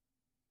nothing.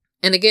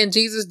 And again,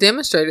 Jesus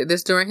demonstrated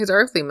this during his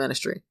earthly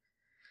ministry.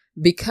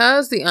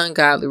 Because the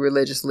ungodly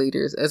religious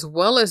leaders, as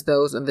well as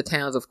those in the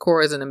towns of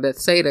Chorazin and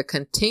Bethsaida,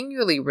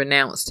 continually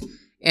renounced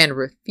and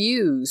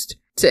refused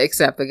to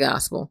accept the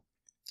gospel,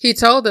 he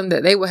told them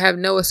that they would have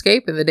no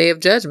escape in the day of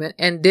judgment,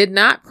 and did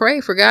not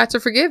pray for God to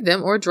forgive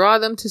them or draw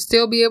them to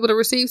still be able to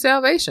receive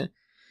salvation.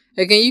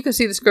 Again, you can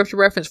see the scripture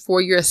reference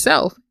for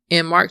yourself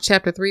in Mark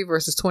chapter 3,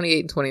 verses 28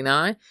 and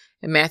 29,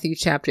 and Matthew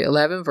chapter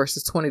 11,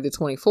 verses 20 to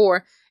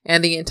 24,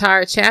 and the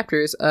entire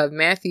chapters of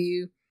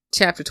Matthew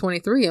chapter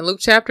 23 and Luke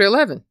chapter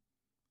 11.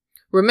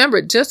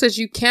 Remember, just as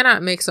you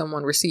cannot make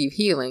someone receive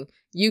healing,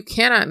 you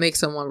cannot make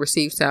someone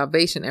receive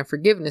salvation and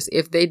forgiveness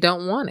if they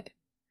don't want it.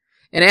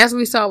 And as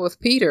we saw with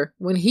Peter,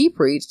 when he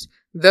preached,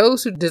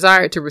 those who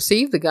desired to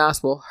receive the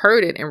gospel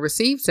heard it and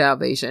received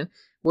salvation,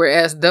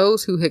 whereas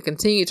those who had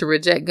continued to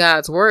reject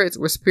God's words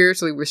were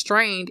spiritually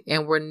restrained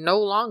and were no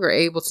longer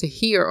able to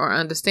hear or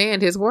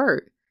understand his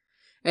word.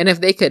 And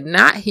if they could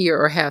not hear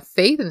or have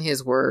faith in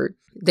his word,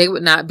 they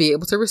would not be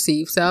able to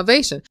receive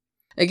salvation.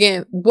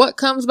 Again, what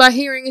comes by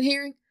hearing and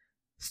hearing?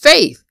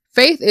 Faith.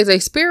 Faith is a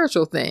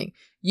spiritual thing.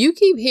 You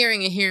keep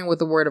hearing and hearing what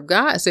the word of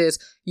God says,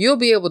 you'll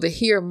be able to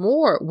hear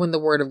more when the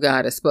word of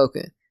God is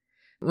spoken.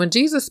 When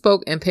Jesus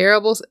spoke in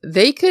parables,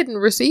 they couldn't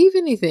receive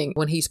anything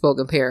when he spoke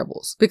in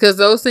parables because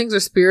those things are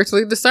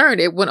spiritually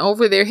discerned. It went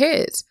over their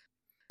heads.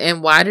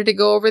 And why did it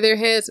go over their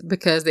heads?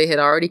 Because they had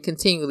already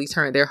continually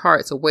turned their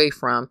hearts away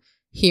from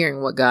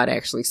hearing what God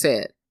actually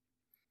said.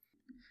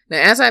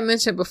 Now, as I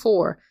mentioned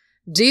before,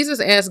 Jesus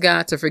asked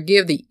God to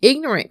forgive the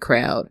ignorant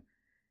crowd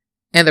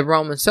and the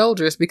Roman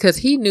soldiers because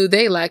he knew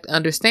they lacked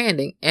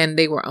understanding and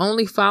they were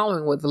only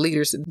following what the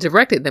leaders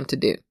directed them to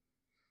do.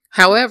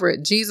 However,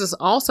 Jesus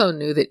also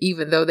knew that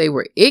even though they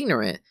were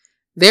ignorant,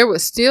 there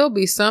would still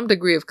be some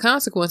degree of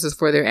consequences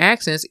for their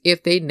actions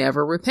if they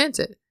never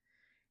repented,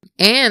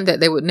 and that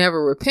they would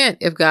never repent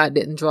if God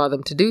didn't draw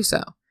them to do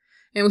so.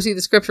 And we see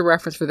the scripture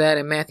reference for that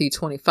in Matthew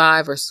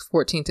 25, verses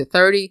 14 to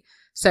 30,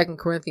 2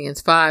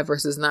 Corinthians 5,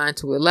 verses 9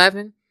 to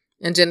 11,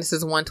 and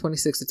Genesis 1,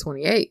 26 to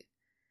 28.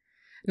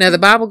 Now, the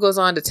Bible goes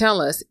on to tell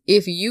us,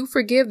 if you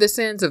forgive the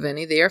sins of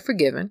any, they are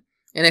forgiven.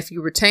 And if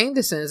you retain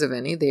the sins of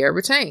any, they are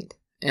retained.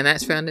 And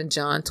that's found in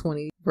John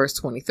 20, verse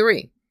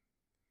 23.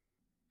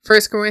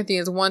 1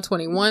 Corinthians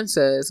 1:21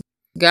 says,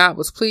 God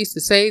was pleased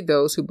to save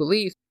those who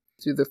believe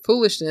through the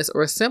foolishness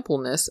or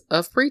simpleness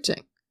of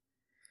preaching.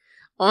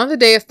 On the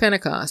day of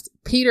Pentecost,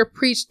 Peter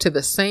preached to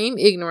the same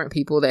ignorant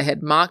people that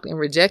had mocked and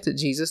rejected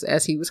Jesus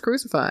as he was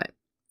crucified.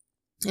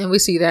 And we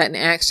see that in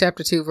Acts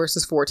chapter 2,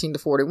 verses 14 to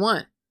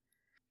 41.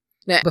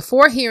 Now,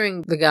 before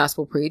hearing the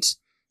gospel preached,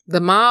 the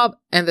mob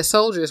and the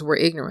soldiers were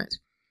ignorant.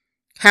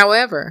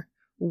 However,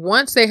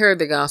 once they heard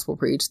the gospel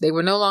preached, they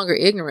were no longer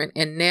ignorant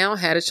and now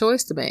had a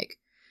choice to make.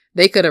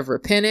 They could have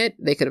repented,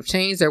 they could have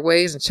changed their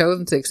ways and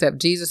chosen to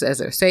accept Jesus as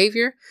their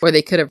Savior, or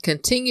they could have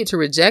continued to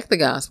reject the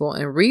gospel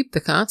and reap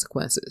the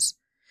consequences.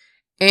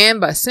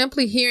 And by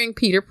simply hearing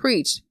Peter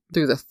preach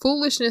through the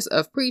foolishness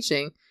of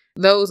preaching,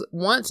 those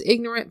once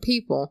ignorant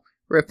people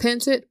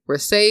repented, were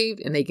saved,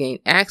 and they gained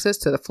access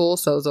to the full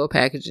sozo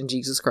package in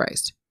Jesus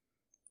Christ.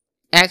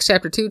 Acts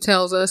chapter 2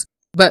 tells us,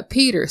 but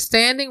Peter,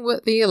 standing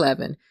with the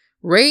 11,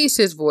 raised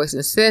his voice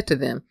and said to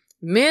them,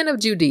 Men of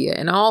Judea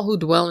and all who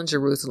dwell in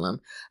Jerusalem,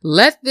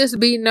 let this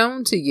be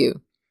known to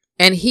you,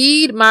 and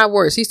heed my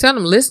words. He's telling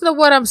them, listen to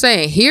what I'm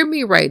saying. Hear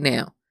me right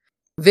now.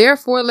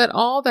 Therefore, let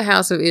all the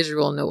house of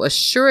Israel know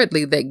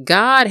assuredly that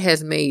God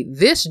has made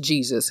this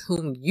Jesus,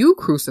 whom you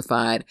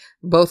crucified,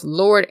 both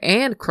Lord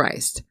and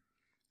Christ.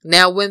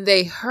 Now, when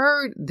they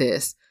heard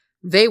this,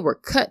 they were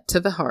cut to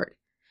the heart.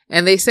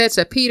 And they said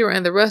to Peter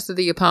and the rest of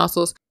the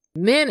apostles,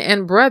 Men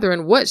and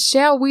brethren, what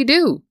shall we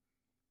do?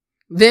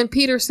 Then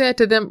Peter said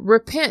to them,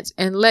 Repent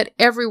and let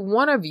every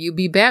one of you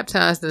be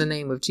baptized in the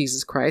name of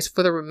Jesus Christ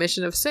for the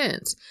remission of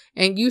sins,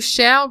 and you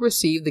shall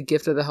receive the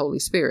gift of the Holy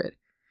Spirit.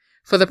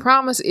 For the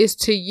promise is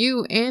to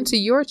you and to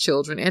your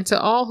children and to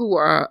all who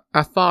are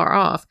afar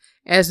off,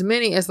 as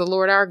many as the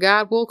Lord our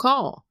God will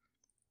call.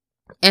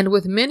 And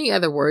with many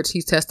other words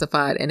he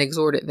testified and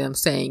exhorted them,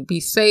 saying, Be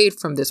saved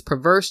from this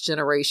perverse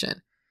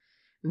generation.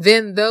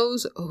 Then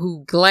those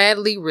who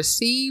gladly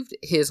received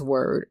his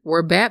word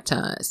were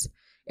baptized.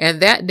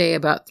 And that day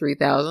about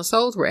 3,000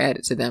 souls were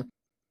added to them.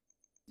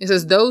 It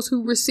says those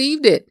who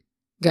received it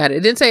got it. It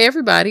didn't say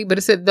everybody, but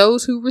it said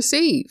those who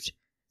received.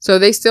 So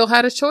they still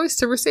had a choice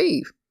to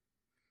receive.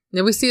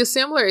 Then we see a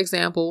similar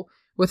example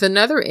with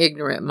another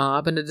ignorant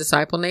mob and a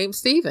disciple named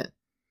Stephen.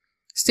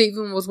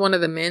 Stephen was one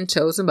of the men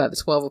chosen by the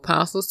 12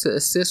 apostles to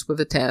assist with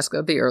the task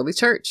of the early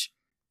church.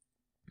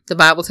 The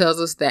Bible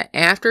tells us that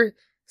after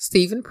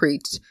Stephen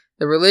preached,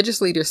 the religious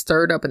leaders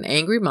stirred up an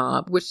angry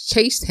mob which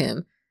chased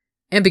him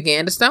and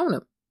began to stone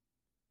him.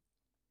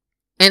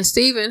 And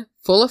Stephen,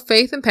 full of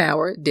faith and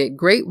power, did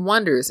great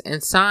wonders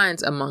and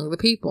signs among the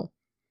people.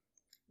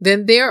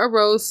 Then there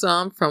arose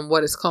some from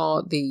what is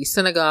called the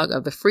synagogue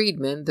of the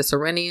freedmen, the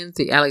Cyrenians,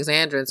 the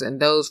Alexandrians, and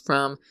those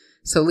from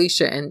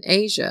Cilicia and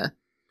Asia,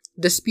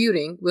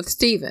 disputing with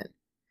Stephen.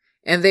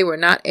 And they were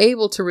not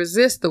able to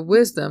resist the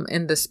wisdom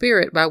and the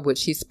spirit by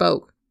which he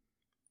spoke.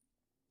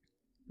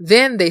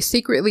 Then they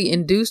secretly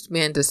induced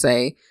men to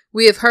say,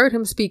 "We have heard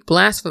him speak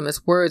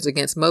blasphemous words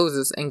against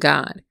Moses and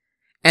God."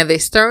 And they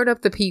stirred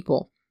up the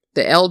people,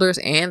 the elders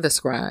and the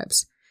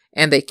scribes.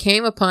 And they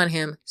came upon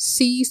him,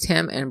 seized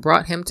him, and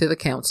brought him to the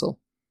council.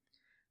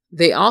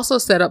 They also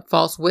set up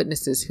false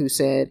witnesses who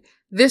said,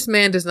 "This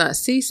man does not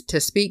cease to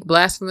speak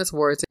blasphemous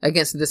words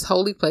against this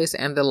holy place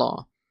and the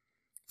law.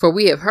 For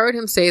we have heard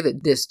him say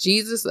that this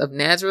Jesus of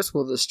Nazareth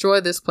will destroy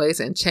this place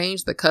and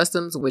change the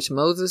customs which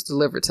Moses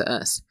delivered to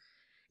us."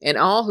 And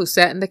all who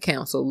sat in the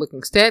council,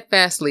 looking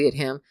steadfastly at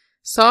him,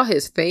 saw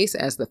his face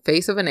as the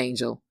face of an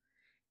angel.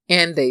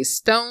 And they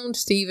stoned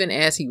Stephen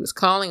as he was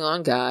calling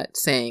on God,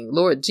 saying,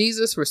 "Lord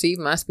Jesus, receive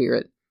my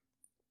spirit."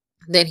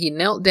 Then he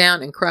knelt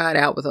down and cried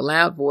out with a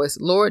loud voice,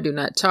 "Lord, do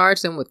not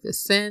charge them with this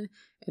sin."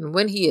 And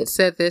when he had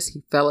said this,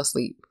 he fell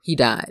asleep. He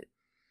died.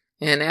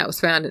 And that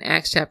was found in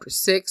Acts chapter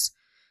 6,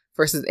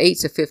 verses 8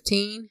 to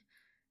 15,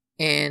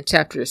 and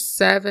chapter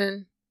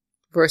 7,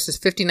 verses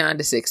 59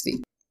 to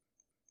 60.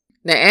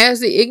 Now, as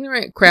the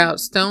ignorant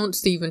crowd stoned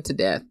Stephen to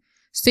death,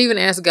 Stephen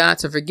asked God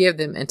to forgive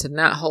them and to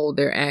not hold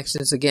their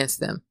actions against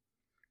them.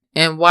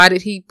 And why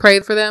did he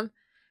pray for them?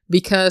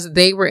 Because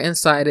they were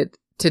incited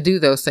to do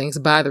those things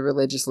by the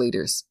religious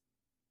leaders.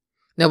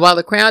 Now, while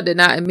the crowd did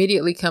not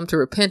immediately come to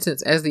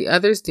repentance as the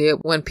others did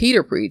when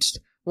Peter preached,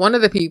 one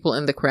of the people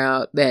in the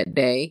crowd that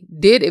day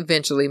did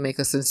eventually make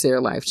a sincere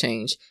life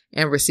change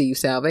and receive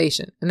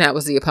salvation. And that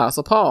was the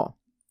Apostle Paul.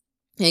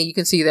 And you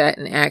can see that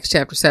in Acts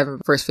chapter 7,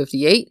 verse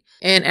 58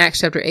 and Acts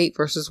chapter 8,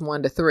 verses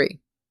 1 to 3.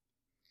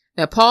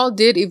 Now, Paul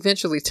did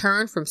eventually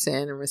turn from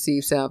sin and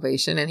receive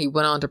salvation, and he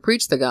went on to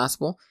preach the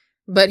gospel,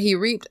 but he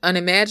reaped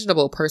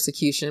unimaginable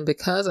persecution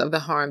because of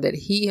the harm that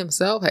he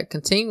himself had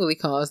continually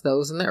caused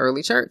those in the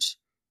early church.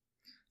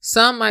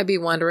 Some might be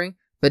wondering,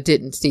 but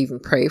didn't Stephen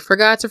pray for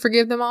God to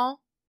forgive them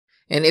all?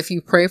 And if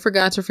you pray for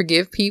God to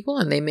forgive people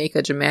and they make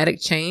a dramatic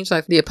change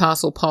like the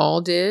Apostle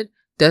Paul did,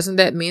 doesn't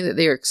that mean that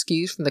they are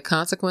excused from the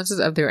consequences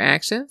of their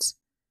actions?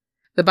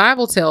 The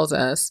Bible tells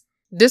us,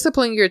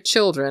 "Discipline your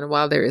children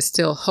while there is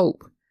still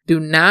hope. Do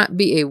not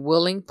be a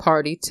willing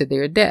party to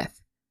their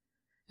death."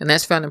 And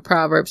that's found in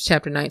Proverbs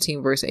chapter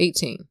 19, verse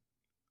 18.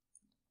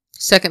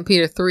 2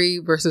 Peter 3,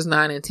 verses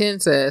 9 and 10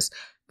 says,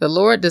 "The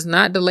Lord does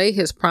not delay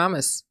his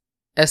promise,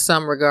 as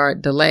some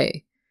regard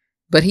delay,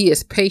 but he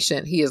is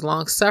patient. He is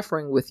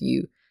long-suffering with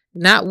you,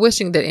 not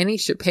wishing that any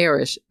should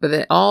perish, but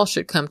that all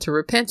should come to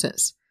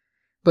repentance.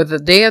 But the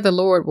day of the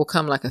Lord will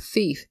come like a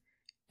thief,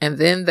 and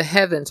then the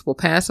heavens will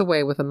pass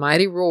away with a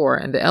mighty roar,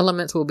 and the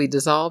elements will be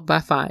dissolved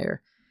by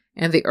fire,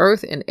 and the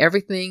earth and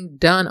everything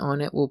done on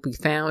it will be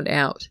found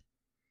out."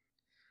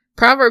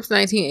 Proverbs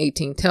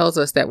 19:18 tells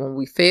us that when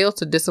we fail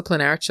to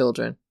discipline our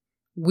children,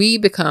 we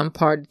become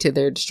party to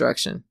their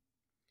destruction.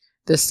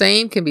 The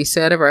same can be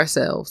said of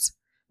ourselves.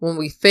 When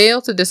we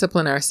fail to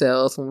discipline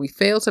ourselves, when we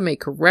fail to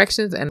make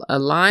corrections and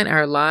align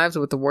our lives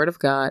with the Word of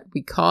God,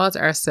 we cause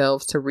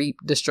ourselves to reap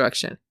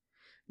destruction.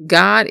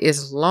 God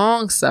is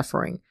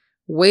long-suffering,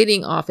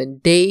 waiting often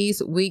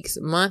days, weeks,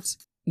 months,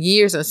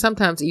 years, and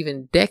sometimes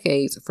even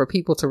decades for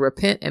people to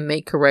repent and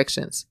make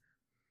corrections.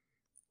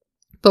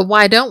 But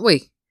why don't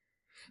we?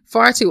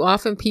 Far too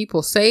often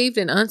people, saved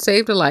and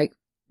unsaved alike,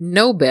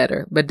 know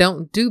better, but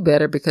don't do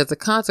better because the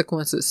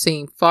consequences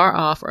seem far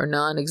off or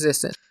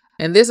non-existent.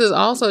 And this is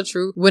also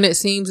true when it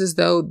seems as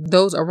though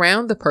those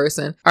around the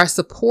person are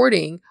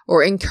supporting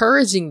or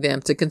encouraging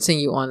them to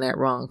continue on that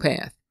wrong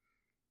path.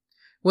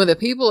 When the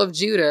people of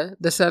Judah,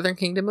 the southern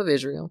kingdom of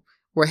Israel,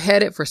 were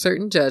headed for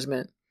certain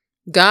judgment,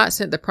 God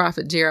sent the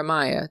prophet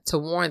Jeremiah to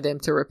warn them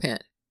to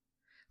repent.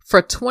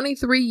 For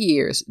 23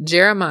 years,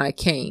 Jeremiah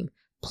came,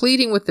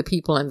 pleading with the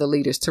people and the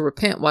leaders to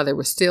repent while there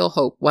was still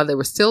hope, while there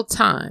was still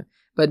time,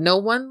 but no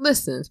one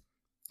listened,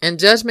 and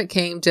judgment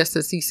came just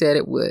as he said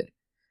it would.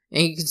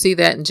 And you can see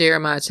that in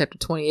Jeremiah chapter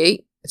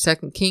 28,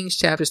 2 Kings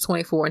chapters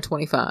 24 and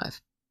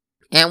 25.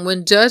 And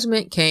when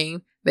judgment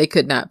came, they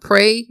could not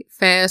pray,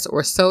 fast,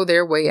 or sow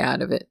their way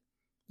out of it.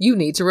 You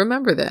need to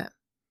remember that.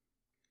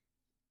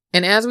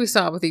 And as we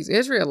saw with these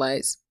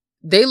Israelites,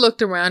 they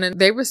looked around and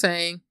they were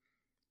saying,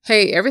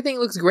 Hey, everything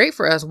looks great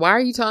for us. Why are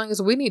you telling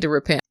us we need to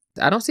repent?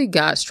 I don't see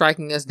God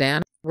striking us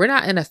down. We're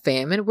not in a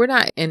famine. We're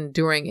not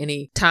enduring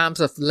any times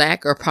of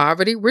lack or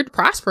poverty. We're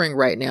prospering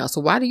right now. So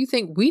why do you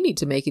think we need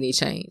to make any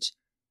change?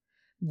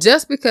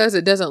 Just because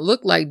it doesn't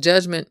look like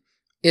judgment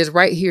is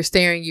right here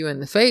staring you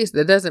in the face,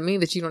 that doesn't mean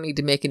that you don't need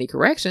to make any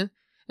correction.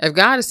 If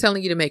God is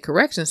telling you to make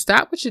correction,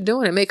 stop what you're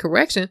doing and make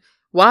correction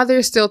while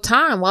there's still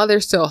time, while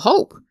there's still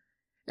hope.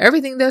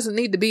 Everything doesn't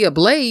need to be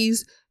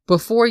ablaze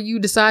before you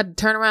decide to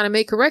turn around and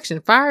make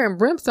correction. Fire and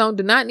brimstone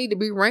do not need to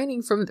be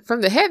raining from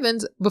the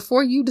heavens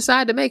before you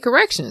decide to make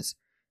corrections.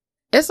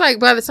 It's like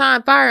by the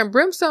time fire and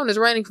brimstone is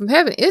raining from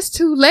heaven, it's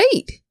too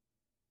late.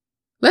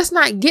 Let's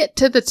not get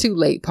to the too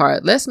late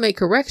part. Let's make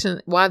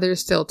correction while there's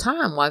still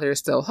time, while there's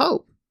still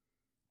hope.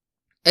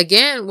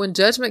 Again, when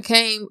judgment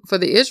came for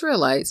the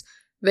Israelites,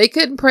 they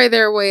couldn't pray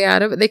their way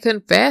out of it. They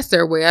couldn't fast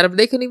their way out of it.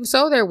 They couldn't even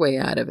sow their way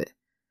out of it.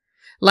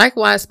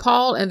 Likewise,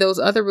 Paul and those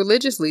other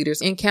religious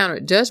leaders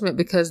encountered judgment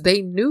because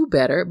they knew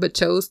better but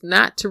chose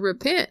not to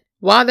repent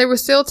while there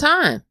was still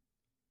time.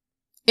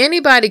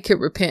 Anybody could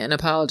repent and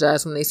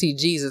apologize when they see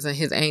Jesus and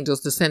his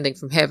angels descending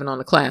from heaven on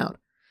a cloud.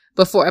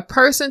 But for a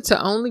person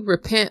to only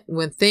repent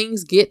when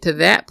things get to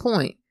that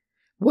point,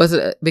 was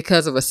it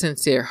because of a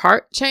sincere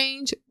heart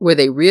change where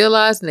they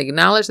realized and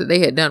acknowledged that they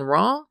had done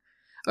wrong?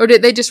 Or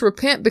did they just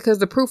repent because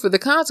the proof of the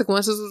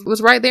consequences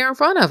was right there in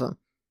front of them?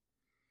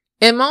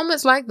 In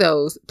moments like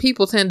those,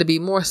 people tend to be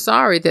more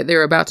sorry that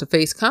they're about to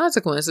face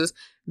consequences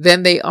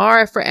than they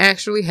are for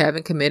actually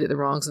having committed the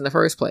wrongs in the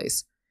first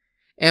place.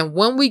 And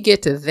when we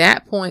get to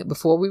that point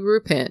before we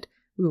repent,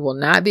 we will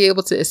not be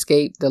able to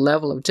escape the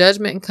level of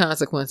judgment and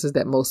consequences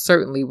that most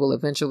certainly will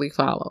eventually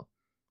follow.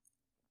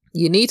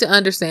 You need to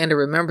understand and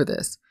remember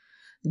this.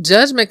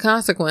 Judgment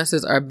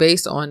consequences are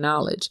based on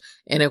knowledge,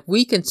 and if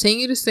we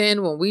continue to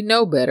sin when we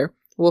know better,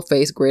 we'll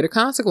face greater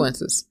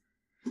consequences.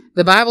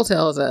 The Bible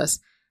tells us,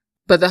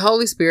 but the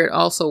Holy Spirit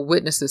also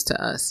witnesses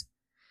to us.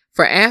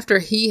 For after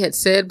he had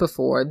said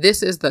before,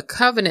 this is the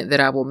covenant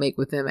that I will make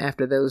with them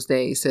after those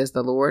days, says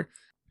the Lord.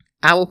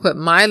 I will put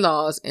my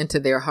laws into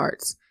their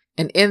hearts,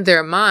 and in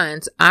their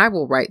minds I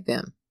will write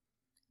them.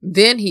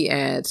 Then he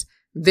adds,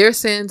 their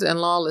sins and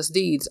lawless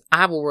deeds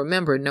I will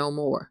remember no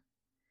more.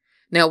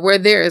 Now where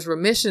there is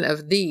remission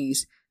of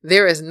these,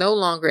 there is no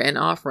longer an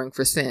offering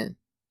for sin.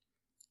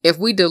 If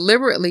we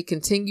deliberately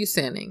continue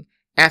sinning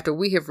after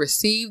we have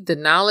received the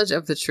knowledge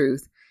of the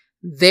truth,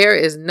 there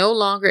is no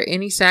longer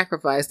any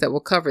sacrifice that will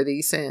cover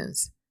these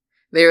sins.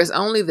 There is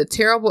only the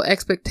terrible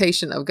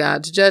expectation of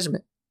God's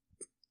judgment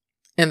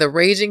and the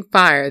raging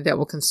fire that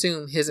will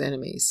consume his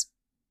enemies.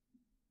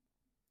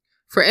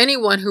 For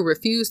anyone who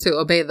refused to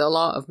obey the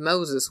law of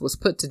Moses was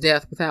put to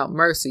death without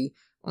mercy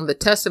on the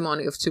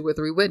testimony of 2 or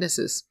 3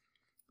 witnesses.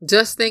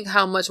 Just think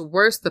how much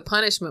worse the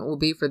punishment will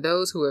be for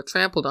those who have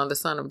trampled on the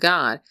Son of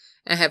God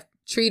and have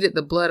treated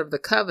the blood of the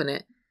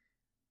covenant,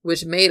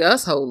 which made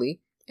us holy,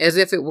 as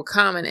if it were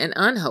common and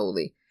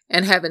unholy,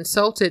 and have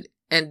insulted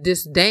and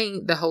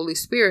disdained the Holy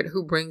Spirit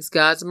who brings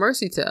God's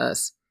mercy to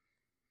us.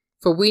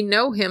 For we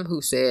know him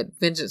who said,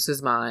 vengeance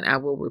is mine, I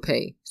will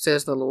repay,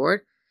 says the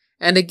Lord.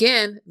 And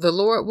again, the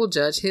Lord will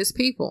judge his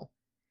people.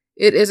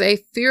 It is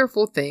a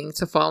fearful thing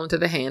to fall into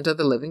the hands of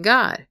the living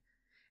God.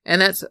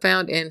 And that's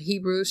found in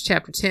Hebrews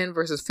chapter 10,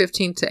 verses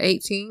 15 to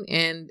 18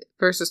 and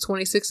verses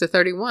 26 to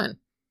 31.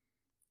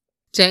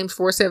 James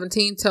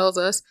 4:17 tells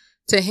us,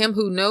 to him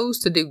who knows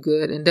to do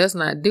good and does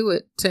not do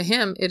it, to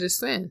him it is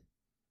sin.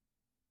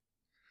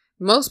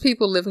 Most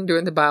people living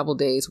during the Bible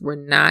days were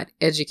not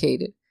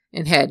educated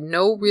and had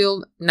no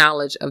real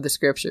knowledge of the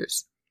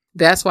scriptures.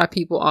 That's why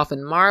people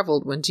often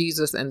marveled when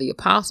Jesus and the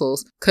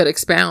apostles could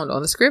expound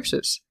on the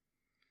scriptures.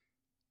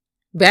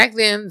 Back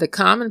then, the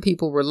common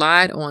people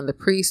relied on the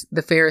priests,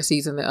 the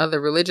Pharisees, and the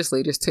other religious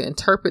leaders to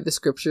interpret the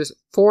scriptures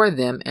for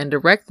them and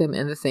direct them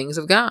in the things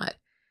of God.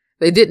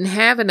 They didn't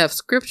have enough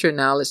scripture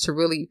knowledge to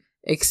really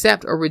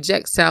accept or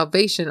reject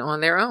salvation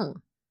on their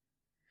own.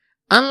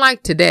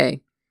 Unlike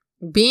today,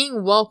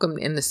 being welcomed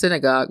in the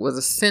synagogue was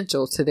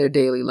essential to their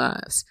daily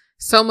lives.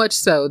 So much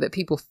so that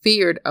people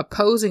feared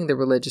opposing the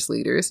religious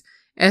leaders,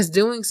 as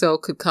doing so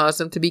could cause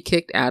them to be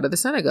kicked out of the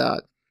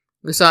synagogue.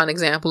 We saw an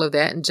example of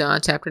that in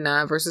John chapter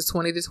 9, verses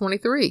 20 to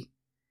 23.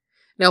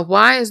 Now,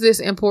 why is this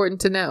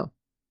important to know?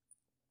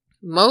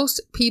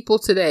 Most people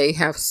today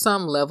have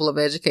some level of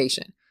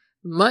education,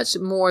 much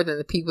more than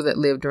the people that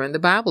lived during the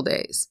Bible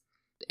days.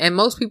 And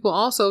most people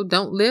also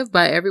don't live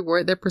by every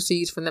word that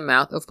proceeds from the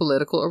mouth of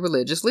political or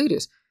religious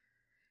leaders.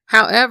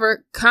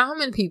 However,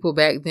 common people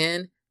back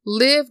then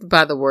lived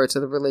by the words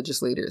of the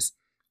religious leaders,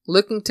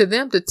 looking to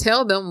them to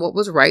tell them what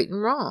was right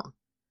and wrong.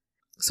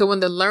 So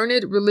when the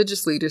learned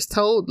religious leaders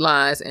told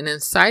lies and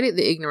incited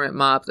the ignorant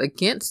mobs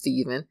against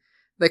Stephen,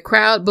 the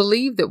crowd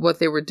believed that what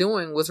they were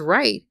doing was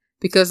right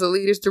because the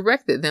leaders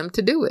directed them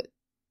to do it.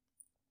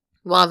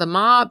 While the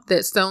mob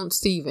that stoned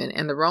Stephen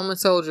and the Roman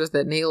soldiers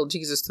that nailed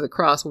Jesus to the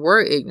cross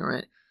were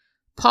ignorant,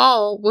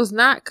 Paul was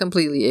not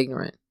completely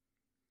ignorant.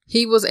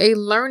 He was a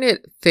learned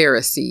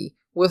Pharisee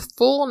with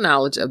full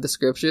knowledge of the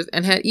scriptures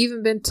and had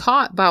even been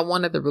taught by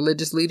one of the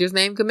religious leaders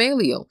named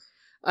Gamaliel,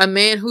 a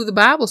man who the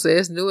Bible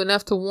says knew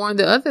enough to warn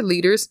the other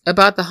leaders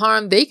about the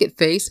harm they could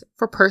face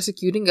for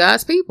persecuting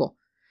God's people.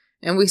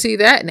 And we see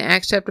that in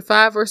Acts chapter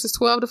 5, verses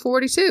 12 to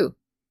 42.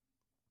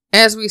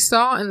 As we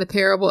saw in the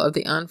parable of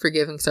the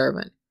unforgiving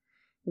servant,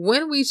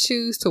 when we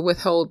choose to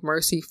withhold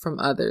mercy from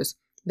others,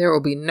 there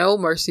will be no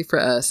mercy for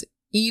us,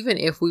 even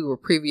if we were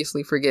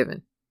previously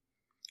forgiven.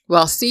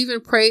 While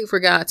Stephen prayed for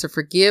God to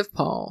forgive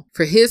Paul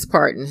for his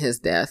part in his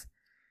death,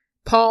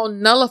 Paul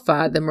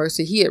nullified the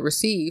mercy he had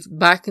received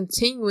by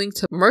continuing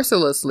to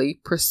mercilessly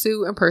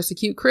pursue and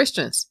persecute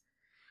Christians.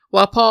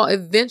 While Paul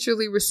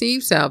eventually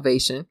received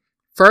salvation,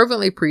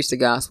 fervently preached the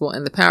gospel,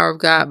 and the power of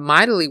God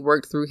mightily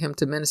worked through him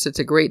to minister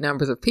to great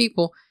numbers of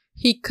people,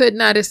 he could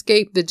not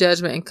escape the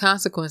judgment and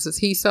consequences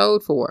he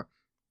sowed for.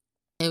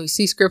 And we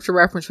see scripture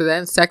reference for that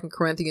in 2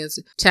 Corinthians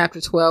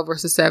chapter 12,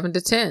 verses 7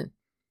 to 10.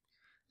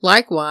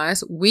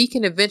 Likewise, we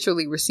can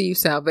eventually receive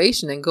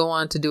salvation and go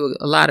on to do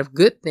a lot of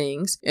good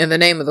things in the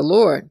name of the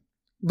Lord.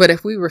 But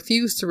if we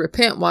refuse to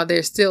repent while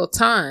there's still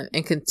time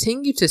and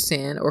continue to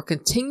sin or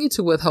continue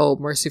to withhold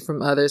mercy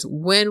from others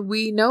when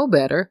we know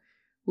better,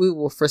 we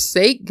will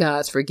forsake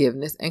God's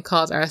forgiveness and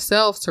cause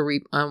ourselves to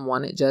reap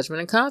unwanted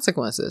judgment and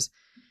consequences.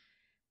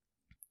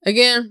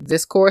 Again,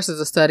 this course is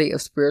a study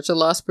of spiritual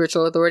law,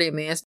 spiritual authority, and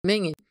man's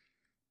dominion.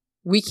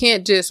 We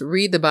can't just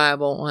read the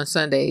Bible on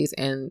Sundays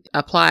and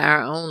apply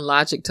our own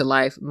logic to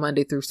life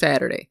Monday through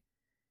Saturday.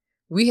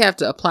 We have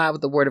to apply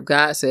what the Word of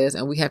God says,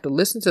 and we have to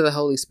listen to the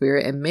Holy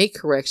Spirit and make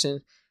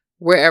correction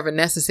wherever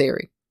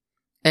necessary.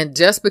 And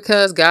just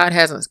because God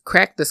hasn't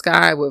cracked the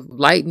sky with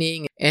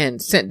lightning and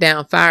sent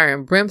down fire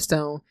and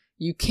brimstone,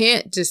 you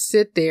can't just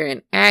sit there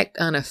and act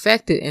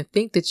unaffected and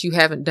think that you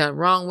haven't done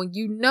wrong when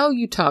you know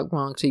you talked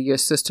wrong to your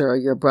sister or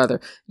your brother.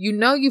 You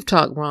know you've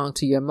talked wrong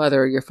to your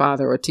mother or your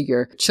father or to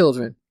your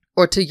children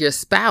or to your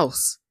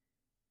spouse.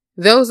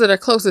 Those that are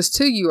closest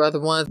to you are the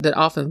ones that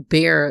often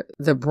bear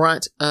the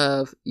brunt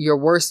of your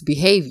worst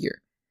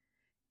behavior.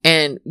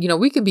 And,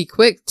 we can be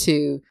quick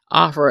to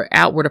offer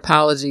outward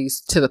apologies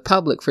to the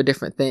public for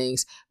different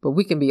things, but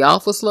we can be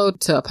awful slow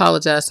to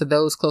apologize to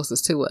those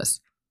closest to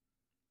us.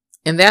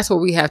 And that's where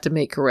we have to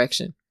make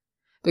correction.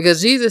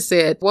 Because Jesus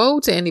said, woe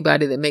to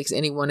anybody that makes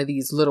any one of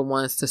these little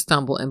ones to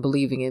stumble in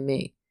believing in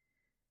me.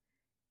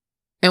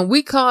 And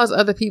we cause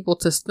other people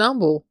to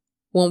stumble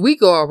when we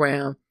go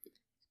around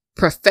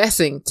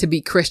professing to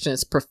be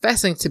Christians,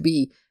 professing to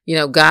be,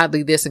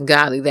 godly this and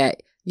godly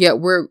that. Yet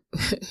when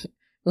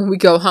we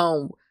go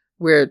home,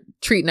 we're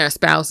treating our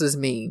spouses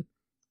mean,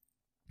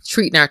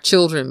 treating our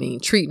children mean,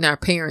 treating our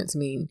parents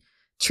mean,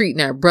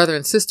 treating our brother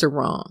and sister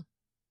wrong.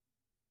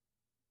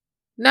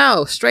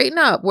 No, straighten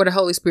up what the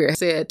Holy Spirit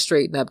said,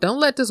 straighten up. Don't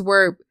let this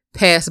word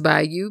pass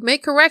by you.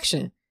 Make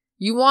correction.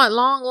 You want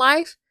long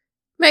life?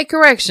 Make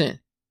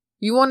correction.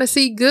 You want to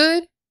see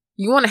good?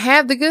 You want to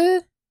have the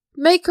good?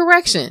 Make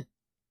correction.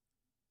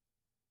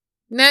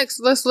 Next,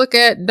 let's look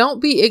at don't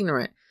be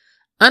ignorant.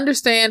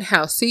 Understand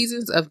how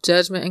seasons of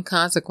judgment and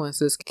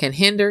consequences can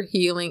hinder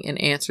healing and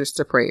answers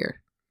to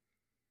prayer.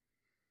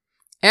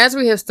 As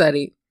we have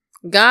studied,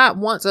 God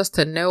wants us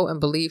to know and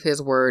believe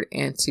His word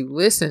and to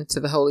listen to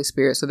the Holy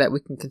Spirit so that we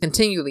can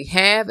continually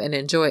have and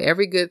enjoy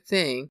every good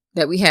thing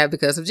that we have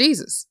because of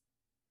Jesus.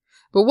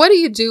 But what do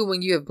you do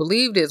when you have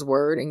believed His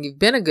word and you've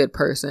been a good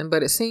person,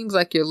 but it seems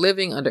like you're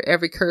living under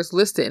every curse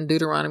listed in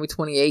Deuteronomy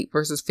 28,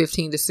 verses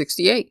 15 to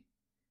 68?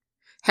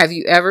 Have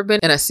you ever been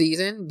in a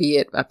season, be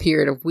it a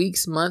period of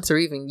weeks, months, or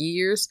even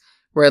years,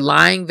 where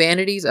lying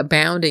vanities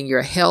abound in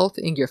your health,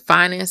 in your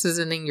finances,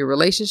 and in your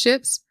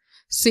relationships?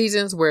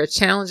 Seasons where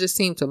challenges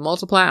seem to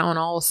multiply on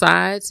all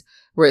sides,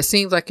 where it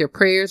seems like your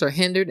prayers are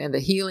hindered and the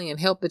healing and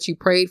help that you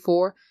prayed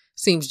for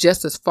seems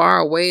just as far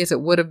away as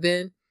it would have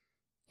been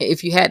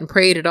if you hadn't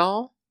prayed at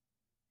all?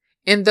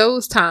 In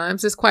those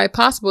times, it's quite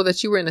possible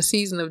that you were in a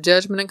season of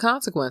judgment and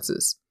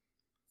consequences.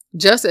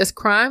 Just as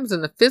crimes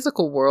in the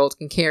physical world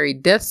can carry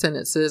death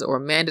sentences or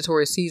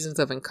mandatory seasons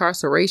of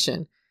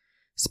incarceration,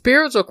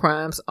 spiritual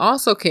crimes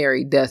also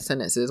carry death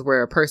sentences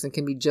where a person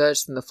can be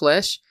judged in the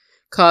flesh,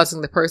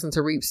 causing the person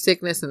to reap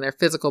sickness in their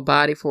physical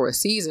body for a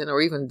season or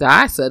even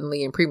die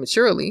suddenly and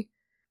prematurely.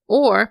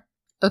 Or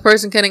a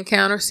person can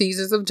encounter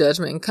seasons of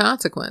judgment and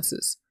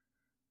consequences.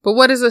 But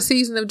what is a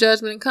season of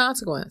judgment and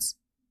consequence?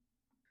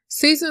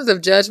 Seasons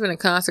of judgment and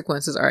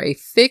consequences are a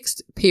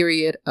fixed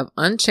period of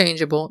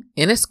unchangeable,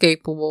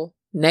 inescapable,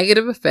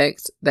 negative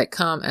effects that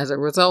come as a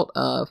result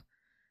of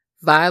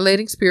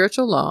violating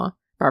spiritual law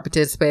by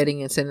participating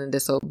in sin and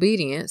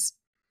disobedience,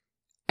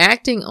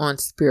 acting on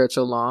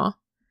spiritual law,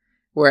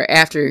 where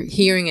after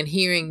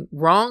hearing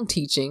wrong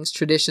teachings,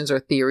 traditions, or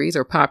theories,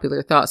 or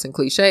popular thoughts and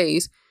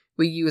cliches,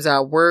 we use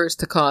our words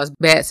to cause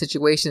bad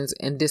situations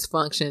and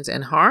dysfunctions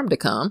and harm to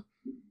come.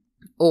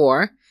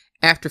 Or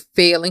after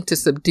failing to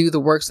subdue the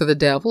works of the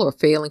devil or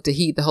failing to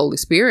heed the Holy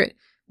Spirit,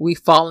 we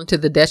fall into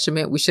the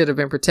detriment we should have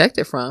been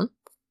protected from.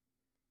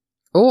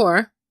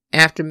 Or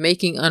after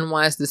making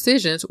unwise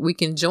decisions, we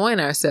can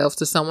join ourselves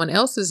to someone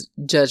else's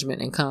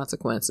judgment and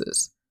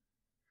consequences.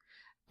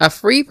 A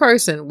free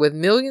person with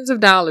millions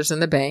of dollars in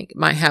the bank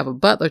might have a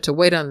butler to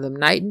wait on them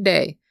night and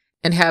day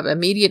and have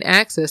immediate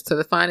access to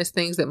the finest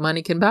things that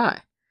money can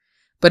buy.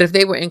 But if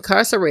they were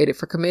incarcerated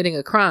for committing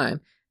a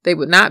crime, they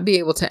would not be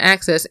able to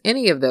access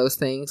any of those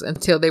things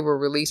until they were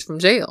released from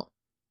jail.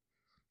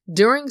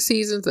 During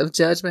seasons of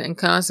judgment and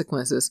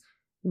consequences,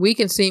 we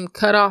can seem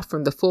cut off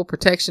from the full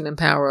protection and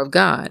power of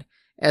God,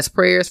 as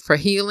prayers for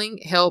healing,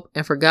 help,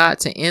 and for God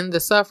to end the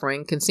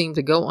suffering can seem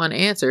to go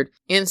unanswered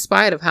in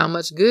spite of how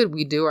much good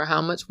we do or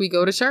how much we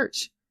go to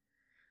church.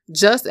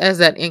 Just as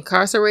that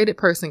incarcerated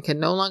person can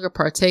no longer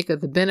partake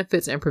of the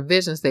benefits and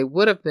provisions they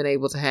would have been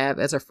able to have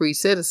as a free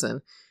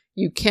citizen,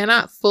 you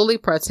cannot fully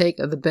partake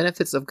of the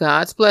benefits of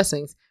God's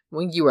blessings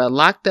when you are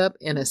locked up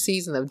in a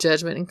season of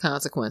judgment and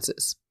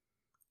consequences.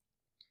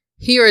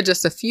 Here are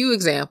just a few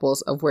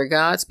examples of where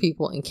God's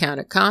people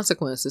encountered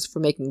consequences for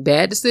making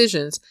bad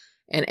decisions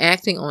and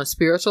acting on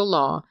spiritual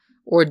law,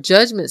 or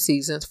judgment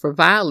seasons for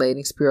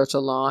violating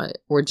spiritual law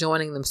or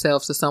joining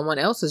themselves to someone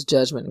else's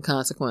judgment and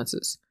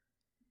consequences.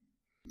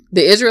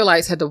 The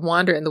Israelites had to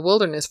wander in the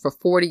wilderness for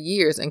 40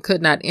 years and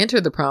could not enter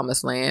the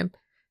promised land,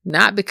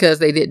 not because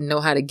they didn't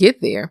know how to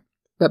get there,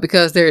 but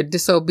because their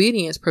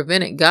disobedience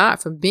prevented God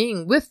from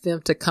being with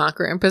them to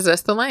conquer and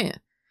possess the land.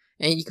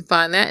 And you can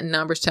find that in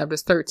Numbers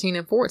chapters 13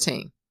 and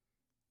 14.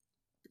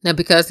 Now,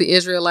 because the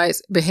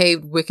Israelites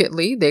behaved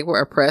wickedly, they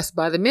were oppressed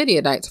by the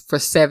Midianites for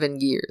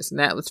 7 years. And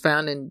that was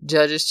found in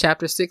Judges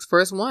chapter 6,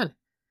 verse 1.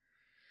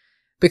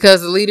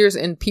 Because the leaders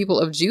and people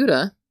of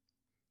Judah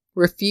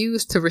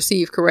refused to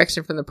receive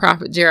correction from the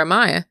prophet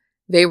Jeremiah,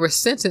 they were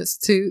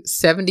sentenced to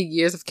 70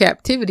 years of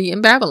captivity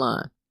in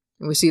Babylon.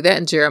 And we see that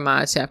in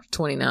Jeremiah chapter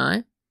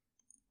 29.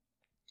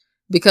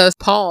 Because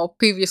Paul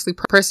previously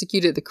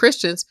persecuted the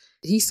Christians,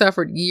 he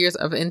suffered years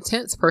of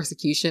intense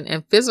persecution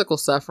and physical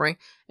suffering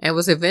and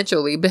was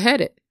eventually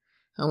beheaded.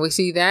 And we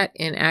see that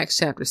in Acts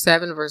chapter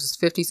 7, verses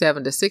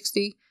 57 to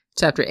 60,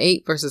 chapter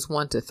 8, verses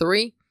 1 to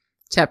 3,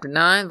 chapter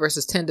 9,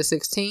 verses 10 to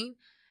 16,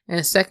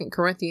 and 2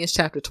 Corinthians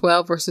chapter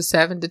 12, verses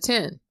 7 to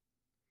 10.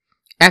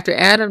 After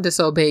Adam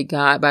disobeyed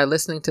God by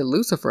listening to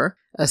Lucifer,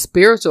 a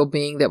spiritual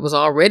being that was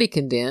already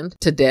condemned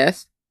to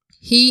death,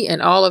 he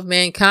and all of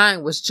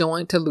mankind was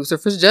joined to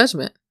Lucifer's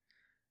judgment,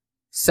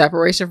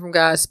 separation from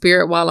God's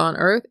spirit while on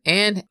earth,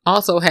 and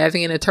also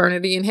having an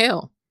eternity in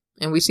hell.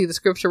 And we see the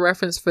scripture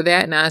reference for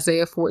that in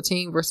Isaiah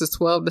 14, verses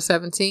 12 to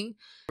 17,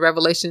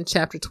 Revelation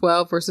chapter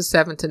 12, verses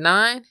 7 to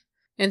 9,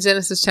 and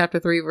Genesis chapter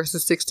 3,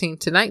 verses 16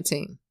 to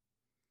 19.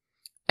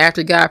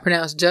 After God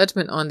pronounced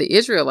judgment on the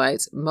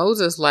Israelites,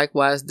 Moses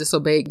likewise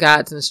disobeyed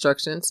God's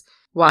instructions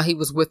while he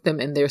was with them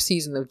in their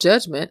season of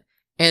judgment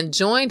and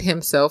joined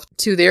himself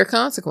to their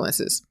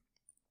consequences.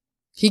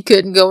 He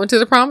couldn't go into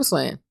the promised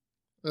land.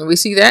 And we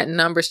see that in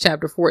Numbers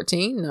chapter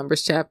 14,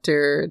 Numbers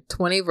chapter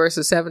 20,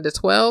 verses 7 to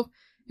 12,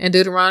 and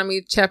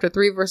Deuteronomy chapter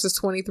 3, verses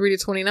 23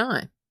 to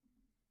 29.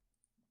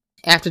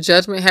 After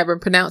judgment had been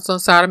pronounced on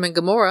Sodom and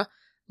Gomorrah,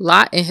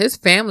 Lot and his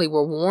family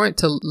were warned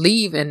to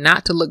leave and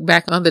not to look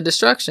back on the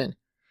destruction.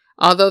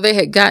 Although they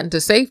had gotten to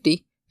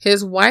safety,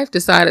 his wife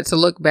decided to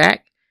look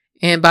back,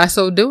 and by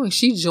so doing,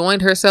 she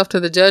joined herself to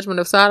the judgment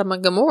of Sodom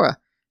and Gomorrah.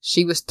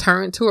 She was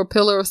turned to a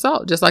pillar of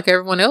salt, just like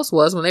everyone else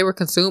was when they were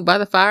consumed by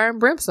the fire and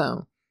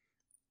brimstone.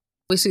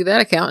 We see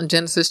that account in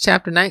Genesis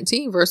chapter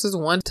 19, verses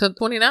 1 to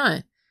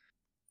 29.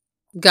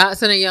 God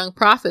sent a young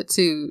prophet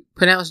to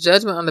pronounce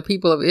judgment on the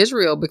people of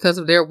Israel because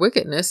of their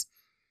wickedness.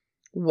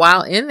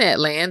 While in that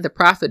land, the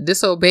prophet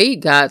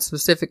disobeyed God's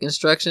specific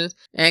instructions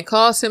and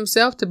caused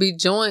himself to be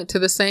joined to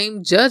the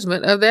same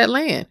judgment of that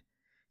land.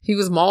 He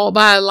was mauled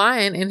by a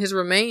lion and his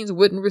remains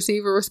wouldn't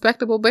receive a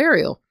respectable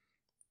burial.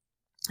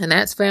 And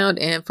that's found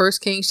in 1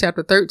 Kings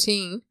chapter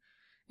 13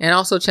 and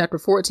also chapter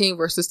 14,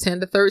 verses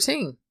 10 to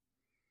 13.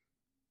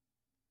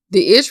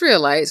 The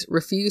Israelites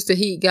refused to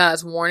heed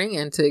God's warning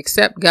and to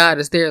accept God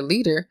as their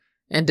leader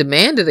and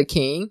demanded a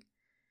king.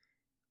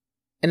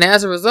 And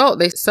as a result,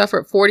 they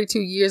suffered 42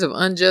 years of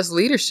unjust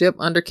leadership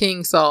under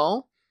King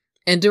Saul.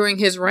 And during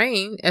his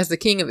reign as the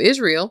king of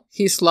Israel,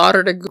 he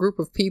slaughtered a group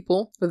of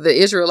people that the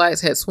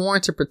Israelites had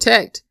sworn to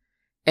protect.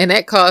 And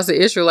that caused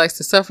the Israelites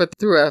to suffer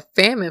through a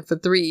famine for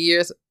 3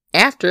 years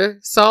after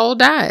Saul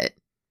died.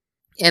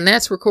 And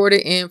that's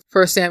recorded in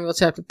 1 Samuel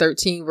chapter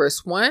 13,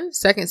 verse 1,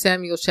 2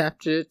 Samuel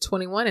chapter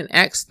 21, and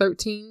Acts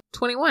 13,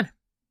 21.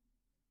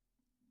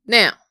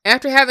 Now,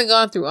 after having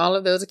gone through all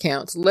of those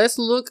accounts, let's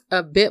look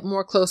a bit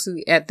more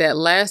closely at that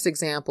last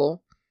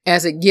example,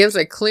 as it gives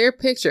a clear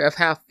picture of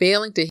how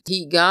failing to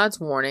heed God's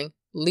warning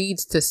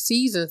leads to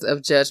seasons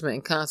of judgment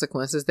and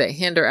consequences that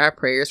hinder our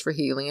prayers for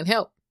healing and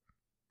help.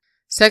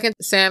 2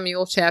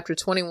 Samuel chapter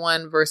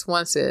 21, verse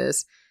 1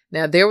 says,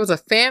 "Now there was a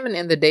famine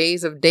in the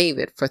days of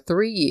David for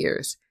 3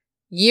 years,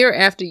 year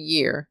after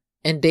year,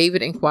 and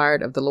David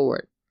inquired of the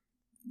Lord."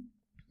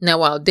 Now,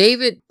 while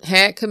David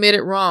had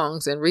committed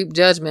wrongs and reaped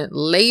judgment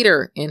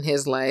later in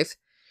his life,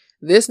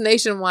 this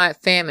nationwide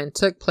famine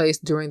took place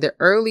during the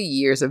early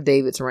years of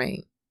David's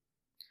reign.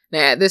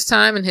 Now, at this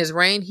time in his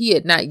reign, he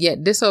had not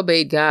yet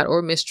disobeyed God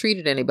or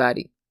mistreated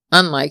anybody,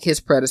 unlike his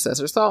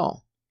predecessor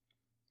Saul.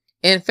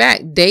 In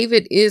fact,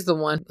 David is the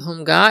one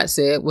whom God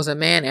said was a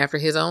man after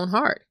his own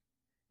heart.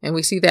 And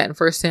we see that in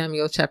 1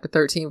 Samuel chapter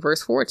 13,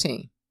 verse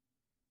 14.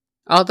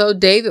 Although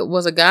David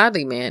was a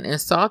godly man and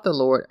sought the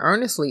Lord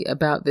earnestly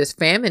about this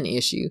famine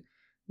issue,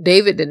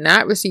 David did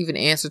not receive an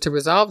answer to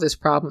resolve this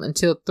problem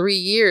until 3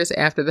 years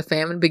after the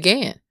famine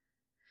began.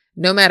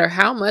 No matter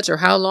how much or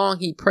how long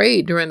he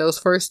prayed during those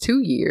first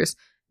 2 years,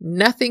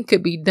 nothing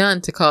could be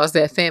done to cause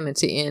that famine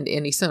to end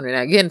any sooner.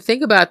 Now, again,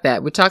 think about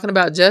that. We're talking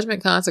about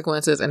judgment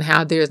consequences and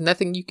how there's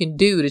nothing you can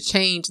do to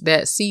change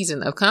that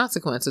season of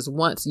consequences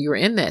once you're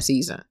in that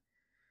season.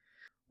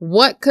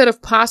 What could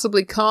have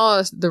possibly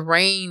caused the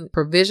rain,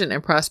 provision,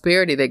 and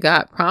prosperity that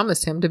God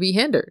promised him to be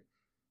hindered?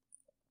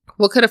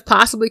 What could have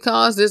possibly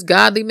caused this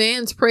godly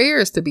man's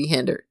prayers to be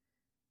hindered?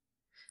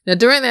 Now,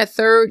 during that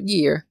 3rd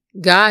year,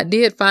 God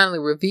did finally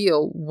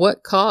reveal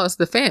what caused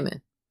the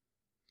famine.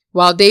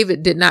 While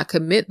David did not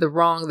commit the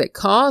wrong that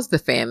caused the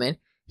famine,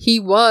 he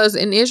was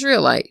an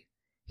Israelite.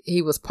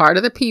 He was part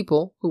of the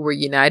people who were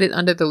united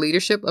under the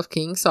leadership of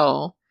King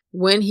Saul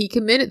when he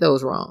committed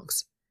those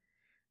wrongs.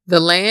 The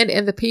land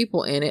and the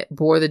people in it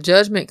bore the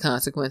judgment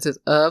consequences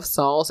of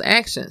Saul's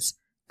actions,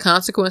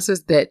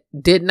 consequences that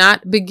did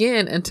not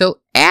begin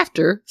until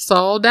after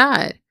Saul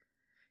died.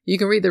 You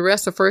can read the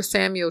rest of 1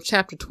 Samuel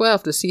chapter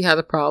 12 to see how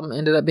the problem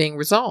ended up being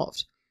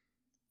resolved.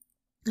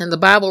 And the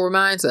Bible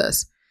reminds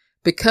us,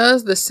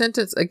 because the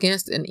sentence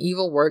against an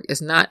evil work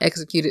is not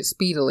executed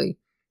speedily,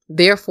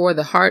 therefore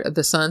the heart of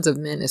the sons of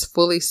men is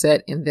fully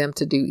set in them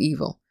to do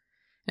evil.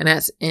 And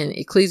that's in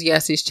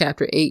Ecclesiastes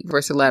chapter 8,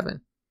 verse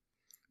 11.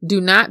 Do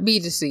not be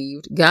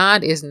deceived.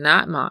 God is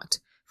not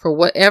mocked. For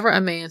whatever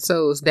a man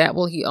sows, that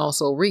will he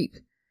also reap.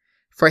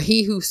 For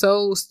he who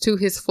sows to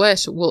his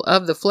flesh will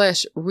of the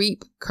flesh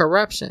reap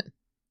corruption.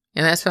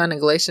 And that's found in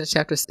Galatians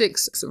chapter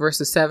 6,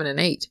 verses 7 and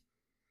 8.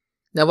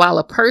 Now, while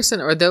a person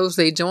or those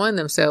they join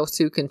themselves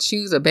to can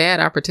choose a bad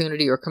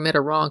opportunity or commit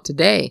a wrong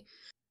today,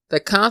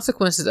 the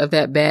consequences of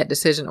that bad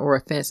decision or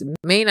offense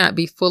may not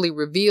be fully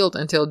revealed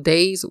until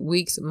days,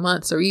 weeks,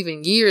 months, or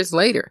even years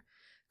later,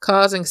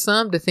 causing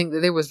some to think that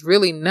there was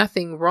really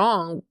nothing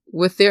wrong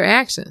with their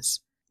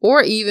actions,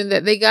 or even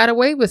that they got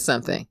away with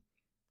something.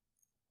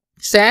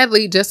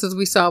 Sadly, just as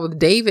we saw with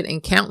David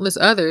and countless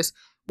others,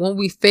 when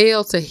we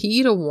fail to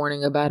heed a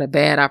warning about a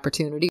bad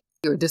opportunity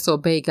or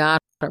disobey God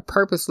or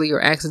purposely or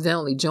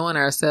accidentally join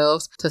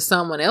ourselves to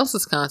someone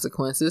else's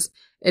consequences,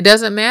 it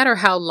doesn't matter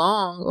how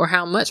long or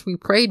how much we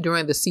pray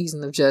during the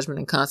season of judgment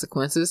and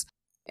consequences,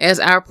 as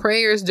our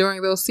prayers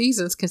during those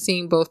seasons can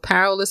seem both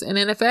powerless and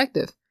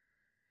ineffective.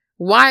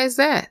 Why is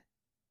that?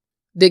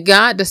 Did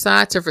God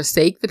decide to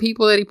forsake the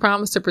people that he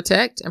promised to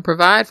protect and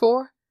provide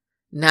for?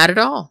 Not at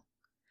all.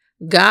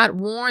 God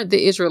warned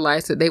the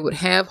Israelites that they would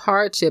have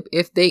hardship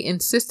if they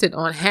insisted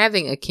on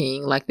having a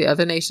king like the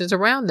other nations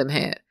around them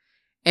had,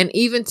 and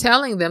even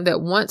telling them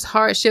that once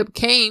hardship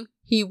came,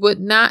 he would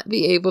not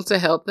be able to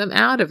help them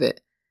out of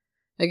it.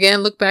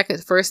 Again, look back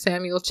at 1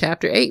 Samuel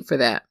chapter 8 for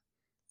that.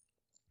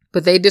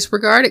 But they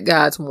disregarded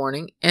God's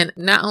warning and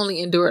not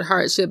only endured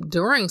hardship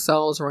during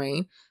Saul's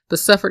reign, but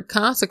suffered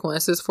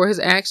consequences for his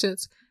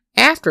actions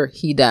after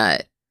he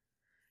died.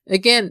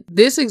 Again,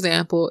 this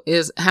example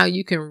is how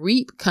you can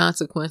reap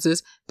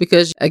consequences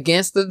because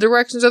against the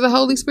directions of the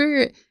Holy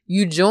Spirit,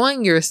 you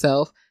join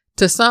yourself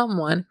to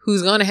someone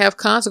who's going to have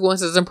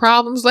consequences and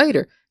problems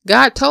later.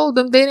 God told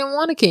them they didn't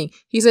want a king.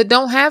 He said,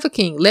 don't have a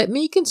king. Let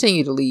me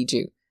continue to lead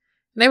you.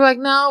 And they were like,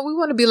 no, we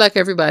want to be like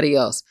everybody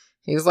else.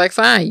 He was like,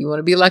 fine, you want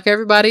to be like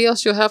everybody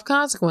else, you'll have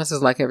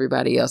consequences like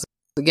everybody else.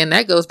 Again,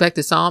 that goes back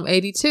to Psalm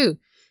 82.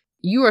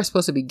 You are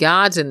supposed to be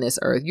gods in this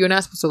earth. You're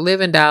not supposed to live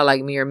and die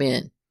like mere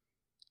men.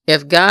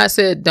 If God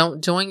said,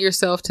 don't join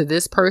yourself to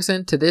this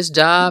person, to this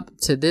job,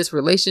 to this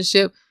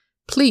relationship,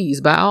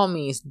 please, by all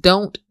means,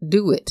 don't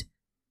do it.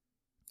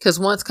 Because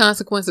once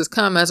consequences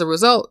come as a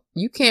result,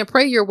 you can't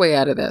pray your way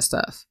out of that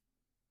stuff.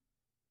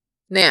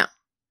 Now,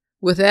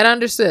 with that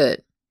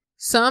understood,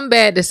 some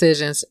bad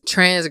decisions,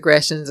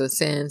 transgressions, and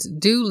sins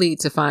do lead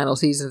to final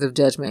seasons of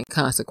judgment and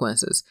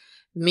consequences,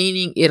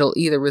 meaning it'll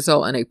either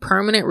result in a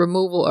permanent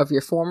removal of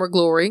your former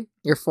glory,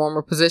 your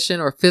former position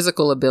or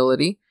physical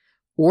ability,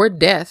 or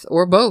death,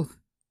 or both.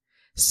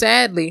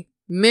 Sadly,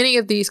 many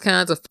of these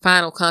kinds of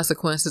final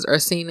consequences are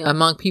seen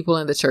among people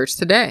in the church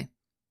today.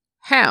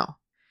 How?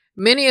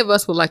 Many of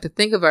us would like to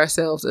think of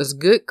ourselves as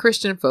good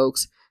Christian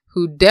folks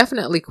who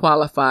definitely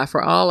qualify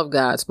for all of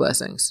God's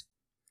blessings.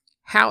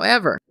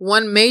 However,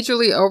 one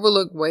majorly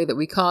overlooked way that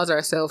we cause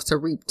ourselves to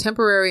reap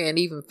temporary and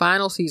even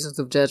final seasons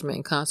of judgment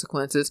and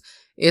consequences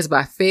is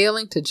by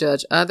failing to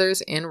judge others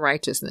in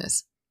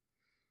righteousness.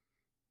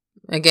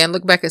 Again,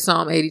 look back at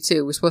Psalm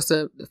 82. We're supposed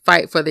to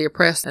fight for the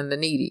oppressed and the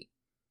needy.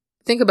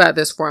 Think about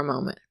this for a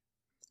moment.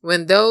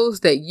 When those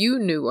that you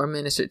knew or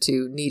ministered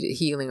to needed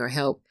healing or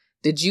help,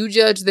 did you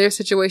judge their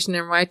situation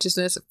in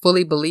righteousness,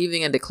 fully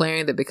believing and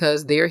declaring that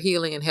because their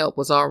healing and help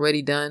was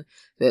already done,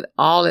 that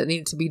all that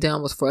needed to be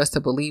done was for us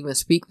to believe and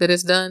speak that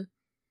it's done?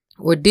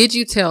 Or did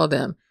you tell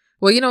them,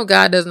 well,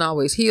 God doesn't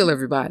always heal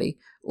everybody,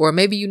 or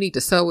maybe you need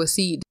to sow a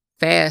seed,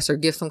 fast, or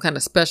give some kind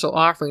of special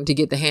offering to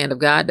get the hand of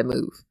God to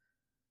move?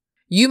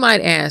 You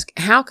might ask,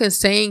 how can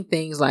saying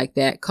things like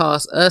that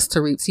cause us to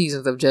reap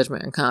seasons of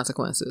judgment and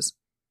consequences?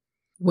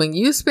 When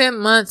you spend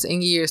months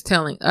and years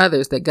telling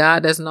others that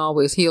God doesn't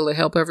always heal or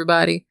help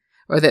everybody,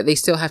 or that they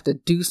still have to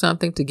do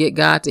something to get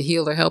God to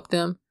heal or help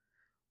them,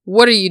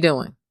 what are you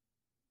doing?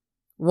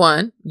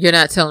 1, you're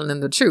not telling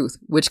them the truth,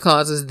 which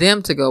causes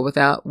them to go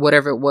without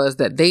whatever it was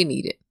that they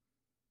needed.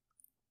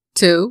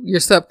 2, you're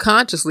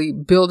subconsciously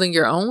building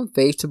your own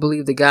faith to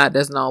believe that God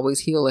doesn't always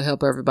heal or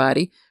help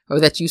everybody, or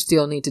that you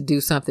still need to do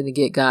something to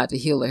get God to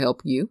heal or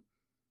help you.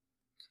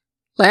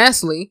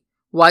 Lastly,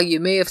 while you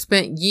may have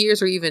spent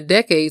years or even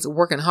decades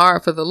working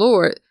hard for the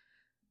Lord,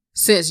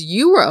 since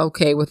you were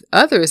okay with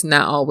others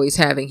not always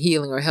having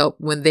healing or help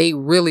when they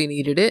really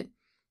needed it,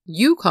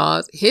 you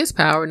caused His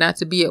power not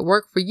to be at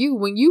work for you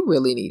when you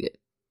really need it.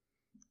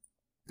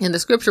 And the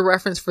scripture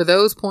reference for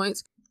those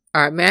points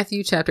are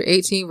Matthew chapter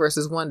 18,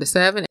 verses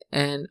 1-7,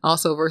 and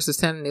also verses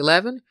 10 and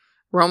 11,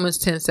 Romans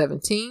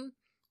 10:17,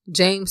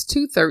 James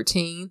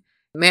 2:13,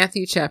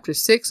 Matthew chapter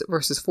 6,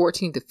 verses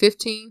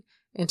 14-15,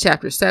 and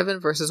chapter 7,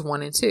 verses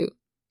 1 and 2.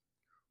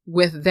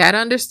 With that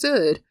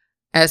understood,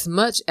 as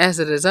much as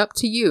it is up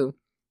to you,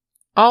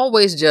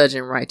 always judge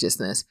in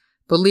righteousness,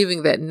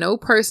 believing that no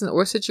person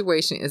or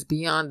situation is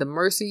beyond the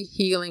mercy,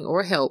 healing,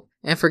 or help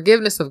and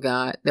forgiveness of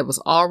God that was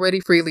already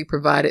freely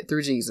provided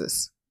through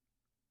Jesus.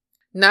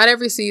 Not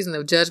every season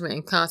of judgment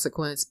and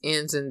consequence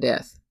ends in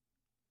death.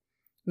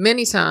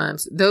 Many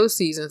times, those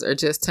seasons are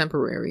just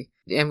temporary,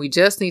 and we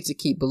just need to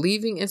keep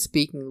believing and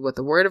speaking what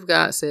the Word of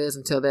God says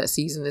until that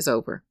season is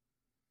over.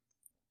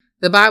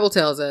 The Bible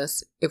tells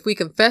us, if we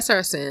confess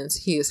our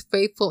sins, He is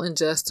faithful and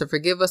just to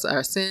forgive us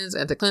our sins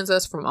and to cleanse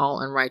us from all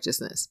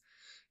unrighteousness.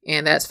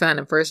 And that's found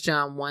in 1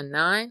 John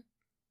 1:9.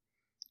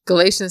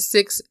 Galatians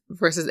 6,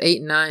 verses 8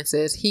 and 9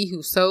 says, He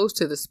who sows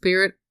to the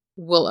Spirit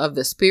will of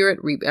the Spirit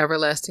reap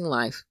everlasting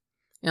life.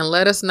 And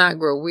let us not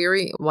grow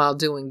weary while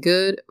doing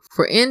good,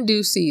 for in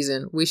due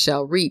season we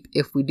shall reap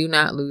if we do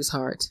not lose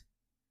heart.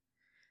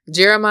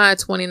 Jeremiah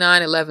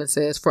 29:11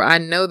 says, For I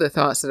know the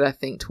thoughts that I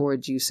think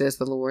toward you, says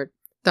the Lord,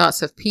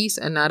 thoughts of peace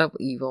and not of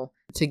evil,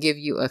 to give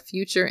you a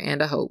future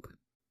and a hope.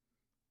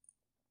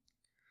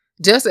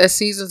 Just as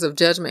seasons of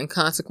judgment and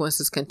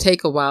consequences can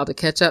take a while to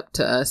catch up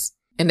to us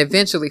and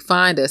eventually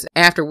find us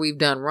after we've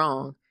done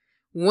wrong,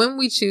 when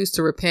we choose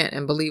to repent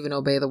and believe and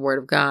obey the Word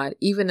of God,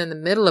 even in the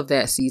middle of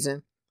that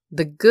season,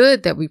 the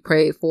good that we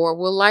prayed for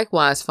will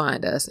likewise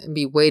find us and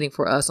be waiting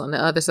for us on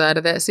the other side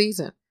of that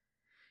season.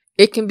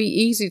 It can be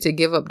easy to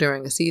give up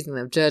during a season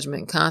of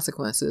judgment and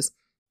consequences,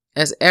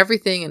 as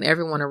everything and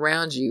everyone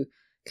around you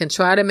can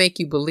try to make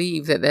you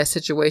believe that that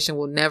situation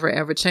will never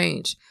ever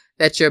change,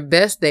 that your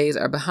best days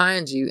are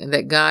behind you, and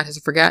that God has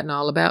forgotten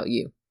all about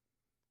you.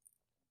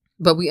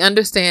 But we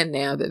understand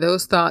now that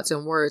those thoughts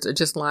and words are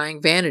just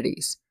lying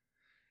vanities.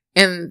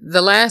 In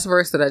the last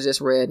verse that I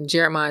just read, in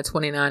Jeremiah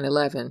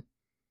 29:11,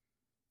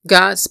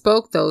 God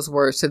spoke those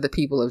words to the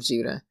people of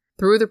Judah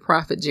through the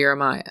prophet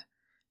Jeremiah,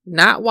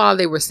 not while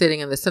they were sitting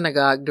in the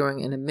synagogue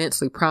during an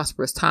immensely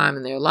prosperous time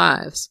in their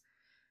lives.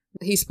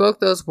 He spoke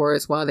those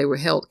words while they were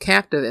held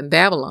captive in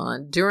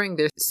Babylon during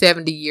their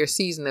 70-year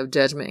season of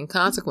judgment and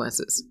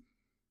consequences.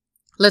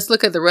 Let's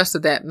look at the rest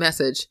of that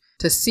message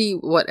to see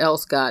what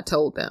else God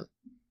told them.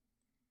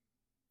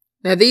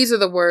 Now, these are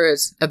the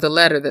words of the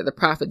letter that the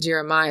prophet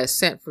Jeremiah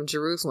sent from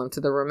Jerusalem to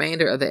the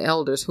remainder of the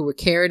elders who were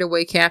carried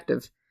away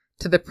captive,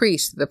 to the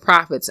priests, the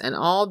prophets, and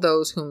all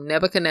those whom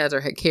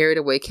Nebuchadnezzar had carried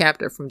away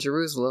captive from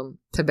Jerusalem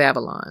to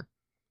Babylon.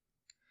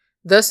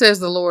 Thus says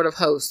the Lord of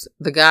hosts,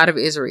 the God of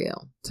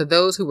Israel, to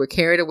those who were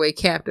carried away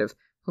captive,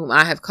 whom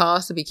I have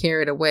caused to be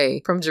carried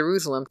away from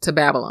Jerusalem to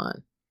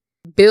Babylon.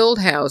 Build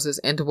houses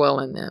and dwell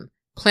in them.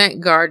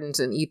 Plant gardens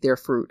and eat their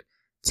fruit.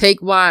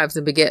 Take wives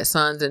and beget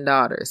sons and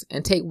daughters,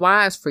 and take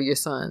wives for your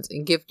sons,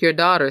 and give your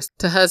daughters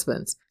to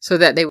husbands, so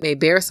that they may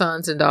bear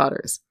sons and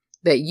daughters,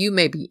 that you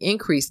may be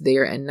increased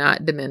there and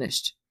not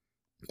diminished.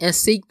 And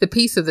seek the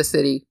peace of the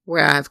city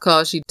where I have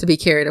caused you to be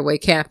carried away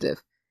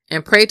captive,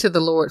 and pray to the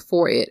Lord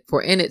for it,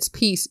 for in its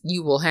peace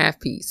you will have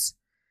peace.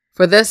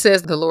 For thus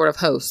says the Lord of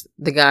hosts,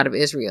 the God of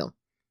Israel,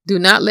 do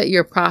not let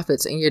your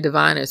prophets and your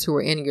diviners who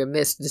are in your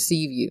midst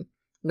deceive you,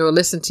 nor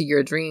listen to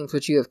your dreams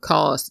which you have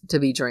caused to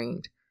be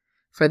dreamed.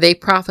 For they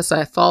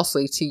prophesy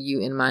falsely to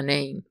you in my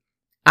name.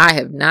 I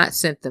have not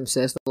sent them,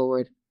 says the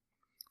Lord.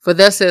 For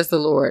thus says the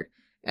Lord,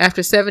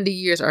 after 70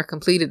 years are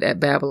completed at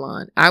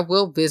Babylon, I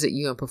will visit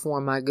you and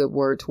perform my good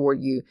word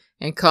toward you,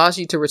 and cause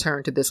you to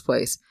return to this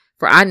place.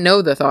 For I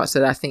know the thoughts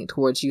that I think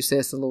towards you,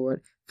 says the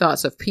Lord,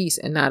 thoughts of peace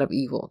and not of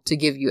evil, to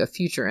give you a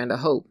future and a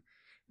hope.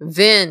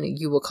 Then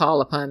you will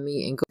call upon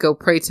me and go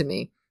pray to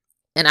me,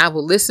 and I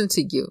will listen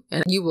to you,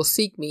 and you will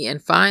seek me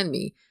and find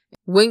me.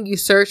 When you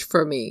search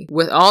for me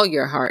with all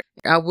your heart,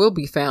 I will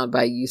be found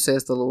by you,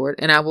 says the Lord,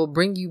 and I will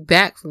bring you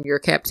back from your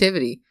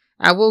captivity.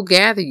 I will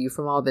gather you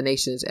from all the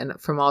nations and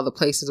from all the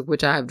places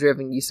which I have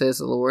driven you, says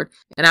the Lord,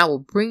 and I will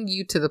bring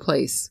you to the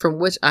place from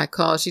which I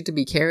caused you to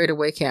be carried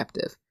away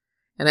captive.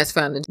 And that's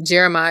found in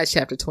Jeremiah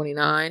chapter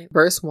 29,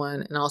 verse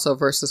 1, and also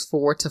verses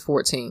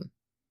 4-14.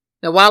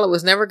 Now, while it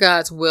was never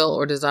God's will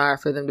or desire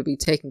for them to be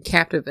taken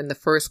captive in the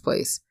first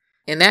place,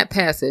 in that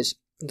passage,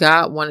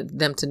 God wanted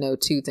them to know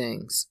two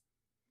things.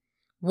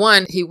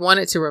 One, he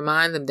wanted to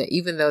remind them that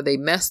even though they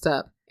messed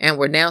up and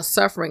were now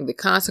suffering the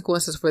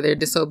consequences for their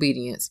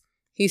disobedience,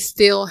 he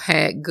still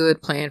had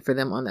good plan for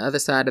them on the other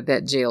side of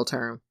that jail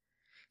term.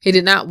 He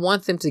did not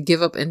want them to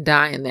give up and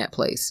die in that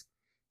place.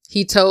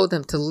 He told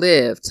them to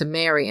live, to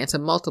marry, and to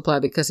multiply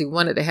because he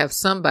wanted to have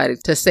somebody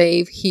to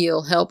save,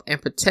 heal, help,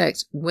 and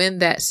protect when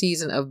that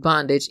season of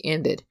bondage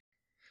ended.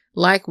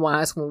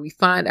 Likewise, when we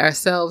find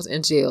ourselves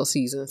in jail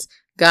seasons,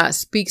 God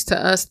speaks to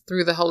us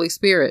through the Holy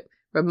Spirit,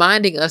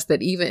 reminding us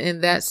that even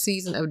in that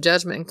season of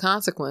judgment and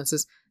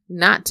consequences,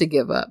 not to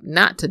give up,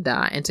 not to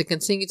die, and to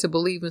continue to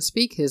believe and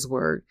speak his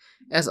word,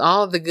 as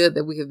all of the good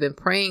that we have been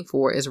praying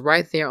for is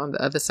right there on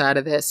the other side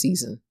of that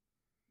season.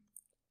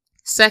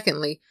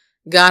 Secondly,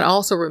 God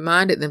also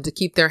reminded them to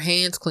keep their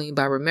hands clean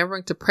by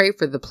remembering to pray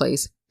for the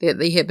place that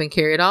they had been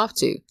carried off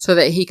to, so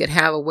that he could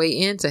have a way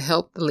in to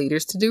help the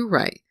leaders to do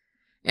right.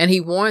 And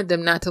he warned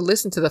them not to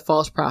listen to the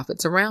false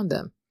prophets around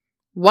them.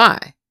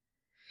 Why?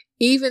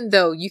 Even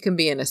though you can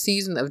be in a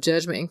season of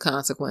judgment and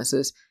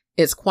consequences,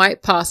 it's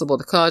quite possible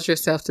to cause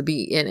yourself to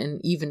be in an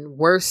even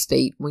worse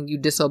state when you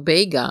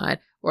disobey God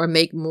or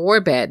make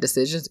more bad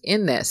decisions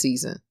in that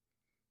season.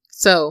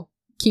 So,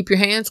 keep your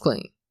hands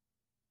clean.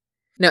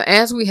 Now,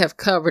 as we have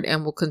covered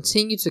and will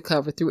continue to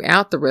cover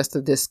throughout the rest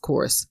of this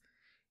course,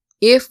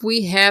 if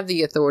we have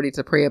the authority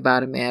to pray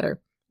about a matter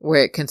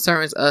where it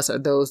concerns us or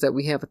those that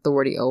we have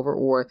authority over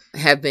or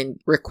have been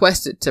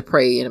requested to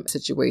pray in a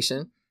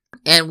situation,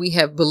 and we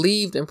have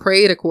believed and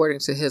prayed according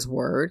to his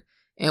word,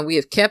 and we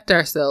have kept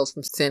ourselves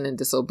from sin and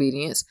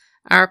disobedience,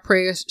 our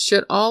prayers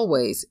should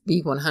always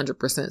be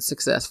 100%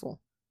 successful.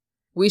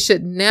 We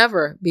should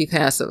never be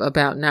passive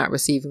about not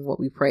receiving what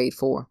we prayed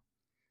for.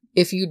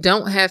 If you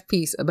don't have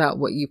peace about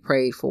what you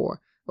prayed for,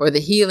 or the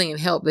healing and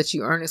help that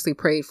you earnestly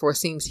prayed for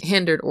seems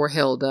hindered or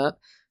held up,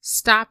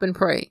 stop and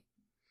pray.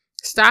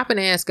 Stop and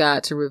ask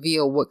God to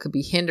reveal what could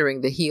be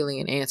hindering the healing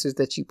and answers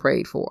that you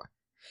prayed for.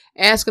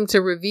 Ask him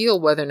to reveal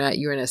whether or not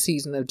you're in a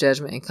season of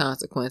judgment and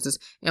consequences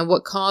and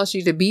what caused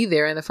you to be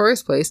there in the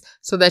first place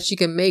so that you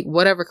can make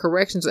whatever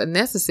corrections are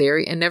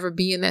necessary and never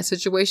be in that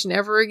situation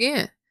ever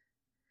again.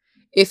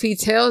 If he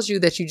tells you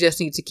that you just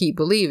need to keep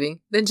believing,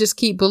 then just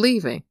keep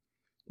believing.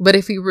 But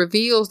if he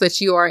reveals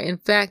that you are in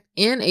fact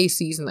in a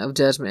season of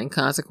judgment and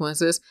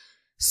consequences,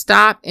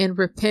 stop and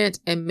repent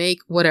and make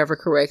whatever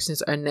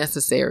corrections are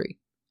necessary.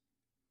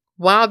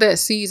 While that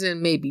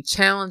season may be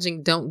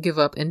challenging, don't give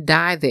up and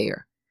die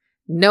there.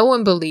 Know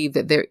and believe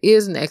that there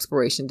is an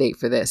expiration date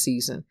for that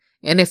season.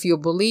 And if you'll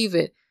believe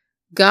it,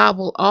 God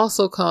will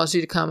also cause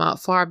you to come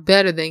out far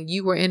better than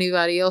you or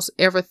anybody else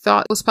ever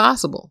thought was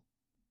possible.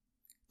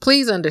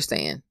 Please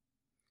understand,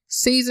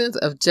 seasons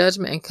of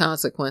judgment and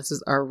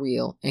consequences are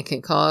real and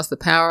can cause the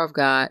power of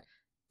God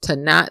to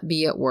not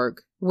be at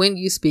work when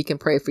you speak and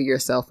pray for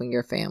yourself and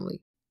your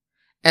family.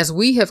 As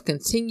we have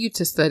continued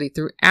to study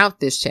throughout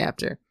this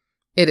chapter,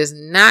 it is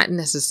not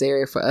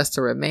necessary for us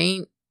to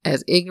remain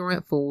as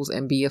ignorant fools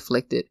and be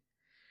afflicted.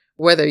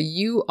 Whether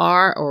you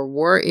are or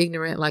were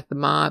ignorant like the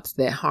mobs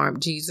that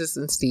harmed Jesus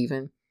and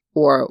Stephen,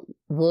 or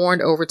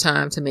warned over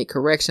time to make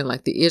correction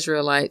like the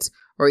Israelites,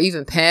 or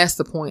even past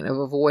the point of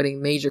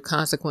avoiding major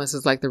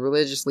consequences like the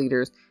religious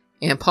leaders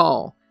and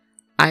Paul,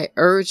 I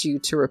urge you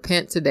to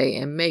repent today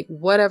and make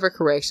whatever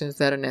corrections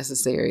that are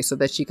necessary so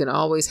that you can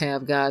always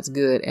have God's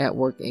good at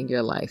work in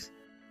your life.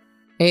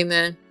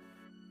 Amen.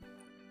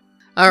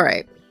 All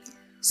right.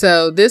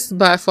 So this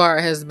by far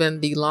has been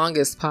the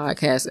longest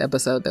podcast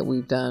episode that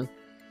we've done,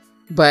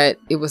 but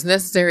it was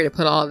necessary to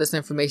put all of this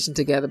information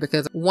together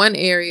because one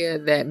area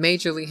that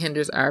majorly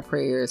hinders our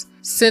prayers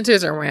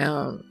centers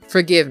around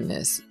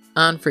forgiveness,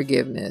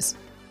 unforgiveness,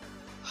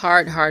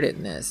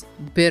 hard-heartedness,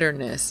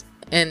 bitterness,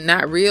 and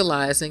not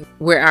realizing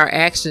where our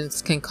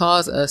actions can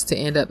cause us to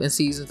end up in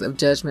seasons of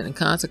judgment and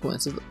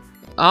consequences.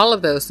 All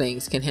of those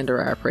things can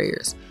hinder our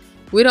prayers.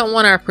 We don't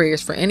want our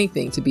prayers for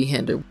anything to be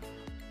hindered.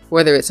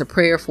 Whether it's a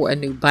prayer for a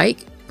new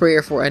bike,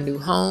 prayer for a new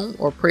home,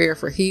 or prayer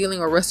for healing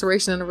or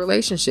restoration in a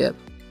relationship.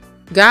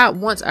 God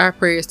wants our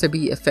prayers to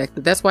be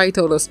effective. That's why he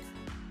told us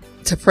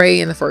to pray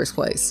in the first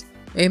place.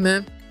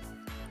 Amen.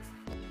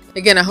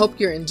 Again, I hope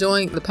you're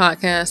enjoying the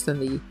podcast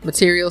and the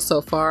material so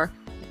far.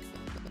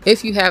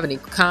 If you have any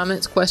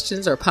comments,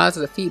 questions, or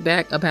positive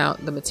feedback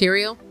about the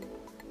material,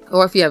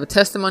 or if you have a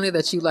testimony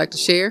that you'd like to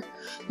share,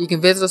 you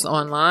can visit us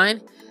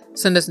online.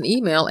 Send us an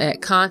email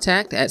at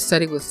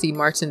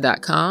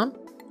contact@studywithcmartin.com.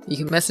 You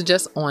can message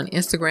us on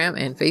Instagram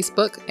and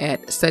Facebook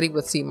at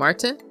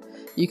studywithcmartin.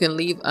 You can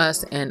leave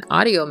us an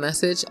audio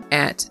message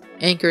at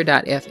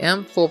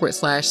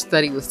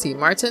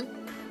anchor.fm/studywithcmartin.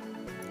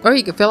 Or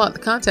you can fill out the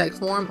contact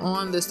form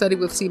on the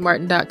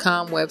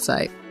studywithcmartin.com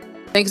website.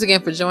 Thanks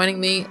again for joining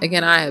me.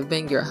 Again, I have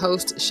been your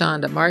host,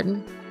 Shonda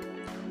Martin.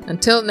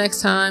 Until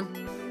next time,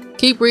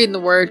 keep reading the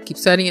Word, keep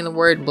studying the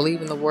Word, and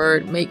believing the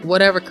Word. Make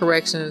whatever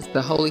corrections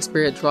the Holy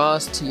Spirit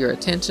draws to your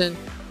attention.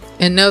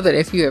 And know that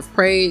if you have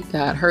prayed,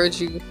 God heard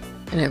you.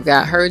 And if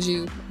God heard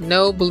you,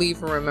 know,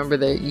 believe, and remember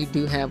that you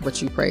do have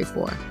what you prayed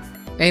for.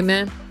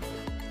 Amen.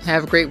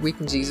 Have a great week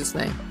in Jesus'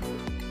 name.